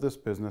sold this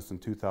business in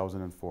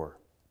 2004.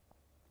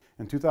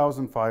 In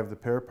 2005, the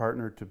pair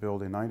partnered to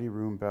build a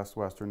 90-room Best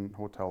Western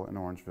Hotel in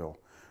Orangeville.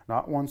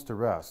 Not once to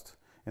rest,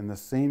 in the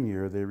same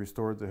year they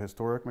restored the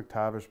historic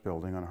McTavish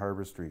building on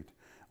Harbour Street,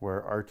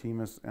 where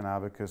Artemis and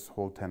Abacus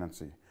hold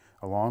tenancy,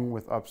 along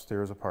with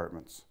upstairs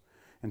apartments.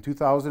 In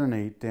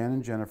 2008, Dan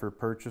and Jennifer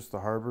purchased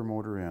the Harbour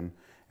Motor Inn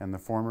and the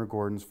former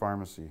Gordon's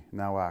Pharmacy,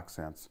 now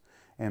Accents,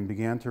 and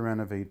began to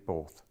renovate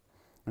both.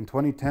 In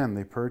 2010,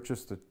 they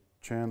purchased the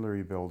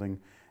Chandlery building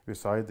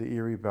beside the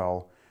Erie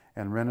Bell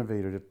and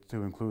renovated it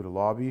to include a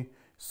lobby,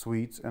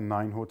 suites, and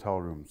 9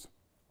 hotel rooms.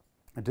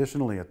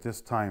 Additionally, at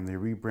this time, they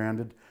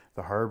rebranded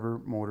the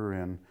Harbour Motor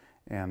Inn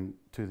and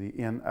to the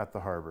Inn at the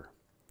Harbour.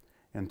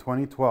 In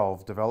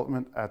 2012,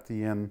 development at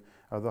the Inn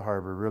of the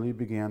Harbour really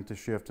began to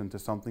shift into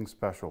something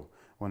special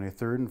when a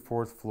 3rd and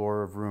 4th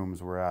floor of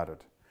rooms were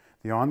added.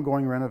 The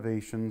ongoing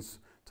renovations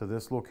to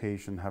this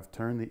location have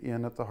turned the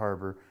Inn at the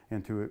Harbor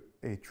into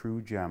a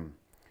true gem.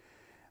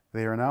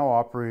 They are now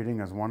operating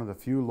as one of the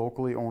few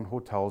locally owned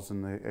hotels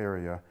in the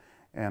area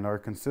and are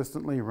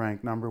consistently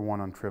ranked #1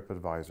 on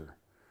TripAdvisor.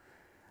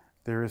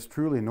 There is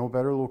truly no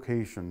better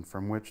location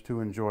from which to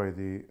enjoy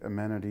the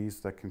amenities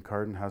that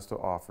Kincardine has to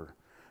offer,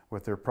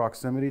 with their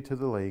proximity to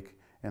the lake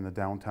and the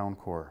downtown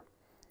core.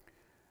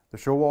 The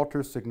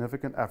Showalter's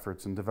significant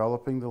efforts in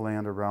developing the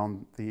land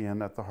around the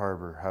Inn at the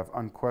Harbor have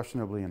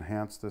unquestionably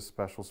enhanced this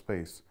special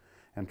space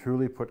and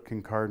truly put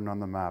Kincardine on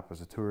the map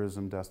as a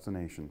tourism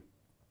destination.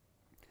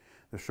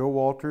 The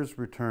Showalters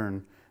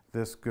return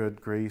this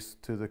good grace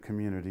to the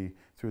community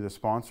through the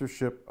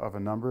sponsorship of a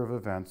number of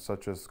events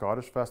such as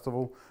Scottish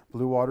Festival,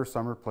 Blue Water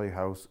Summer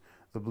Playhouse,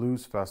 the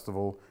Blues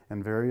Festival,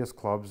 and various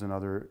clubs and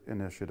other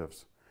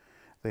initiatives.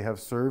 They have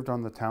served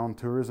on the Town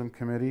Tourism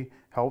Committee,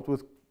 helped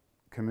with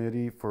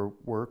committee for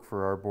work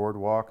for our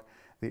boardwalk,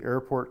 the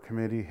Airport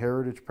Committee,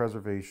 Heritage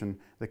Preservation,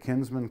 the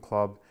Kinsman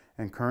Club,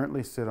 and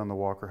currently sit on the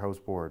Walker House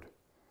Board.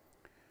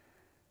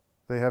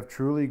 They have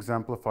truly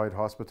exemplified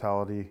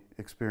hospitality,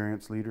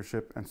 experience,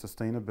 leadership, and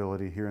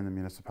sustainability here in the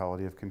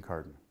municipality of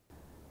Kincardine.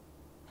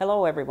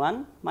 Hello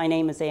everyone, my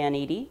name is Ann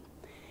Eady,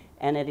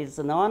 and it is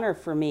an honor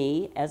for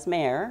me as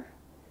mayor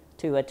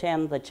to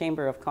attend the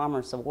Chamber of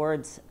Commerce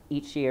Awards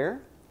each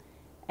year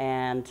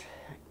and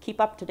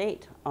keep up to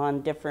date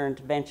on different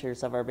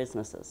ventures of our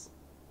businesses.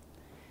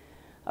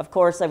 Of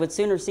course, I would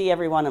sooner see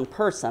everyone in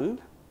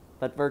person,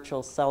 but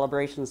virtual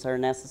celebrations are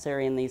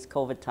necessary in these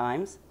COVID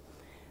times.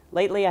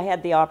 Lately, I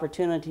had the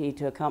opportunity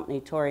to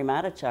accompany Tori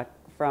Matichuk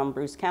from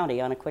Bruce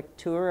County on a quick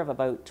tour of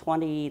about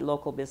 20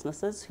 local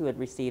businesses who had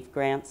received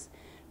grants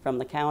from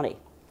the county.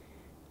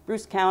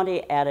 Bruce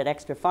County added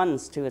extra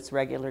funds to its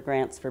regular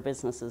grants for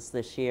businesses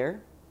this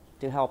year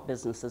to help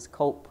businesses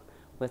cope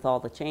with all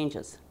the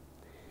changes.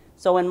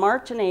 So in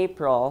March and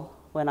April,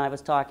 when I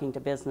was talking to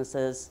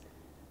businesses,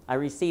 I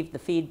received the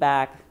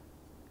feedback,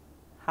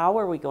 how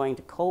are we going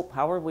to cope?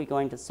 How are we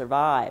going to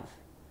survive?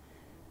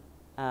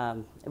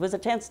 It was a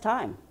tense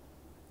time.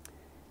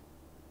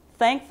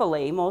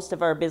 Thankfully, most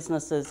of our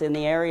businesses in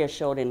the area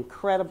showed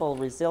incredible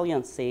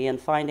resiliency in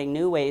finding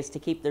new ways to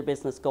keep their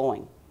business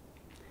going.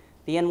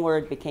 The N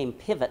word became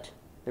pivot.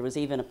 There was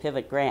even a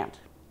pivot grant.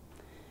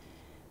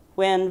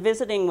 When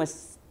visiting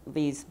with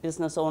these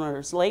business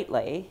owners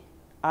lately,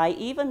 I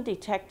even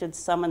detected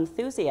some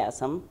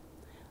enthusiasm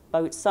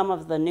about some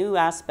of the new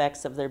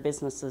aspects of their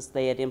businesses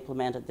they had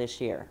implemented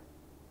this year.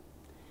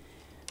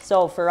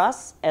 So for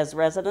us as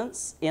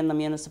residents in the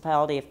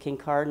municipality of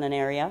Kincardine and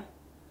area,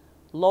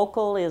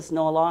 local is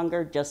no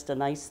longer just a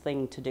nice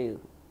thing to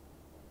do.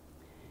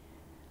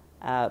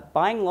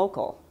 Buying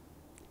local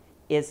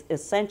is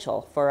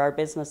essential for our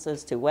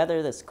businesses to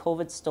weather this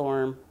COVID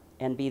storm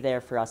and be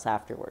there for us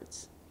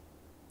afterwards.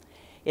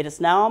 It is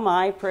now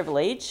my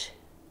privilege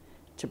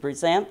to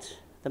present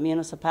the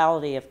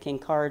Municipality of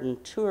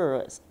Kincardine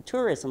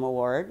Tourism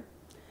Award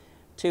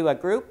to a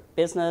group,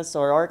 business,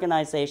 or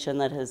organization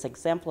that has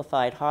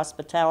exemplified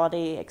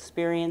hospitality,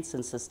 experience,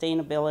 and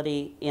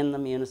sustainability in the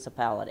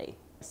municipality.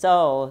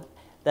 So,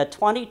 the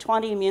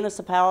 2020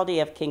 Municipality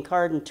of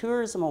Kincardine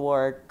Tourism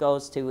Award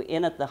goes to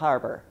Inn at the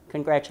Harbor.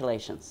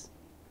 Congratulations.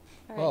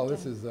 Well,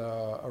 this is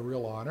a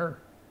real honor,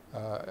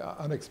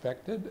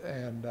 unexpected,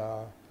 and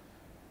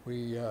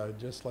we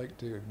just like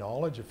to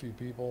acknowledge a few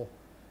people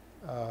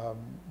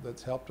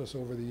that's helped us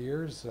over the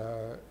years.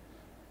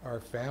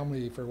 Our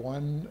family, for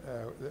one,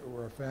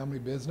 we're a family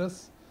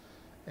business,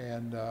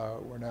 and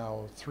we're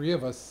now 3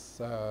 of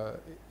us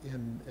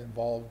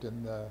involved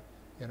in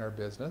our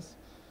business.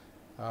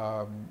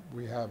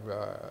 We have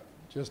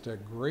just a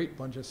great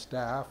bunch of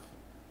staff,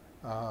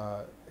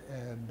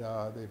 and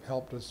they've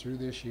helped us through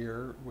this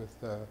year with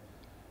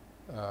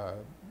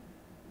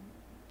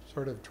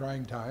sort of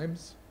trying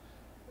times.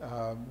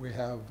 We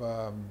have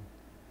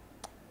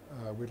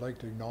we'd like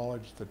to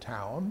acknowledge the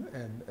town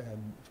and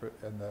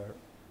the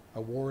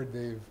award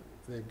they've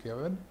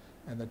given,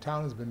 and the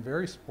town has been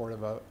very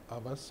supportive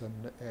of us,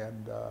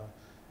 and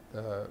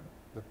the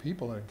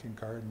people in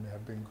Kincardine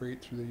have been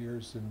great through the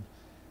years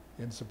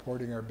in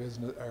supporting our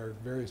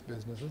various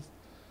businesses.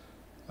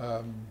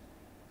 Our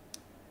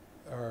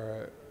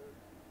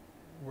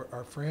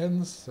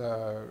friends,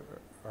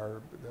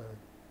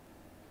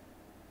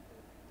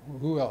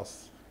 who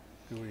else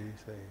do we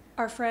say?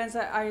 Our friends,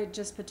 I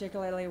just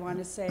particularly want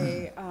to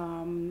say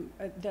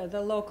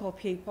the local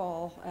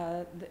people,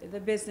 the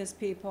business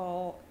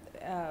people,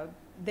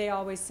 they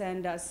always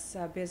send us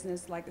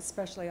business, like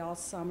especially all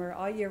summer,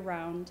 all year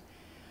round.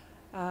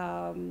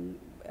 A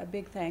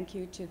big thank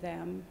you to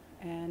them,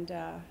 and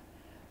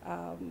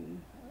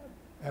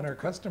our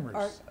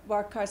customers.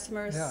 Our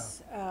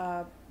customers.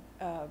 Yeah.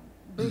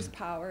 Bruce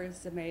Power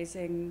is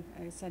amazing.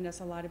 They send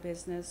us a lot of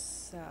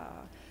business.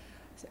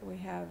 We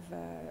have,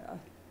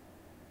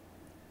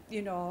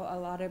 you know, a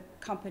lot of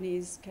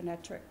companies,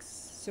 Kinetrix,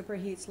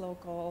 Superheat's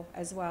local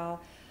as well.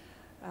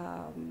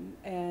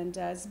 And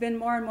it's been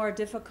more and more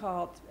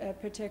difficult,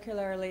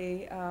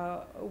 particularly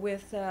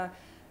with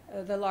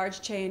the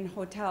large chain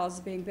hotels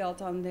being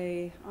built on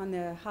the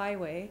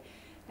highway.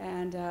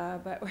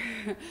 But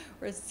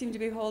we seem to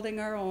be holding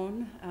our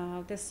own.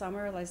 This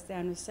summer, as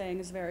Dan was saying,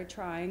 is very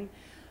trying.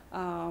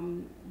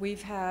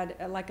 We've had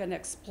like an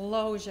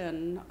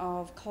explosion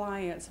of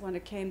clients when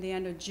it came the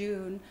end of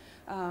June.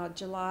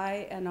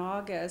 July and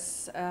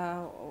August,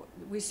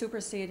 we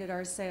superseded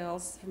our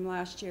sales from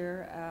last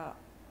year.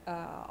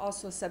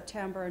 Also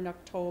September and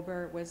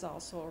October was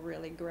also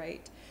really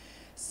great.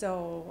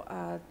 So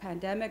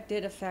pandemic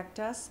did affect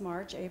us,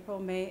 March, April,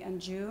 May, and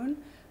June,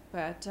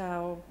 but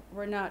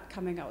we're not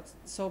coming out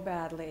so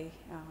badly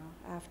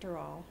after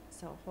all.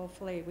 So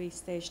hopefully we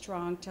stay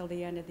strong till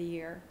the end of the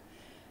year.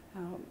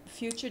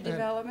 Future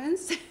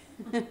developments?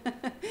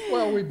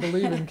 Well, we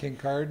believe in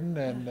Kincardine,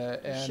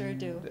 and Sure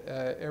do.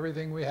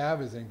 Everything we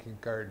have is in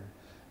Kincardine,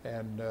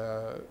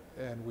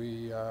 and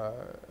we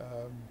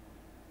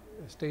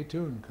stay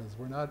tuned because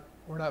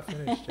we're not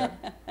finished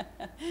yet.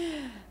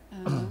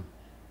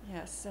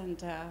 Yes,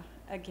 and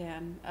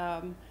again,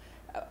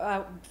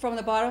 from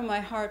the bottom of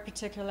my heart,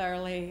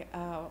 particularly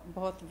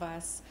both of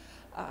us,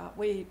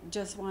 we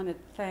just want to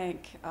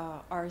thank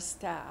our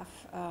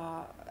staff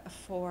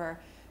for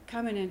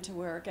coming into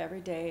work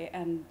every day,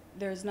 and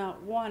there's not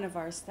one of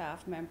our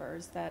staff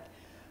members that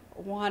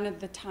wanted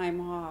the time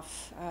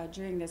off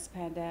during this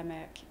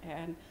pandemic,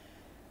 and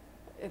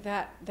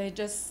that they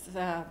just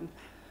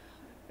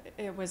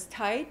it was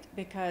tight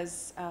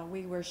because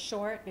we were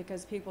short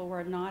because people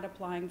were not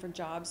applying for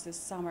jobs this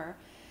summer,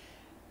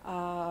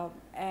 but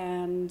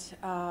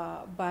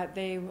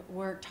they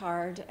worked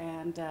hard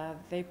and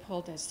they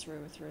pulled us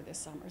through this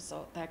summer,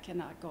 so that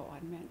cannot go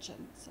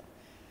unmentioned.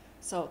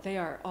 So they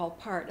are all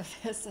part of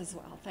this as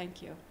well.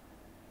 Thank you.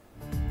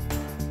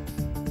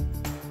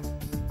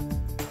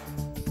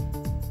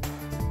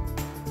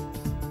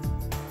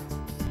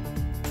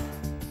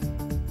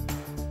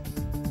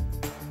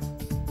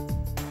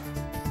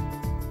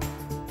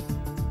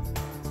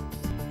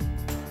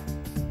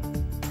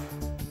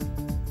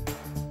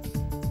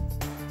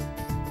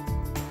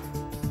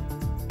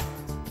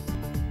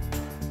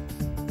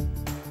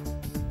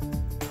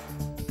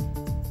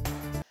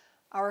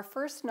 Our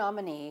first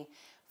nominee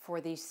for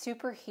the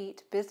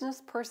Superheat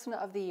Business Person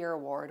of the Year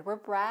Award were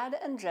Brad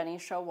and Jenny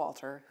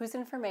Showalter, whose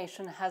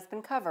information has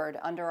been covered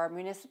under our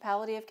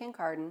Municipality of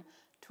Kincardine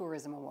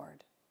Tourism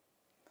Award.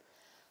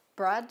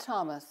 Brad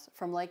Thomas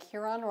from Lake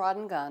Huron Rod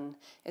and Gun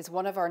is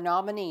one of our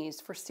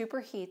nominees for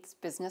Superheat's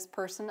Business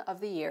Person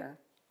of the Year.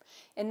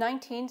 In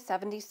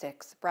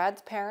 1976,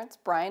 Brad's parents,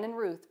 Brian and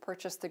Ruth,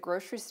 purchased the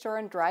grocery store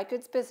and dry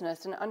goods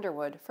business in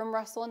Underwood from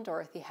Russell and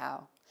Dorothy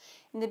Howe.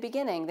 In the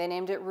beginning, they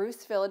named it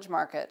Ruth's Village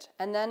Market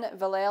and then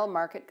Vallejo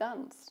Market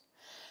Guns.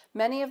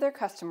 Many of their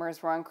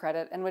customers were on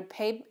credit and would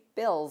pay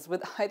bills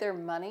with either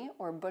money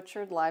or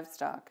butchered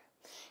livestock.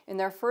 In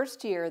their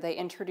first year, they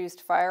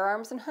introduced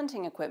firearms and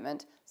hunting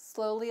equipment,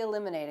 slowly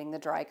eliminating the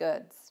dry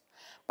goods.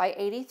 By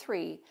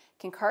 '83,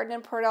 Kincardine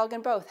and Port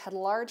Elgin both had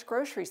large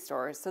grocery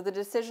stores, so the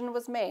decision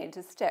was made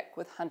to stick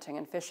with hunting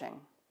and fishing.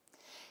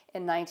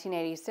 In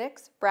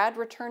 1986, Brad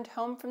returned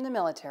home from the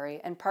military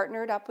and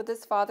partnered up with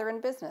his father in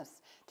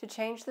business to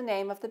change the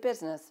name of the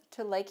business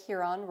to Lake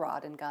Huron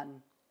Rod and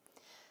Gun.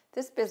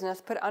 This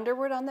business put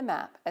Underwood on the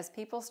map as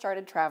people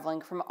started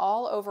traveling from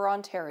all over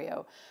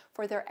Ontario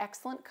for their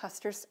excellent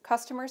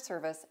customer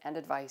service and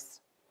advice.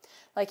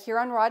 Lake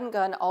Huron Rod and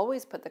Gun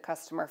always put the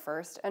customer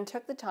first and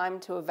took the time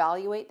to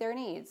evaluate their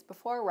needs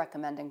before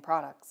recommending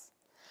products.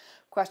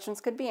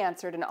 Questions could be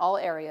answered in all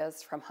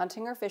areas, from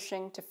hunting or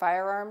fishing to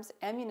firearms,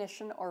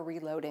 ammunition, or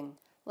reloading.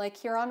 Lake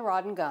Huron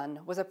Rod and Gun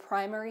was a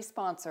primary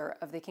sponsor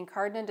of the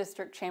Kincardine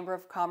District Chamber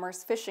of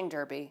Commerce Fishing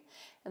Derby,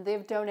 and they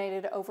have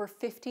donated over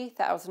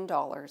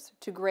 $50,000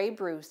 to Grey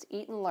Bruce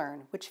Eat and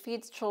Learn, which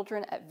feeds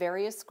children at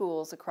various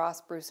schools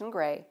across Bruce and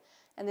Grey,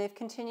 and they've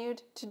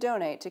continued to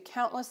donate to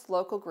countless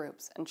local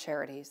groups and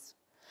charities.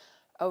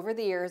 Over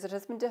the years, it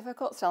has been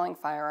difficult selling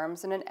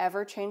firearms in an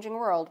ever-changing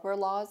world where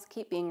laws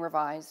keep being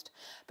revised,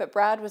 but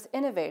Brad was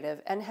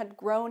innovative and had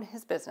grown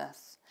his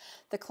business.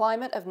 The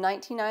climate of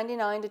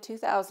 1999 to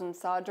 2000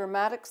 saw a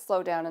dramatic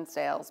slowdown in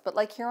sales, but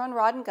Lake Huron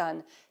Rod and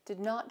Gun did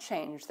not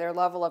change their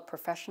level of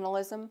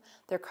professionalism,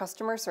 their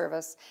customer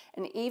service,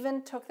 and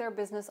even took their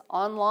business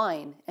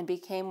online and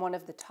became one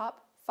of the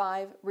top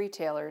 5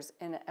 retailers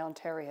in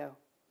Ontario.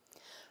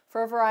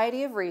 For a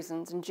variety of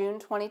reasons, in June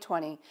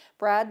 2020,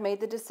 Brad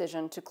made the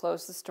decision to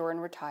close the store and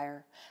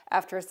retire.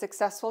 After a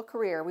successful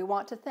career, we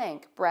want to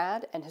thank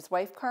Brad and his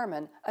wife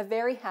Carmen a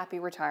very happy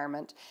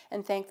retirement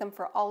and thank them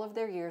for all of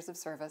their years of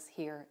service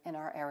here in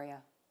our area.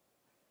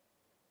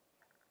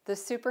 The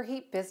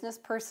Superheat Business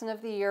Person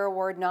of the Year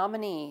Award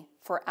nominee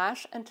for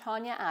Ash and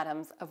Tanya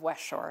Adams of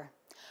West Shore.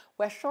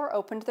 West Shore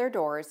opened their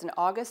doors in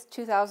August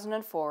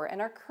 2004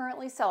 and are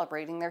currently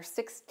celebrating their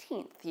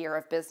 16th year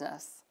of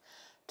business.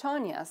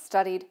 Tanya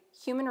studied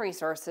human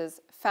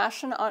resources,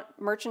 fashion,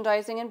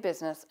 merchandising, and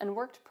business, and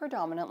worked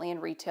predominantly in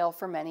retail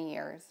for many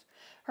years.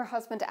 Her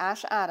husband,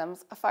 Ash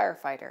Adams, a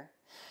firefighter.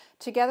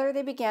 Together,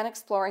 they began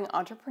exploring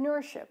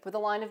entrepreneurship with a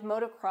line of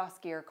motocross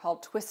gear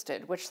called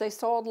Twisted, which they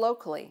sold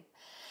locally.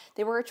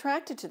 They were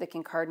attracted to the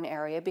Kincardine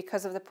area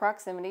because of the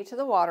proximity to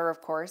the water,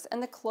 of course,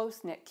 and the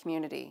close-knit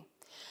community.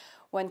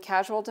 When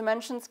Casual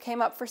Dimensions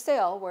came up for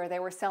sale, where they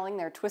were selling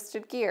their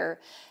twisted gear,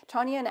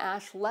 Tanya and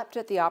Ash leapt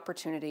at the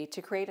opportunity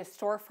to create a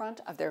storefront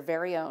of their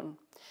very own.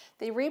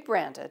 They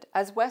rebranded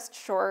as West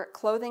Shore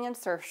Clothing and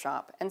Surf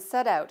Shop and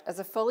set out as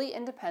a fully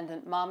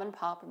independent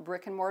mom-and-pop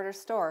brick-and-mortar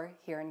store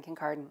here in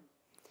Kincardine.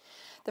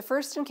 The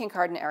first in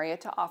Kincardine area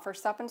to offer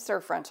sup and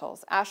surf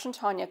rentals, Ash and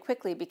Tanya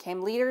quickly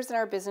became leaders in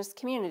our business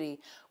community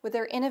with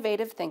their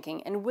innovative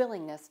thinking and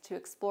willingness to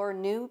explore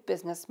new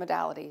business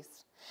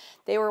modalities.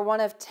 They were one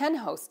of 10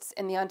 hosts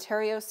in the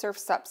Ontario Surf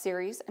Sup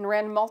series and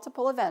ran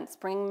multiple events,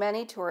 bringing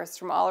many tourists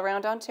from all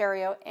around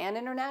Ontario and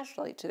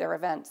internationally to their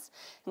events,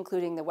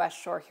 including the West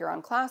Shore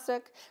Huron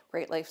Classic,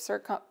 Great Lakes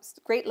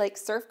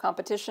Surf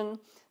Competition,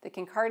 the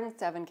Kincardine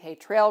 7K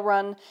Trail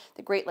Run,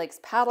 the Great Lakes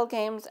Paddle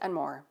Games, and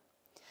more.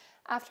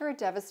 After a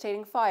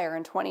devastating fire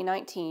in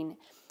 2019,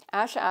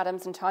 Ash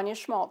Adams and Tanya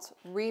Schmaltz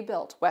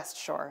rebuilt West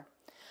Shore.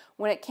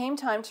 When it came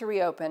time to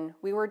reopen,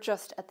 we were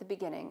just at the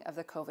beginning of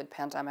the COVID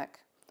pandemic.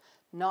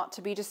 Not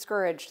to be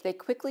discouraged, they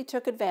quickly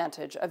took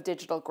advantage of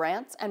digital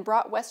grants and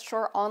brought West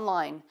Shore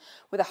online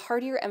with a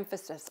heartier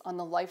emphasis on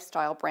the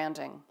lifestyle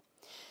branding.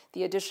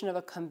 The addition of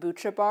a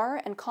kombucha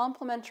bar and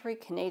complimentary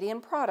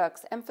Canadian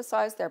products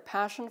emphasized their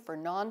passion for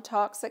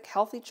non-toxic,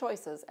 healthy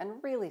choices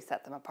and really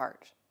set them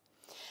apart.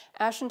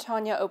 Ash and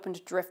Tanya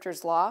opened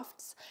Drifters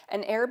Lofts,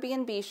 an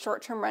Airbnb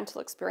short-term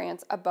rental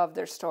experience above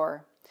their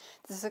store.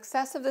 The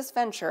success of this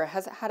venture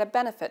has had a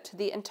benefit to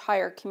the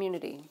entire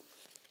community.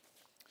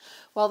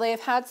 While they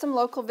have had some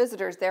local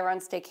visitors there on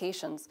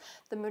staycations,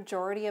 the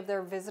majority of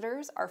their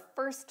visitors are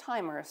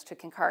first-timers to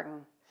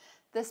Kincardine.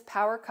 This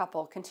power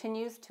couple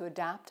continues to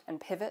adapt and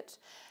pivot,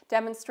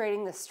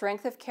 demonstrating the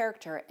strength of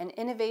character and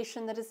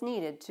innovation that is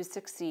needed to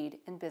succeed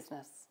in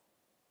business.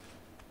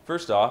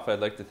 First off,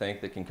 I'd like to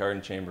thank the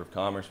Kincardine Chamber of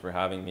Commerce for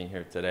having me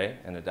here today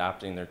and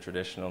adapting their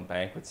traditional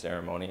banquet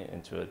ceremony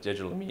into a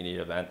digital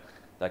media event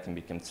that can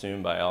be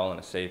consumed by all in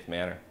a safe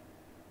manner.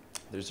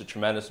 There's a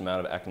tremendous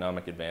amount of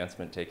economic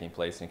advancement taking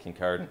place in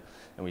Kincardine,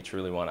 and we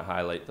truly want to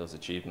highlight those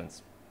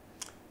achievements.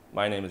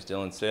 My name is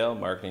Dylan Sale,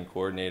 Marketing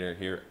Coordinator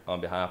here on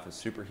behalf of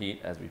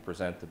Superheat as we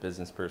present the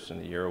Business Person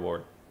of the Year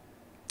Award.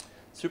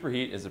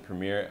 Superheat is a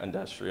premier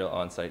industrial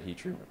on-site heat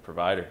treatment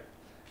provider.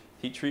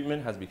 Heat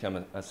treatment has become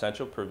an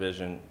essential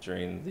provision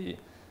during the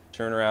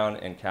turnaround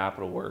and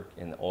capital work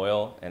in the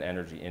oil and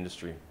energy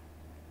industry.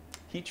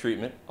 Heat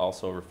treatment,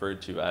 also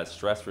referred to as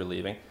stress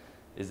relieving,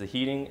 is the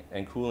heating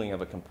and cooling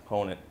of a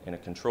component in a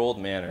controlled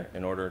manner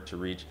in order to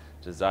reach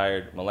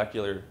desired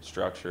molecular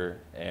structure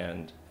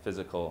and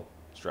physical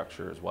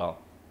structure as well.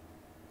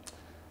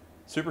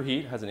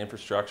 Superheat has an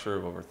infrastructure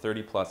of over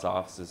 30+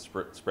 offices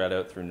spread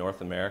out through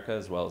North America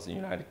as well as the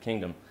United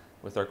Kingdom,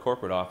 with our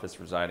corporate office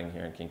residing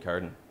here in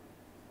Kincardine.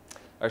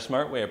 Our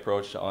smart way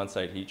approach to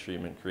on-site heat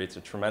treatment creates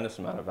a tremendous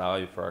amount of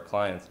value for our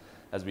clients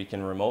as we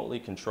can remotely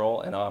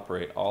control and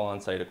operate all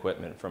on-site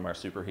equipment from our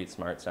Superheat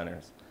Smart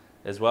Centers,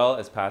 as well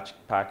as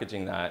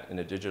packaging that in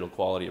a digital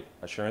quality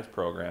assurance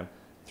program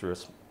through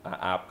an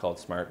app called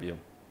SmartView.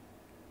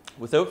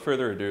 Without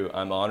further ado,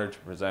 I'm honored to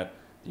present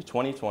the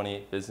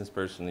 2020 Business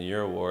Person of the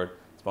Year Award,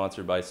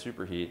 sponsored by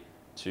Superheat,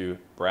 to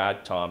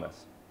Brad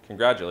Thomas.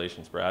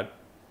 Congratulations, Brad.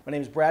 My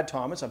name is Brad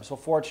Thomas. I'm so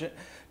fortunate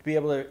to be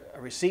able to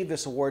receive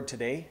this award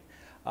today.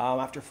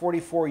 After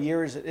 44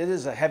 years, it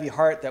is a heavy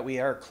heart that we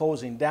are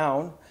closing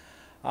down.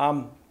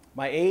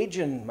 My age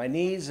and my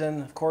needs,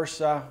 and of course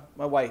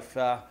my wife,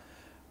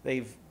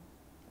 they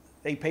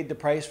paid the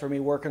price for me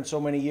working so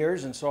many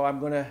years, and so I'm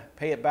going to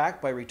pay it back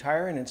by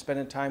retiring and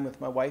spending time with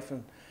my wife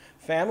and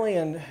family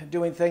and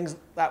doing things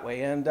that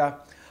way. And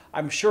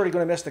I'm surely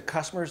going to miss the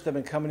customers that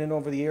have been coming in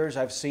over the years.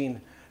 I've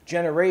seen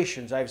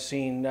generations. I've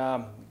seen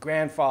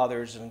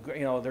grandfathers and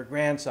their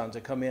grandsons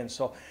that come in.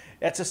 So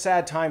it's a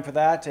sad time for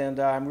that, and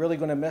I'm really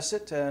going to miss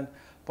it.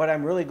 But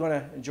I'm really going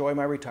to enjoy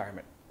my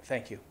retirement.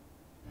 Thank you.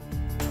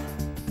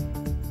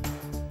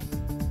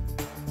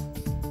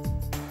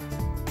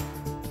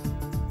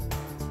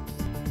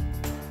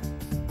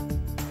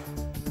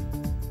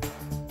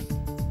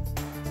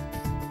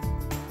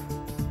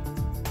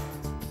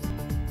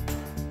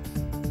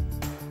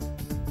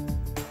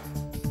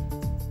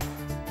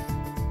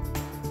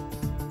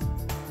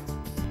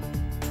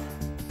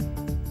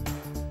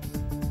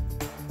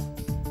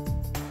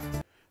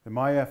 The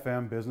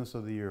MyFM Business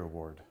of the Year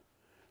Award.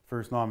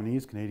 First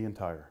nominees, Canadian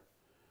Tire.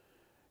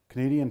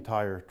 Canadian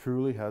Tire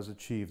truly has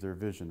achieved their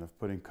vision of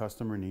putting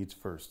customer needs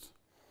first.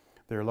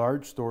 Their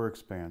large store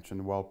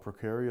expansion, while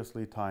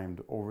precariously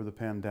timed over the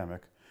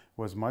pandemic,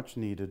 was much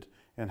needed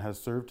and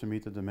has served to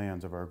meet the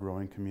demands of our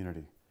growing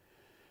community.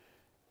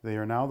 They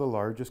are now the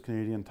largest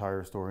Canadian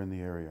Tire store in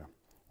the area,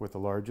 with the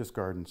largest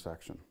garden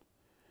section.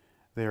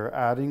 They are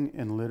adding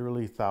in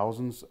literally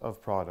thousands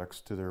of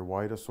products to their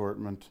wide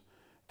assortment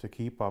to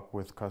keep up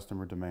with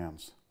customer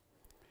demands.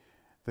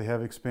 They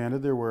have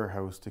expanded their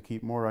warehouse to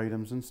keep more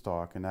items in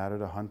stock and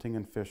added a hunting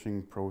and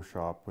fishing pro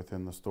shop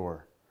within the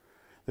store.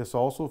 This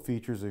also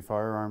features a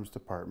firearms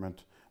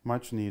department,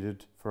 much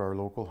needed for our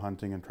local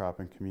hunting and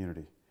trapping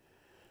community.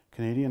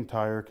 Canadian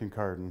Tire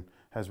Kincardine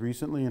has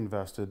recently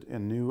invested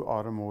in new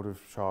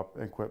automotive shop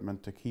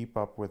equipment to keep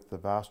up with the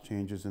vast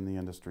changes in the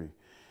industry,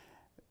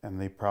 and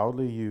they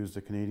proudly use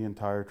the Canadian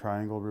Tire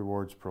Triangle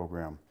Rewards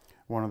Program,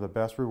 one of the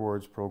best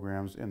rewards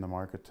programs in the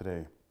market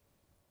today.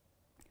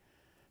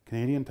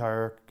 Canadian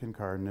Tire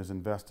Kincardine is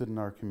invested in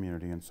our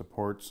community and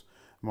supports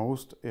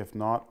most, if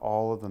not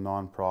all, of the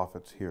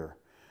non-profits here,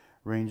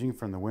 ranging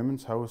from the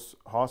Women's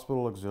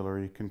Hospital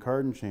Auxiliary,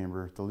 Kincardine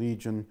Chamber, the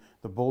Legion,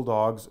 the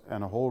Bulldogs,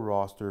 and a whole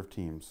roster of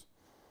teams.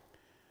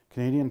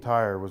 Canadian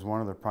Tire was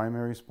one of the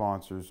primary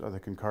sponsors of the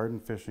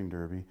Kincardine Fishing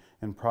Derby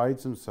and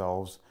prides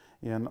themselves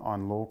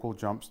on local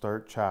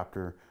Jumpstart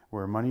chapter,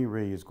 where money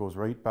raised goes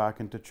right back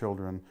into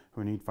children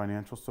who need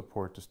financial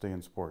support to stay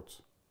in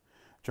sports.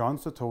 John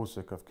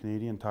Satosik of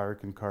Canadian Tire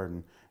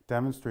Kincardine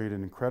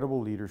demonstrated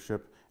incredible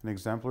leadership and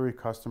exemplary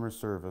customer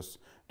service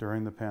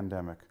during the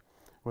pandemic.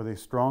 With a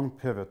strong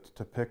pivot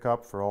to pick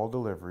up for all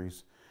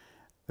deliveries,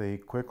 they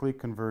quickly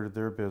converted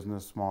their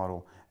business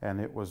model,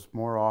 and it was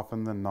more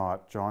often than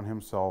not John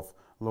himself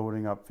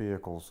loading up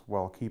vehicles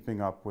while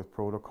keeping up with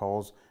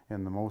protocols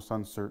in the most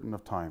uncertain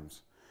of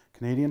times.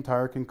 Canadian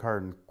Tire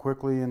Kincardine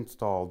quickly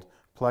installed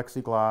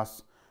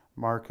plexiglass,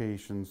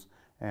 marcations,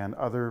 and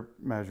other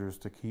measures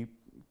to keep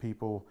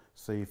people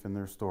safe in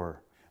their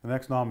store. The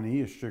next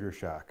nominee is Sugar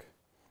Shack.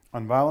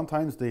 On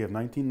Valentine's Day of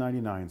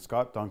 1999,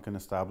 Scott Duncan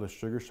established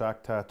Sugar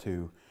Shack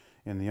Tattoo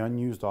in the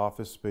unused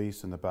office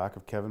space in the back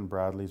of Kevin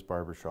Bradley's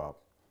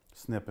barbershop,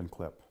 Snip and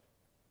Clip.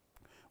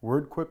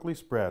 Word quickly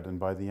spread, and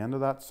by the end of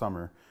that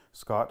summer,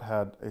 Scott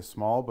had a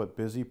small but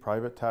busy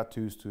private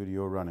tattoo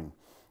studio running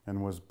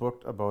and was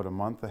booked about a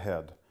month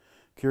ahead.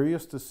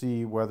 Curious to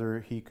see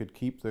whether he could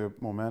keep the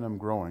momentum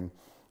growing,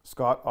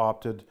 Scott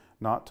opted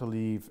not to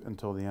leave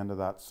until the end of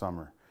that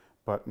summer,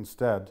 but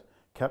instead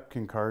kept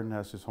Kincardine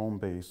as his home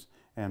base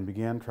and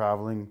began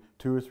traveling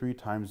 2 or 3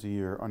 times a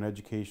year on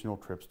educational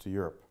trips to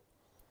Europe.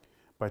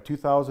 By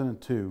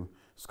 2002,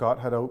 Scott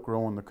had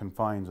outgrown the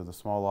confines of the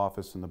small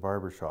office in the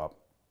barbershop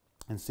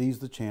and seized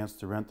the chance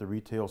to rent the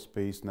retail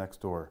space next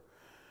door.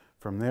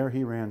 From there,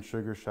 he ran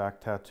Sugar Shack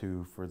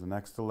Tattoo for the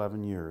next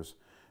 11 years,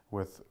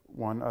 with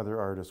one other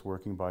artist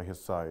working by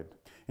his side.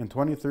 In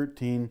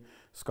 2013,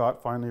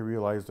 Scott finally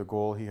realized the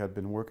goal he had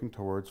been working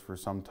towards for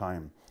some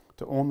time,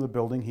 to own the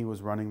building he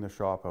was running the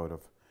shop out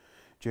of.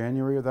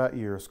 January of that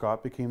year,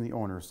 Scott became the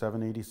owner of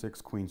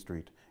 786 Queen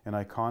Street, an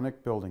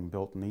iconic building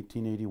built in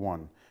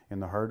 1881 in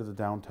the heart of the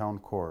downtown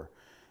core,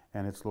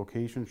 and its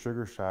location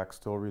Sugar Shack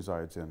still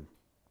resides in.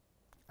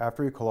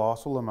 After a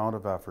colossal amount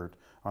of effort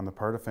on the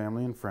part of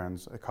family and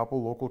friends, a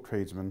couple local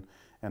tradesmen,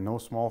 and no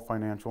small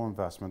financial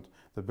investment,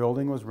 the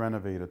building was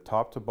renovated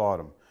top to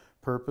bottom,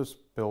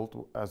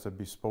 purpose-built as a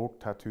bespoke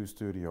tattoo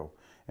studio,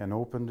 and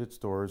opened its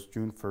doors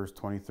June 1st,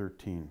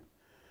 2013.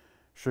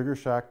 Sugar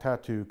Shack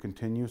Tattoo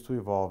continues to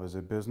evolve as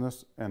a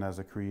business and as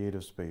a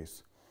creative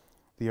space.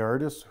 The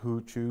artists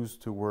who choose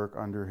to work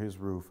under his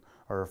roof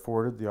are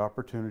afforded the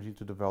opportunity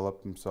to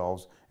develop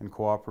themselves in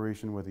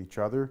cooperation with each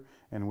other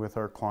and with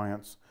our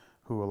clients,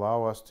 who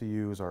allow us to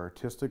use our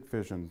artistic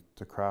vision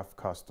to craft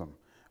custom,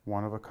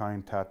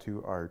 one-of-a-kind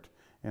tattoo art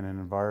in an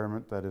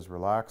environment that is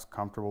relaxed,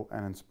 comfortable,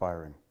 and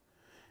inspiring.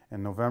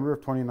 In November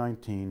of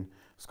 2019,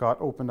 Scott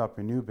opened up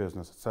a new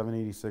business at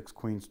 786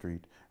 Queen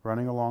Street,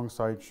 running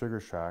alongside Sugar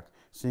Shack.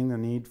 Seeing the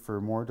need for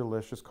more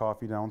delicious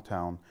coffee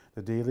downtown,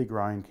 the daily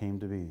grind came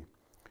to be.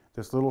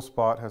 This little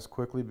spot has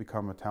quickly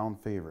become a town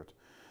favorite.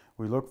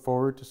 We look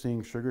forward to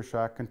seeing Sugar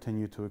Shack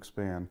continue to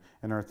expand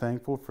and are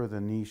thankful for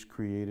the niche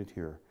created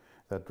here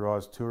that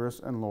draws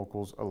tourists and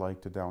locals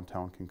alike to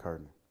downtown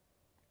Kincardine.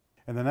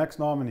 And the next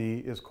nominee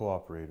is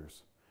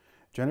Cooperators.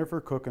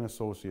 Jennifer Cook and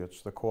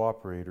Associates, the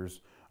Cooperators,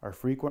 are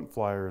frequent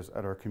flyers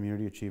at our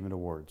Community Achievement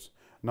Awards.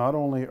 Not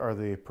only are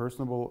they a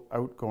personable,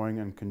 outgoing,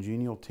 and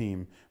congenial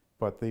team,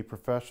 but they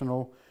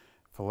professional,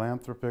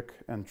 philanthropic,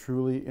 and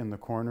truly in the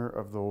corner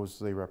of those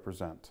they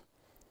represent.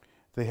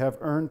 They have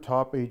earned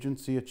top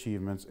agency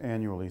achievements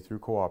annually through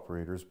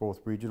Cooperators,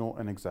 both regional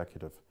and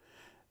executive.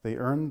 They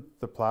earned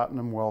the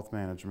Platinum Wealth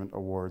Management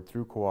Award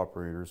through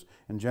Cooperators,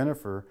 and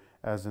Jennifer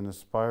as an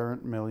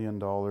aspirant $1 million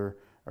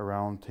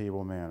around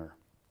table manner.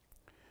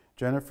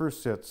 Jennifer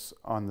sits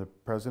on the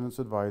President's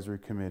Advisory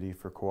Committee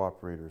for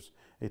Cooperators,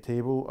 a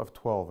table of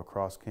 12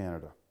 across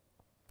Canada.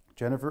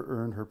 Jennifer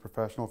earned her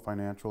Professional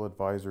Financial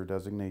Advisor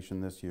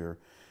designation this year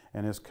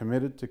and is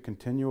committed to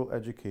continual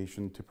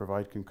education to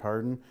provide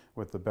Kincardine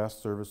with the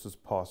best services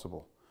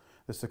possible.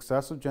 The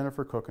success of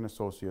Jennifer Cook and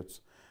Associates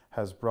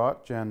has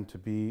brought Jen to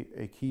be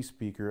a key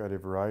speaker at a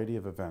variety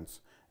of events,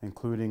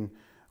 including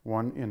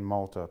one in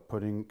Malta,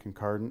 putting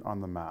Kincardine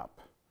on the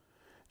map.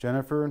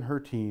 Jennifer and her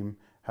team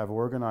have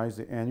organized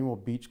the annual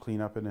Beach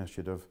Cleanup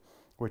Initiative,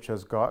 which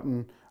has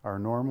gotten our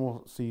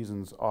normal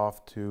seasons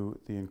off to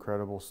the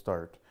incredible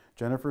start.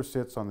 Jennifer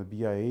sits on the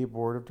BIA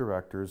Board of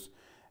Directors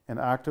and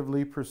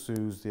actively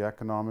pursues the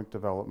economic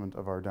development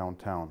of our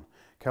downtown.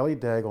 Kelly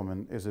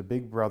Dagelman is a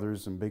Big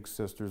Brothers and Big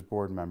Sisters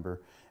board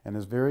member and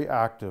is very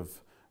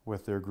active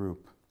with their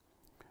group.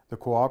 The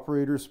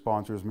Cooperators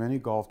sponsors many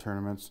golf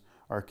tournaments,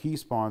 are key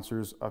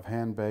sponsors of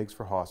Handbags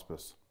for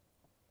Hospice.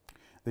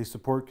 They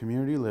support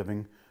community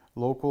living,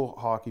 local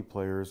hockey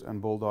players,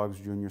 and Bulldogs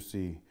Junior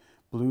C,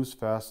 Blues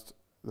Fest,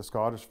 the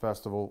Scottish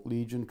Festival,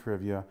 Legion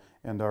Trivia,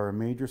 and are a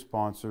major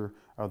sponsor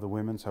of the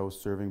Women's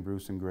House serving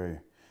Bruce and Gray.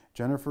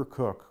 Jennifer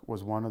Cook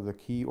was one of the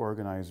key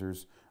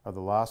organizers of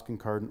the last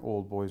Kincardine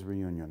Old Boys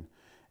reunion,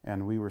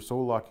 and we were so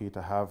lucky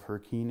to have her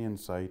keen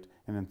insight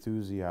and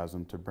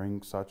enthusiasm to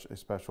bring such a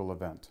special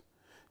event.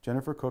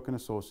 Jennifer Cook and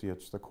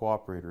Associates, the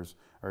Cooperators,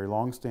 are a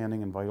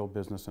long-standing and vital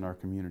business in our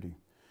community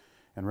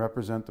and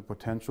represent the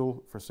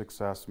potential for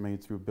success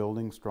made through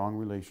building strong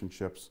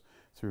relationships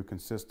through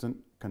consistent,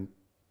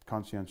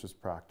 conscientious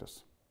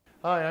practice.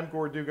 Hi, I'm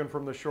Gord Dugan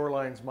from the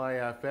Shorelines My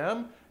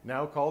FM,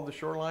 now called the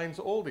Shorelines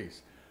Oldies.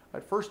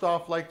 I'd first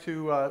off like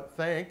to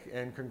thank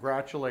and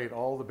congratulate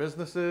all the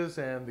businesses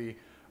and the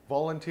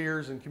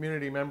volunteers and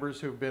community members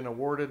who've been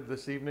awarded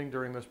this evening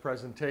during this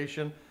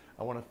presentation.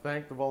 I want to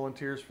thank the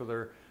volunteers for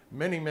their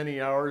many, many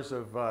hours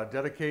of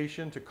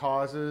dedication to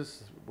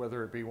causes,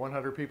 whether it be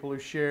 100 people who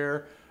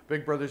share,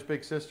 Big Brothers,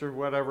 Big Sisters,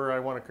 whatever. I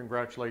want to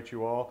congratulate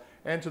you all,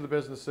 and to the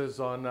businesses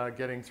on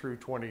getting through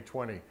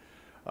 2020.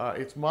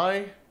 It's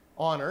my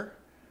honor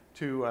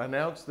to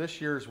announce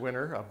this year's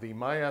winner of the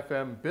My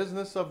FM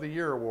Business of the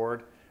Year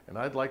Award, and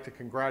I'd like to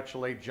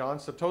congratulate John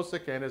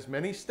Satosik and his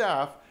many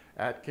staff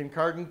at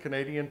Kincardine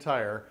Canadian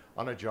Tire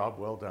on a job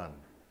well done.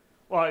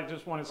 Well, I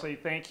just want to say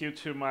thank you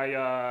to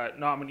my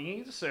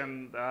nominees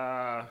and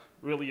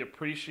really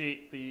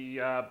appreciate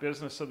the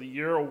Business of the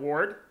Year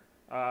Award.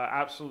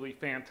 Absolutely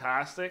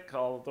fantastic.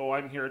 Although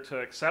I'm here to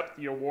accept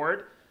the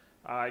award,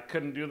 I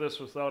couldn't do this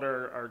without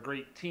our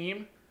great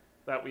team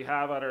that we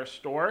have at our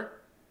store.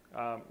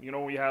 You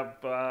know, we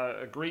have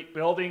a great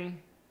building,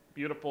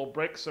 beautiful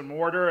bricks and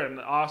mortar,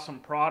 and awesome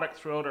product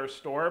throughout our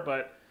store,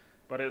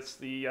 but it's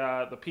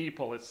the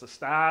people, it's the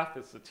staff,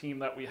 it's the team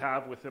that we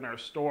have within our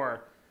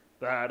store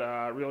that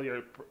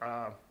really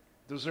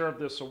deserve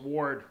this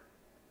award.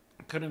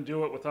 Couldn't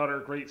do it without our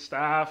great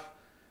staff.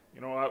 You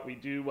know what,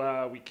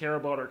 we care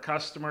about our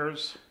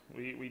customers.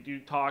 We do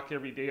talk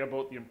every day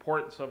about the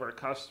importance of our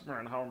customer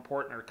and how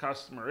important our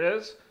customer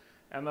is,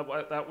 and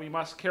that we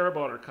must care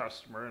about our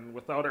customer. And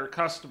without our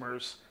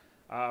customers,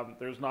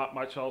 there's not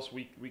much else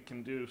we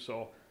can do.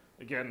 So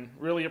again,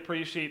 really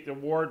appreciate the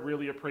award,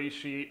 really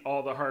appreciate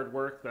all the hard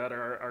work that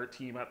our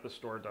team at the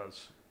store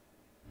does.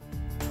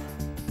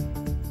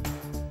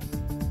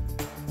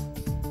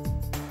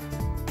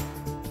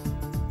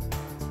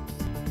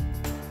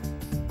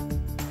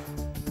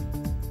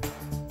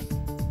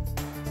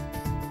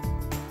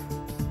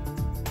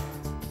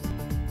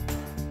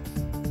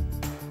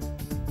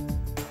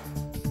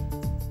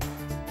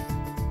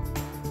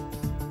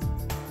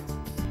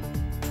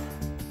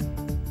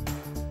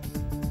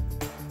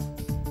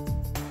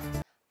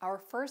 Our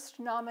first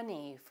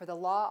nominee for the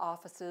law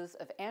offices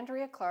of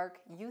Andrea Clark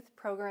Youth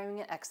Programming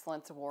and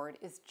Excellence Award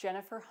is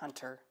Jennifer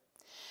Hunter.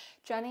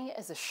 Jenny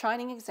is a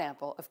shining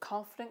example of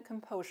confident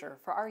composure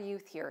for our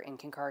youth here in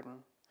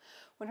Kincardine.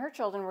 When her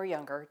children were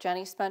younger,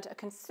 Jenny spent a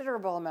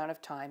considerable amount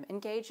of time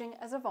engaging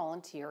as a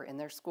volunteer in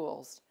their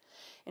schools,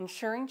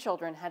 ensuring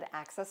children had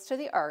access to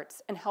the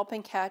arts and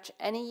helping catch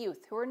any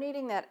youth who were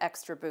needing that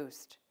extra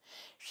boost.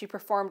 She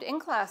performed in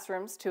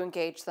classrooms to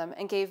engage them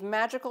and gave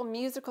magical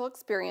musical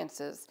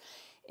experiences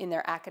in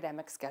their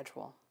academic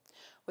schedule.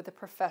 With a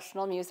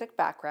professional music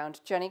background,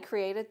 Jenny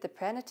created the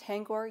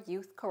Penetangor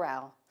Youth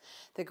Chorale.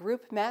 The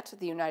group met at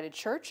the United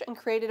Church and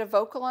created a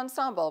vocal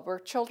ensemble where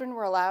children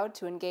were allowed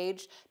to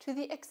engage to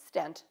the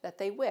extent that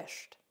they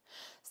wished.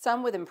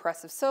 Some with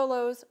impressive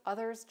solos,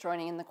 others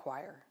joining in the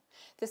choir.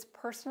 This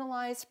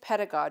personalized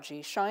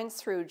pedagogy shines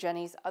through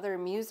Jenny's other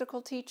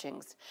musical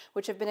teachings,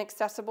 which have been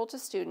accessible to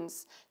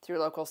students through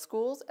local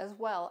schools as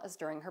well as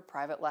during her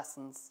private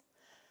lessons.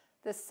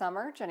 This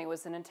summer, Jenny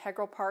was an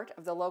integral part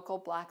of the local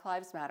Black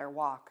Lives Matter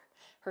walk.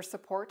 Her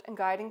support and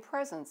guiding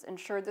presence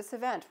ensured this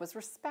event was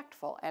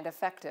respectful and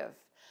effective.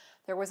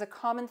 There was a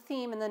common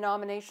theme in the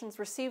nominations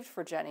received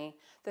for Jenny,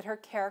 that her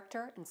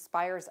character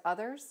inspires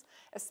others,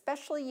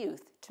 especially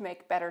youth, to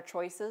make better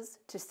choices,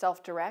 to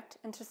self-direct,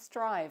 and to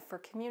strive for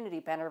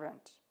community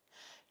betterment.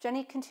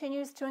 Jenny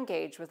continues to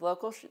engage with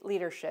local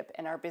leadership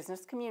in our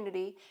business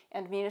community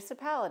and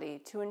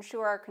municipality to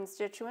ensure our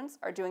constituents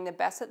are doing the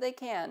best that they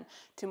can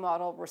to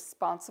model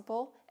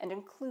responsible and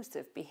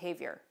inclusive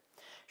behavior.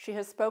 She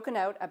has spoken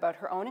out about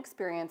her own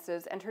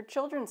experiences and her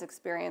children's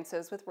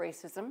experiences with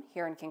racism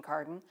here in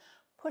Kincardine,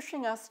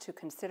 pushing us to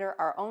consider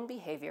our own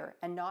behavior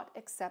and not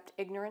accept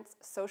ignorance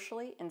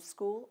socially in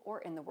school or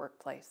in the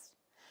workplace.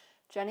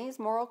 Jenny's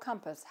moral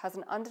compass has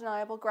an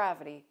undeniable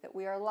gravity that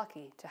we are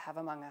lucky to have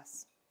among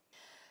us.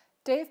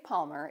 Dave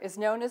Palmer is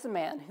known as a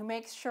man who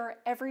makes sure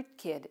every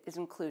kid is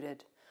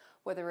included.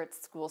 Whether it's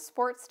school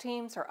sports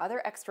teams or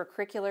other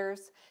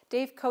extracurriculars,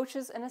 Dave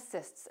coaches and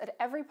assists at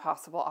every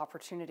possible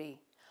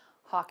opportunity.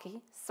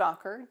 Hockey,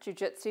 soccer,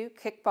 jiu-jitsu,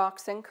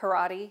 kickboxing,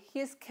 karate,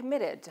 he is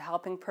committed to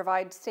helping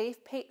provide safe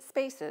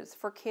spaces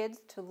for kids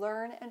to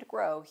learn and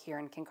grow here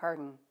in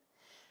Kincardine.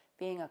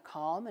 Being a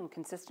calm and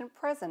consistent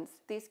presence,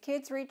 these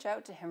kids reach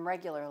out to him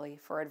regularly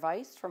for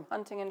advice from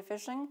hunting and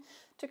fishing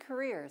to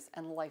careers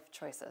and life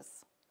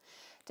choices.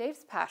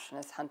 Dave's passion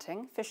is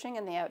hunting, fishing,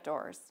 and the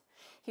outdoors.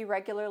 He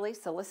regularly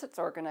solicits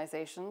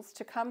organizations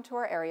to come to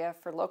our area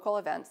for local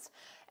events,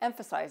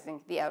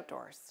 emphasizing the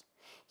outdoors.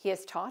 He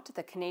has taught at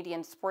the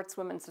Canadian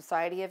Sportswomen's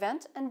Society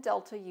event and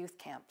Delta youth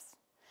camps.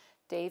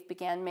 Dave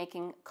began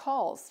making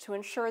calls to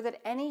ensure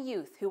that any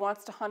youth who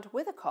wants to hunt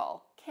with a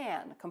call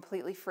can,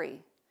 completely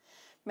free.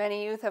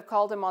 Many youth have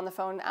called him on the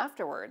phone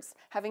afterwards,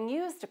 having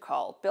used a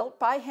call built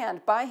by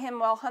hand by him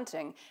while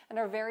hunting, and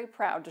are very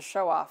proud to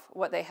show off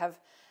what they have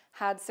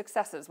had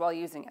successes while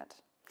using it.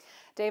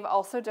 Dave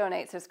also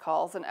donates his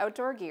calls and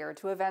outdoor gear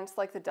to events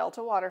like the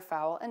Delta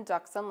Waterfowl and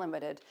Ducks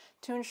Unlimited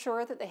to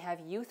ensure that they have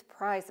youth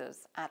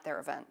prizes at their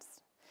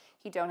events.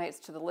 He donates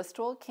to the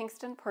Listowel,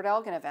 Kingston, Port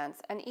Elgin events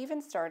and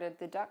even started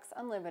the Ducks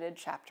Unlimited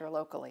chapter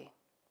locally.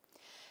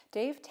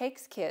 Dave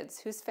takes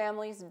kids whose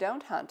families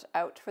don't hunt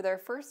out for their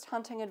first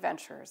hunting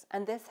adventures,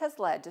 and this has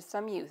led to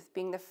some youth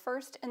being the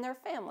first in their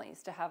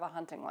families to have a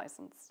hunting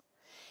license.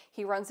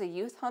 He runs a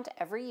youth hunt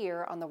every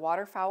year on the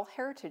Waterfowl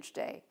Heritage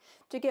Day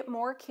to get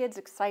more kids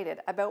excited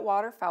about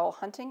waterfowl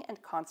hunting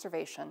and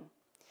conservation.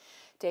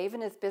 Dave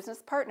and his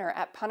business partner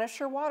at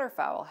Punisher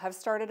Waterfowl have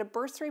started a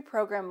bursary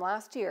program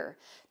last year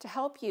to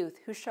help youth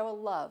who show a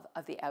love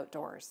of the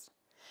outdoors.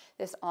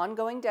 This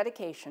ongoing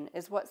dedication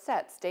is what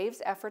sets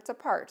Dave's efforts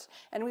apart,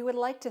 and we would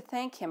like to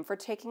thank him for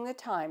taking the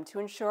time to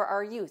ensure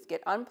our youth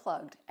get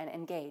unplugged and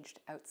engaged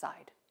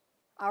outside.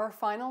 Our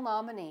final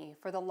nominee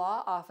for the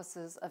Law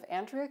Offices of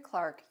Andrea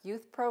Clark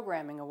Youth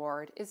Programming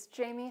Award is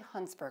Jamie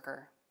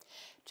Hunsberger.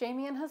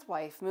 Jamie and his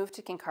wife moved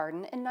to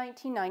Kincardine in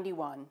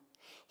 1991.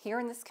 Here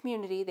in this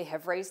community, they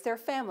have raised their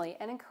family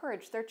and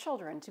encouraged their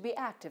children to be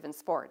active in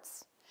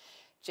sports.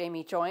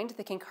 Jamie joined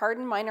the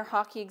Kincardine Minor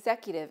Hockey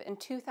Executive in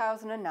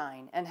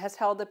 2009 and has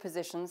held the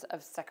positions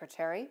of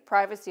Secretary,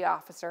 Privacy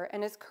Officer,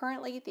 and is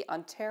currently the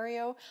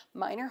Ontario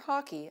Minor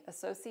Hockey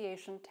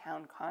Association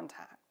Town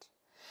Contact.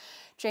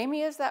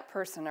 Jamie is that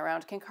person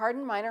around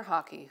Kincardine Minor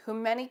Hockey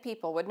whom many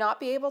people would not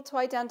be able to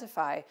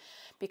identify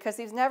because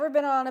he's never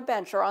been on a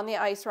bench or on the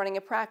ice running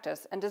a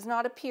practice and does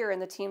not appear in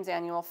the team's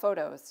annual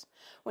photos.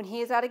 When he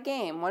is at a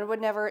game, one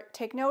would never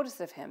take notice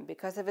of him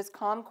because of his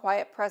calm,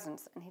 quiet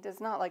presence, and he does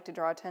not like to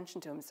draw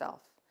attention to himself.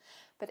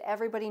 But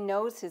everybody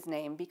knows his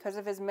name because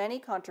of his many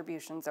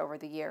contributions over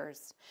the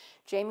years.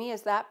 Jamie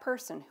is that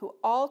person who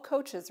all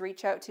coaches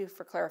reach out to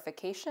for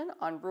clarification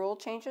on rule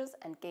changes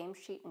and game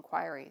sheet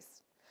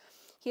inquiries.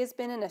 He has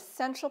been an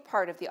essential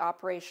part of the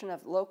operation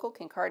of local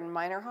Kincardine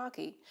minor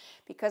hockey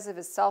because of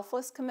his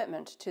selfless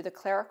commitment to the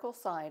clerical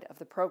side of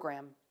the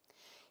program.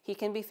 He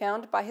can be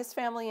found by his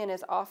family in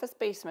his office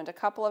basement a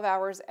couple of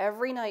hours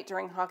every night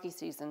during hockey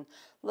season,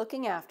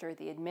 looking after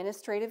the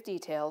administrative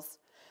details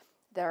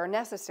that are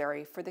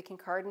necessary for the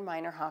Kincardine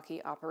minor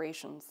hockey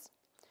operations.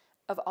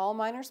 Of all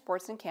minor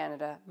sports in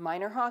Canada,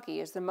 minor hockey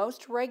is the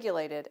most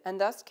regulated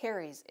and thus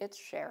carries its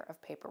share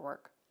of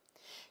paperwork.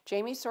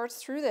 Jamie sorts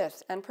through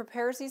this and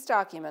prepares these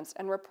documents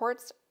and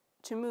reports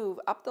to move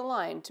up the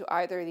line to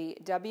either the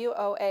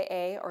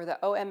WOAA or the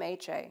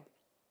OMHA.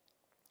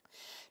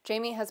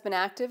 Jamie has been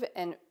active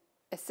in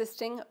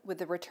assisting with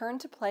the return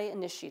to play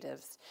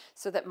initiatives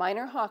so that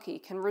minor hockey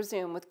can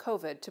resume with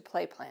COVID to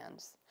play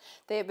plans.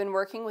 They have been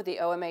working with the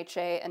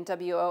OMHA and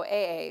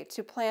WOAA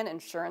to plan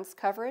insurance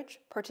coverage,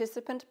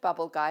 participant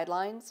bubble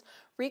guidelines,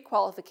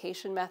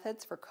 requalification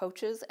methods for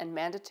coaches, and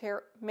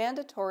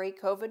mandatory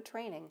COVID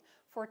training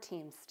for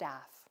team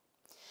staff.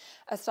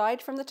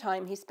 Aside from the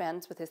time he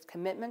spends with his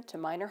commitment to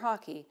minor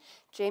hockey,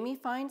 Jamie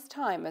finds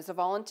time as a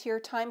volunteer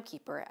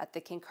timekeeper at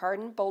the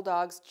Kincardine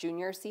Bulldogs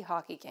Junior C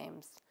hockey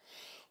games.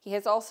 He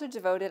has also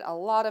devoted a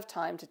lot of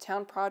time to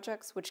town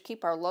projects which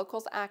keep our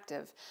locals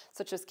active,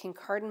 such as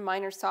Kincardine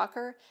Minor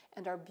Soccer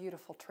and our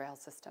beautiful trail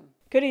system.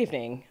 Good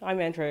evening, I'm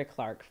Andrea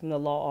Clark from the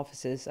Law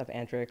Offices of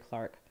Andrea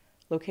Clark,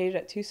 located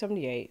at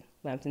 278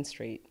 Lambton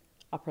Street,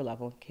 Upper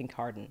Level,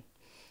 Kincardine.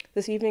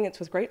 This evening, it's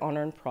with great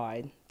honor and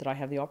pride that I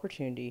have the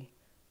opportunity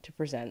to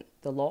present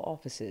the Law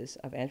Offices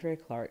of Andrea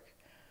Clark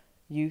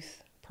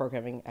Youth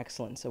Programming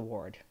Excellence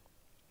Award.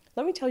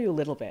 Let me tell you a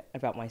little bit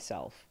about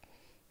myself.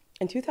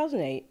 In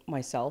 2008,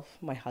 myself,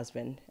 my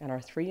husband, and our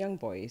 3 young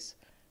boys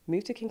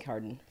moved to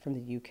Kincardine from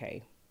the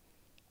UK.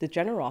 The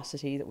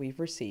generosity that we've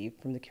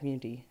received from the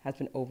community has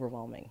been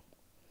overwhelming.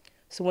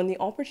 So when the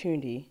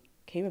opportunity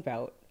came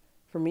about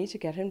for me to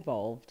get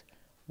involved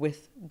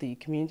with the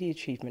Community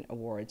Achievement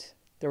Awards,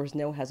 there was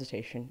no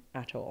hesitation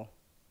at all.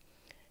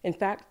 In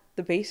fact,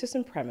 the basis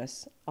and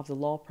premise of the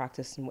law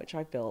practice in which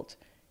I built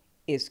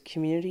is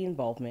community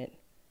involvement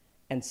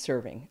and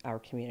serving our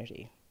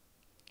community.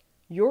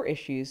 Your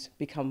issues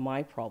become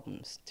my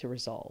problems to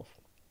resolve.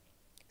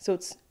 So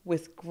it's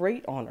with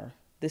great honor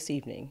this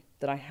evening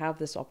that I have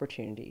this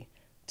opportunity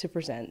to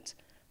present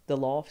the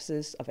Law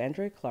Offices of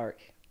Andrea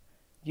Clark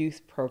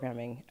Youth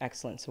Programming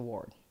Excellence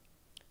Award.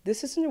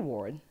 This is an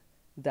award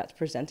that's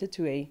presented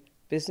to a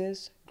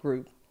business,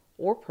 group,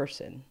 or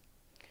person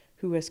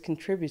who has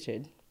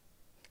contributed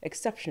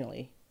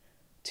exceptionally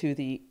to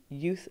the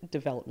youth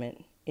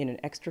development in an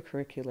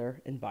extracurricular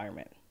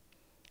environment.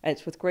 And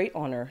it's with great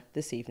honor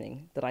this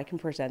evening that I can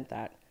present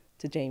that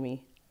to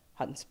Jamie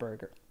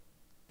Hunsberger.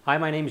 Hi,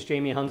 my name is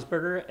Jamie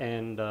Hunsberger,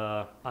 and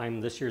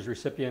I'm this year's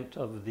recipient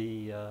of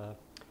the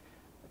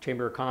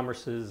Chamber of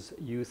Commerce's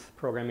Youth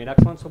Programming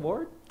Excellence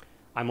Award.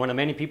 I'm one of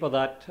many people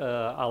that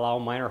allow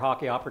minor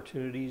hockey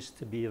opportunities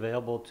to be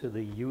available to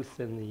the youth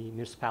in the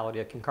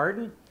municipality of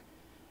Kincardine.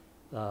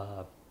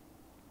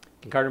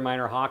 Kincardine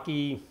Minor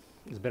Hockey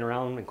has been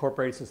around,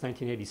 incorporated since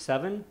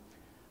 1987,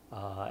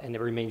 and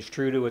it remains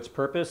true to its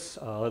purpose,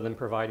 other than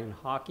providing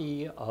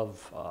hockey,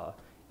 of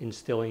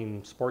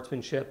instilling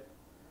sportsmanship,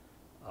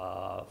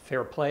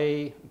 fair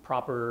play,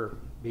 proper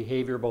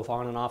behavior both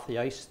on and off the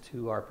ice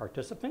to our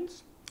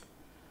participants.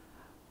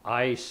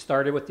 I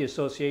started with the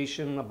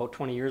association about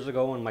 20 years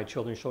ago when my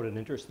children showed an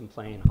interest in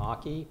playing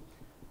hockey.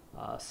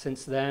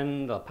 Since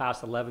then, the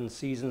past 11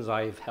 seasons,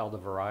 I've held a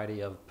variety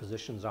of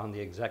positions on the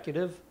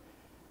executive.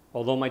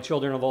 Although my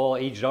children have all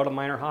aged out of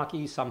minor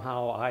hockey,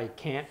 somehow I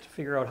can't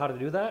figure out how to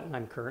do that, and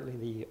I'm currently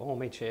the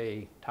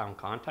OMHA town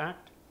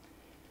contact.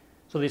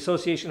 So the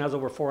association has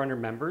over 400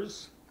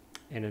 members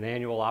and an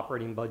annual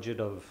operating budget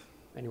of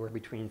anywhere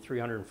between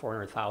 $300,000 and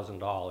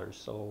 $400,000.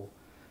 So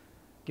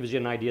gives you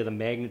an idea of the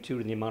magnitude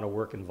and the amount of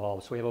work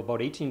involved. So we have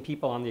about 18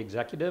 people on the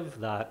executive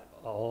that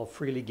all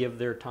freely give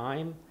their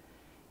time.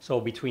 So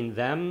between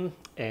them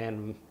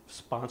and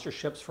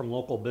sponsorships from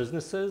local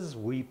businesses,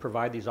 we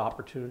provide these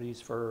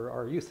opportunities for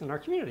our youth in our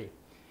community.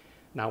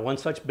 Now, one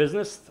such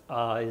business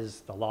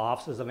is the law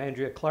offices of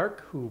Andrea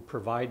Clark, who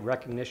provide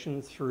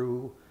recognition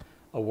through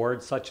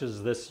awards such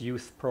as this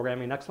Youth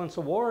Programming Excellence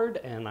Award,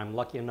 and I'm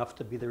lucky enough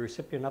to be the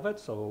recipient of it.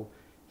 So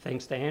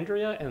thanks to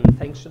Andrea and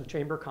thanks to the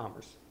Chamber of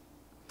Commerce.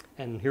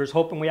 And here's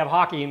hoping we have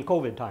hockey in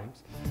COVID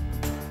times.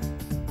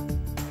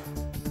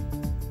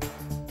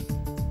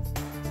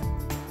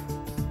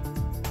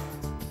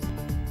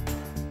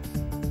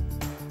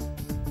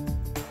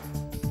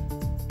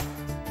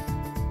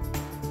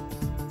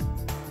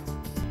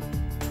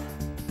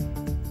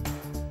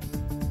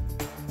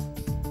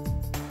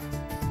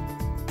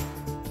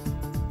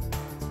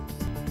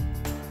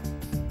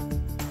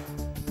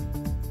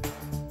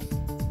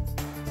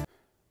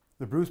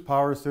 The Bruce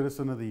Power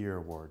Citizen of the Year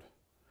Award.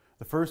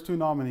 The first two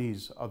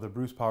nominees of the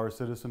Bruce Power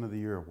Citizen of the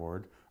Year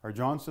Award are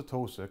John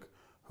Satosik,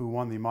 who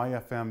won the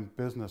MyFM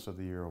Business of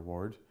the Year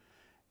Award,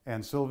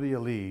 and Sylvia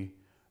Lee,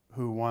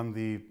 who won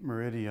the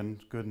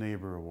Meridian Good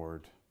Neighbor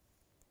Award.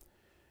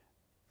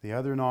 The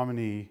other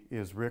nominee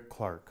is Rick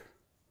Clark.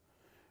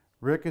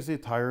 Rick is a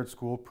retired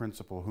school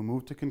principal who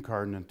moved to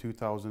Kincardine in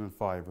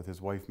 2005 with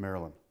his wife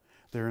Marilyn.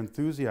 Their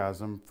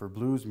enthusiasm for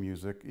blues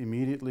music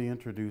immediately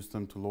introduced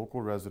them to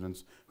local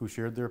residents who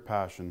shared their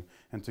passion,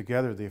 and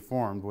together they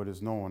formed what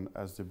is known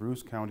as the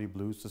Bruce County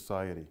Blues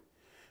Society,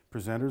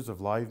 presenters of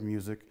live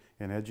music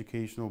and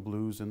educational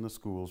blues in the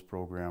schools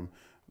program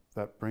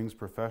that brings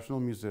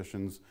professional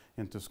musicians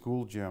into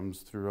school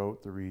gyms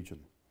throughout the region.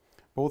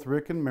 Both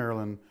Rick and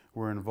Marilyn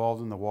were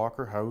involved in the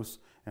Walker House,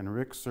 and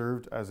Rick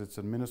served as its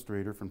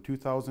administrator from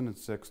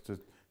 2006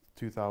 to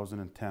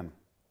 2010.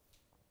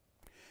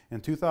 In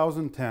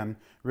 2010,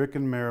 Rick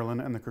and Marilyn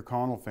and the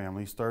Kirkconnell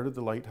family started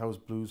the Lighthouse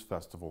Blues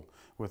Festival,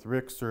 with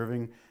Rick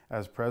serving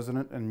as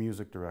president and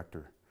music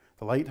director.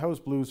 The Lighthouse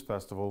Blues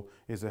Festival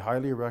is a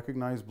highly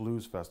recognized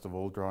blues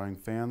festival drawing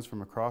fans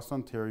from across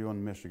Ontario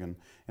and Michigan,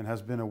 and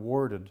has been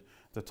awarded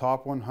the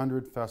Top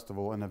 100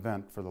 Festival and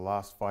event for the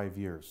last 5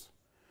 years.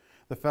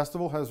 The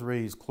festival has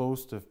raised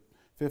close to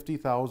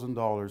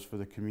 $50,000 for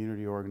the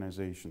community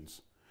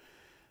organizations.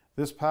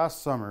 This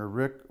past summer,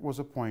 Rick was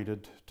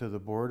appointed to the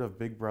board of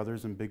Big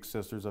Brothers and Big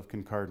Sisters of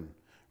Kincardine.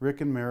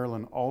 Rick and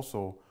Marilyn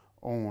also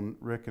own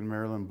Rick and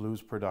Marilyn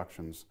Blues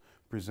Productions,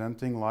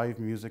 presenting live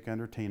music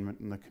entertainment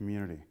in the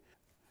community.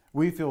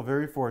 We feel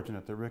very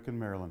fortunate that Rick and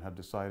Marilyn have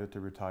decided to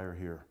retire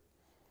here.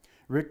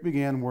 Rick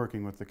began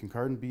working with the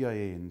Kincardine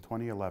BIA in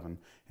 2011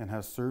 and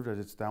has served as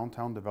its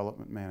downtown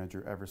development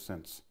manager ever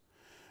since.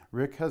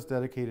 Rick has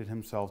dedicated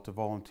himself to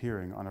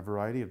volunteering on a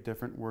variety of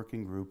different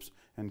working groups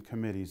and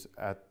committees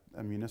at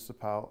a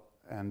municipal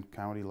and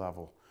county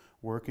level,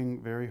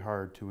 working very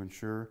hard to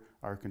ensure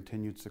our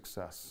continued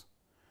success.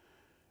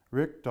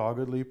 Rick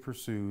doggedly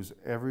pursues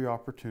every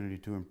opportunity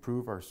to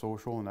improve our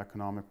social and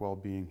economic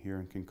well-being here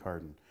in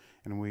Kincardine,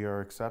 and we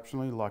are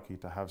exceptionally lucky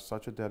to have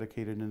such a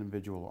dedicated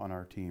individual on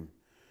our team.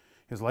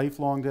 His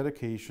lifelong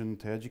dedication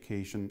to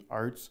education,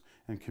 arts,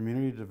 and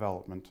community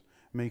development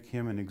make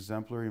him an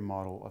exemplary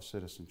model of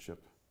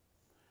citizenship.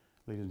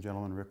 Ladies and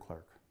gentlemen, Rick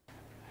Clark.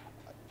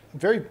 I'm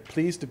very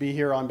pleased to be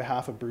here on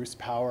behalf of Bruce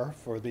Power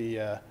for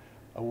the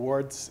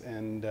awards,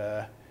 and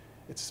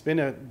it's been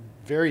a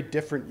very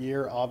different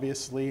year,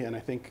 obviously, and I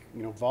think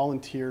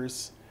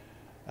volunteers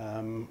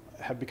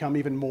have become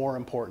even more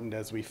important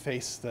as we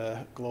face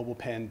the global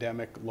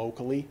pandemic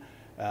locally.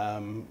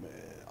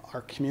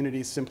 Our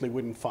communities simply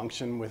wouldn't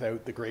function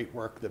without the great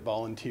work that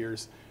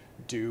volunteers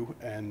do,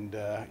 and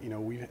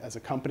we, as a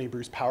company,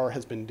 Bruce Power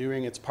has been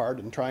doing its part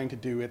and trying to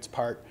do its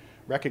part,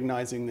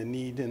 recognizing the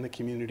need in the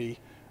community.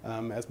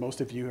 As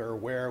most of you are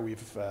aware,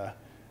 we've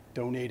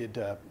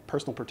donated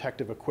personal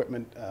protective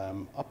equipment,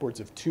 upwards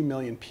of 2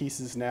 million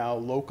pieces now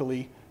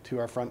locally to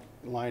our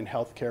frontline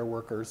healthcare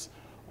workers,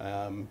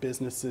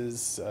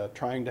 businesses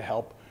trying to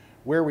help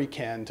where we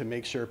can to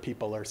make sure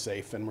people are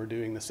safe, and we're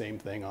doing the same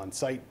thing on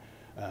site.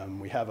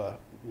 We have a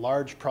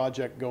large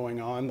project going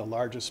on, the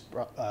largest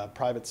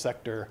private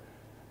sector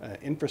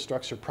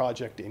infrastructure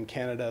project in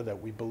Canada that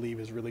we believe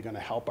is really going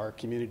to help our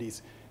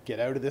communities get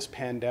out of this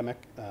pandemic,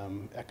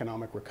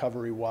 economic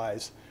recovery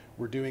wise.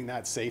 We're doing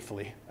that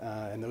safely,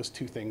 and those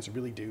two things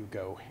really do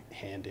go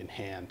hand in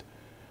hand.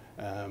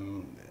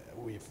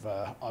 We've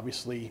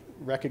obviously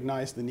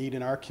recognized the need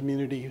in our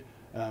community.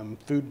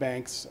 Food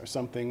banks are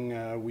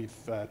something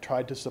we've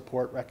tried to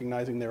support,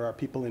 recognizing there are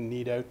people in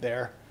need out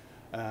there.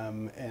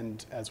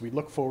 And as we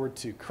look forward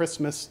to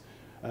Christmas,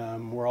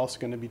 we're also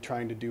going to be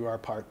trying to do our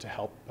part to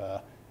help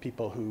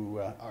people who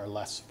are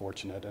less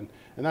fortunate. And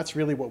that's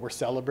really what we're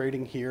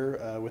celebrating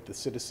here with the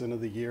Citizen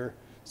of the Year,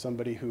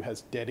 somebody who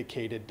has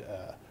dedicated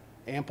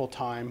ample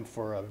time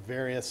for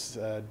various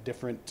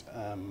different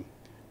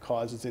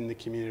causes in the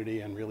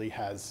community and really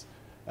has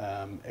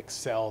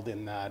excelled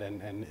in that,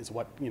 and is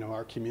what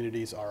our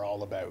communities are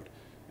all about.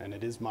 And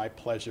it is my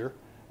pleasure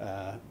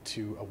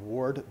to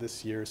award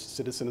this year's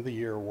Citizen of the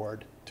Year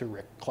award to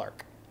Rick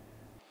Clark.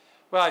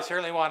 Well, I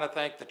certainly want to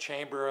thank the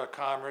Chamber of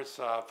Commerce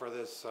for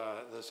this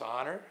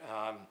honor.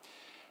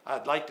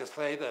 I'd like to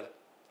say that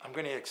I'm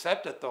going to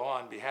accept it, though,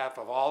 on behalf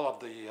of all of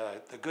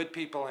the good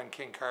people in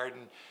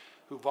Kincardine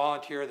who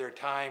volunteer their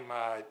time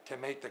to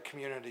make the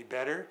community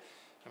better.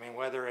 I mean,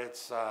 whether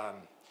it's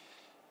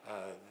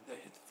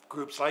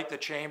groups like the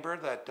Chamber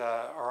that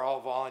are all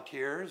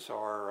volunteers,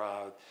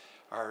 or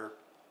our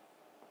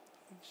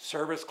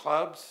service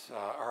clubs,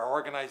 our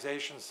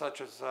organizations such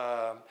as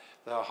the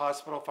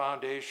Hospital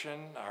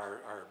Foundation,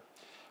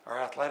 our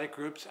athletic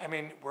groups. I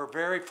mean, we're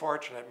very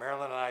fortunate,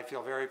 Marilyn and I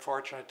feel very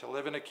fortunate to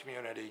live in a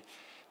community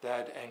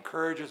that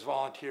encourages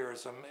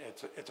volunteerism.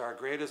 It's our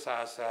greatest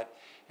asset,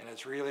 and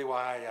it's really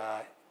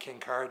why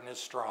Kincardine is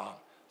strong.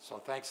 So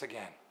thanks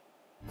again.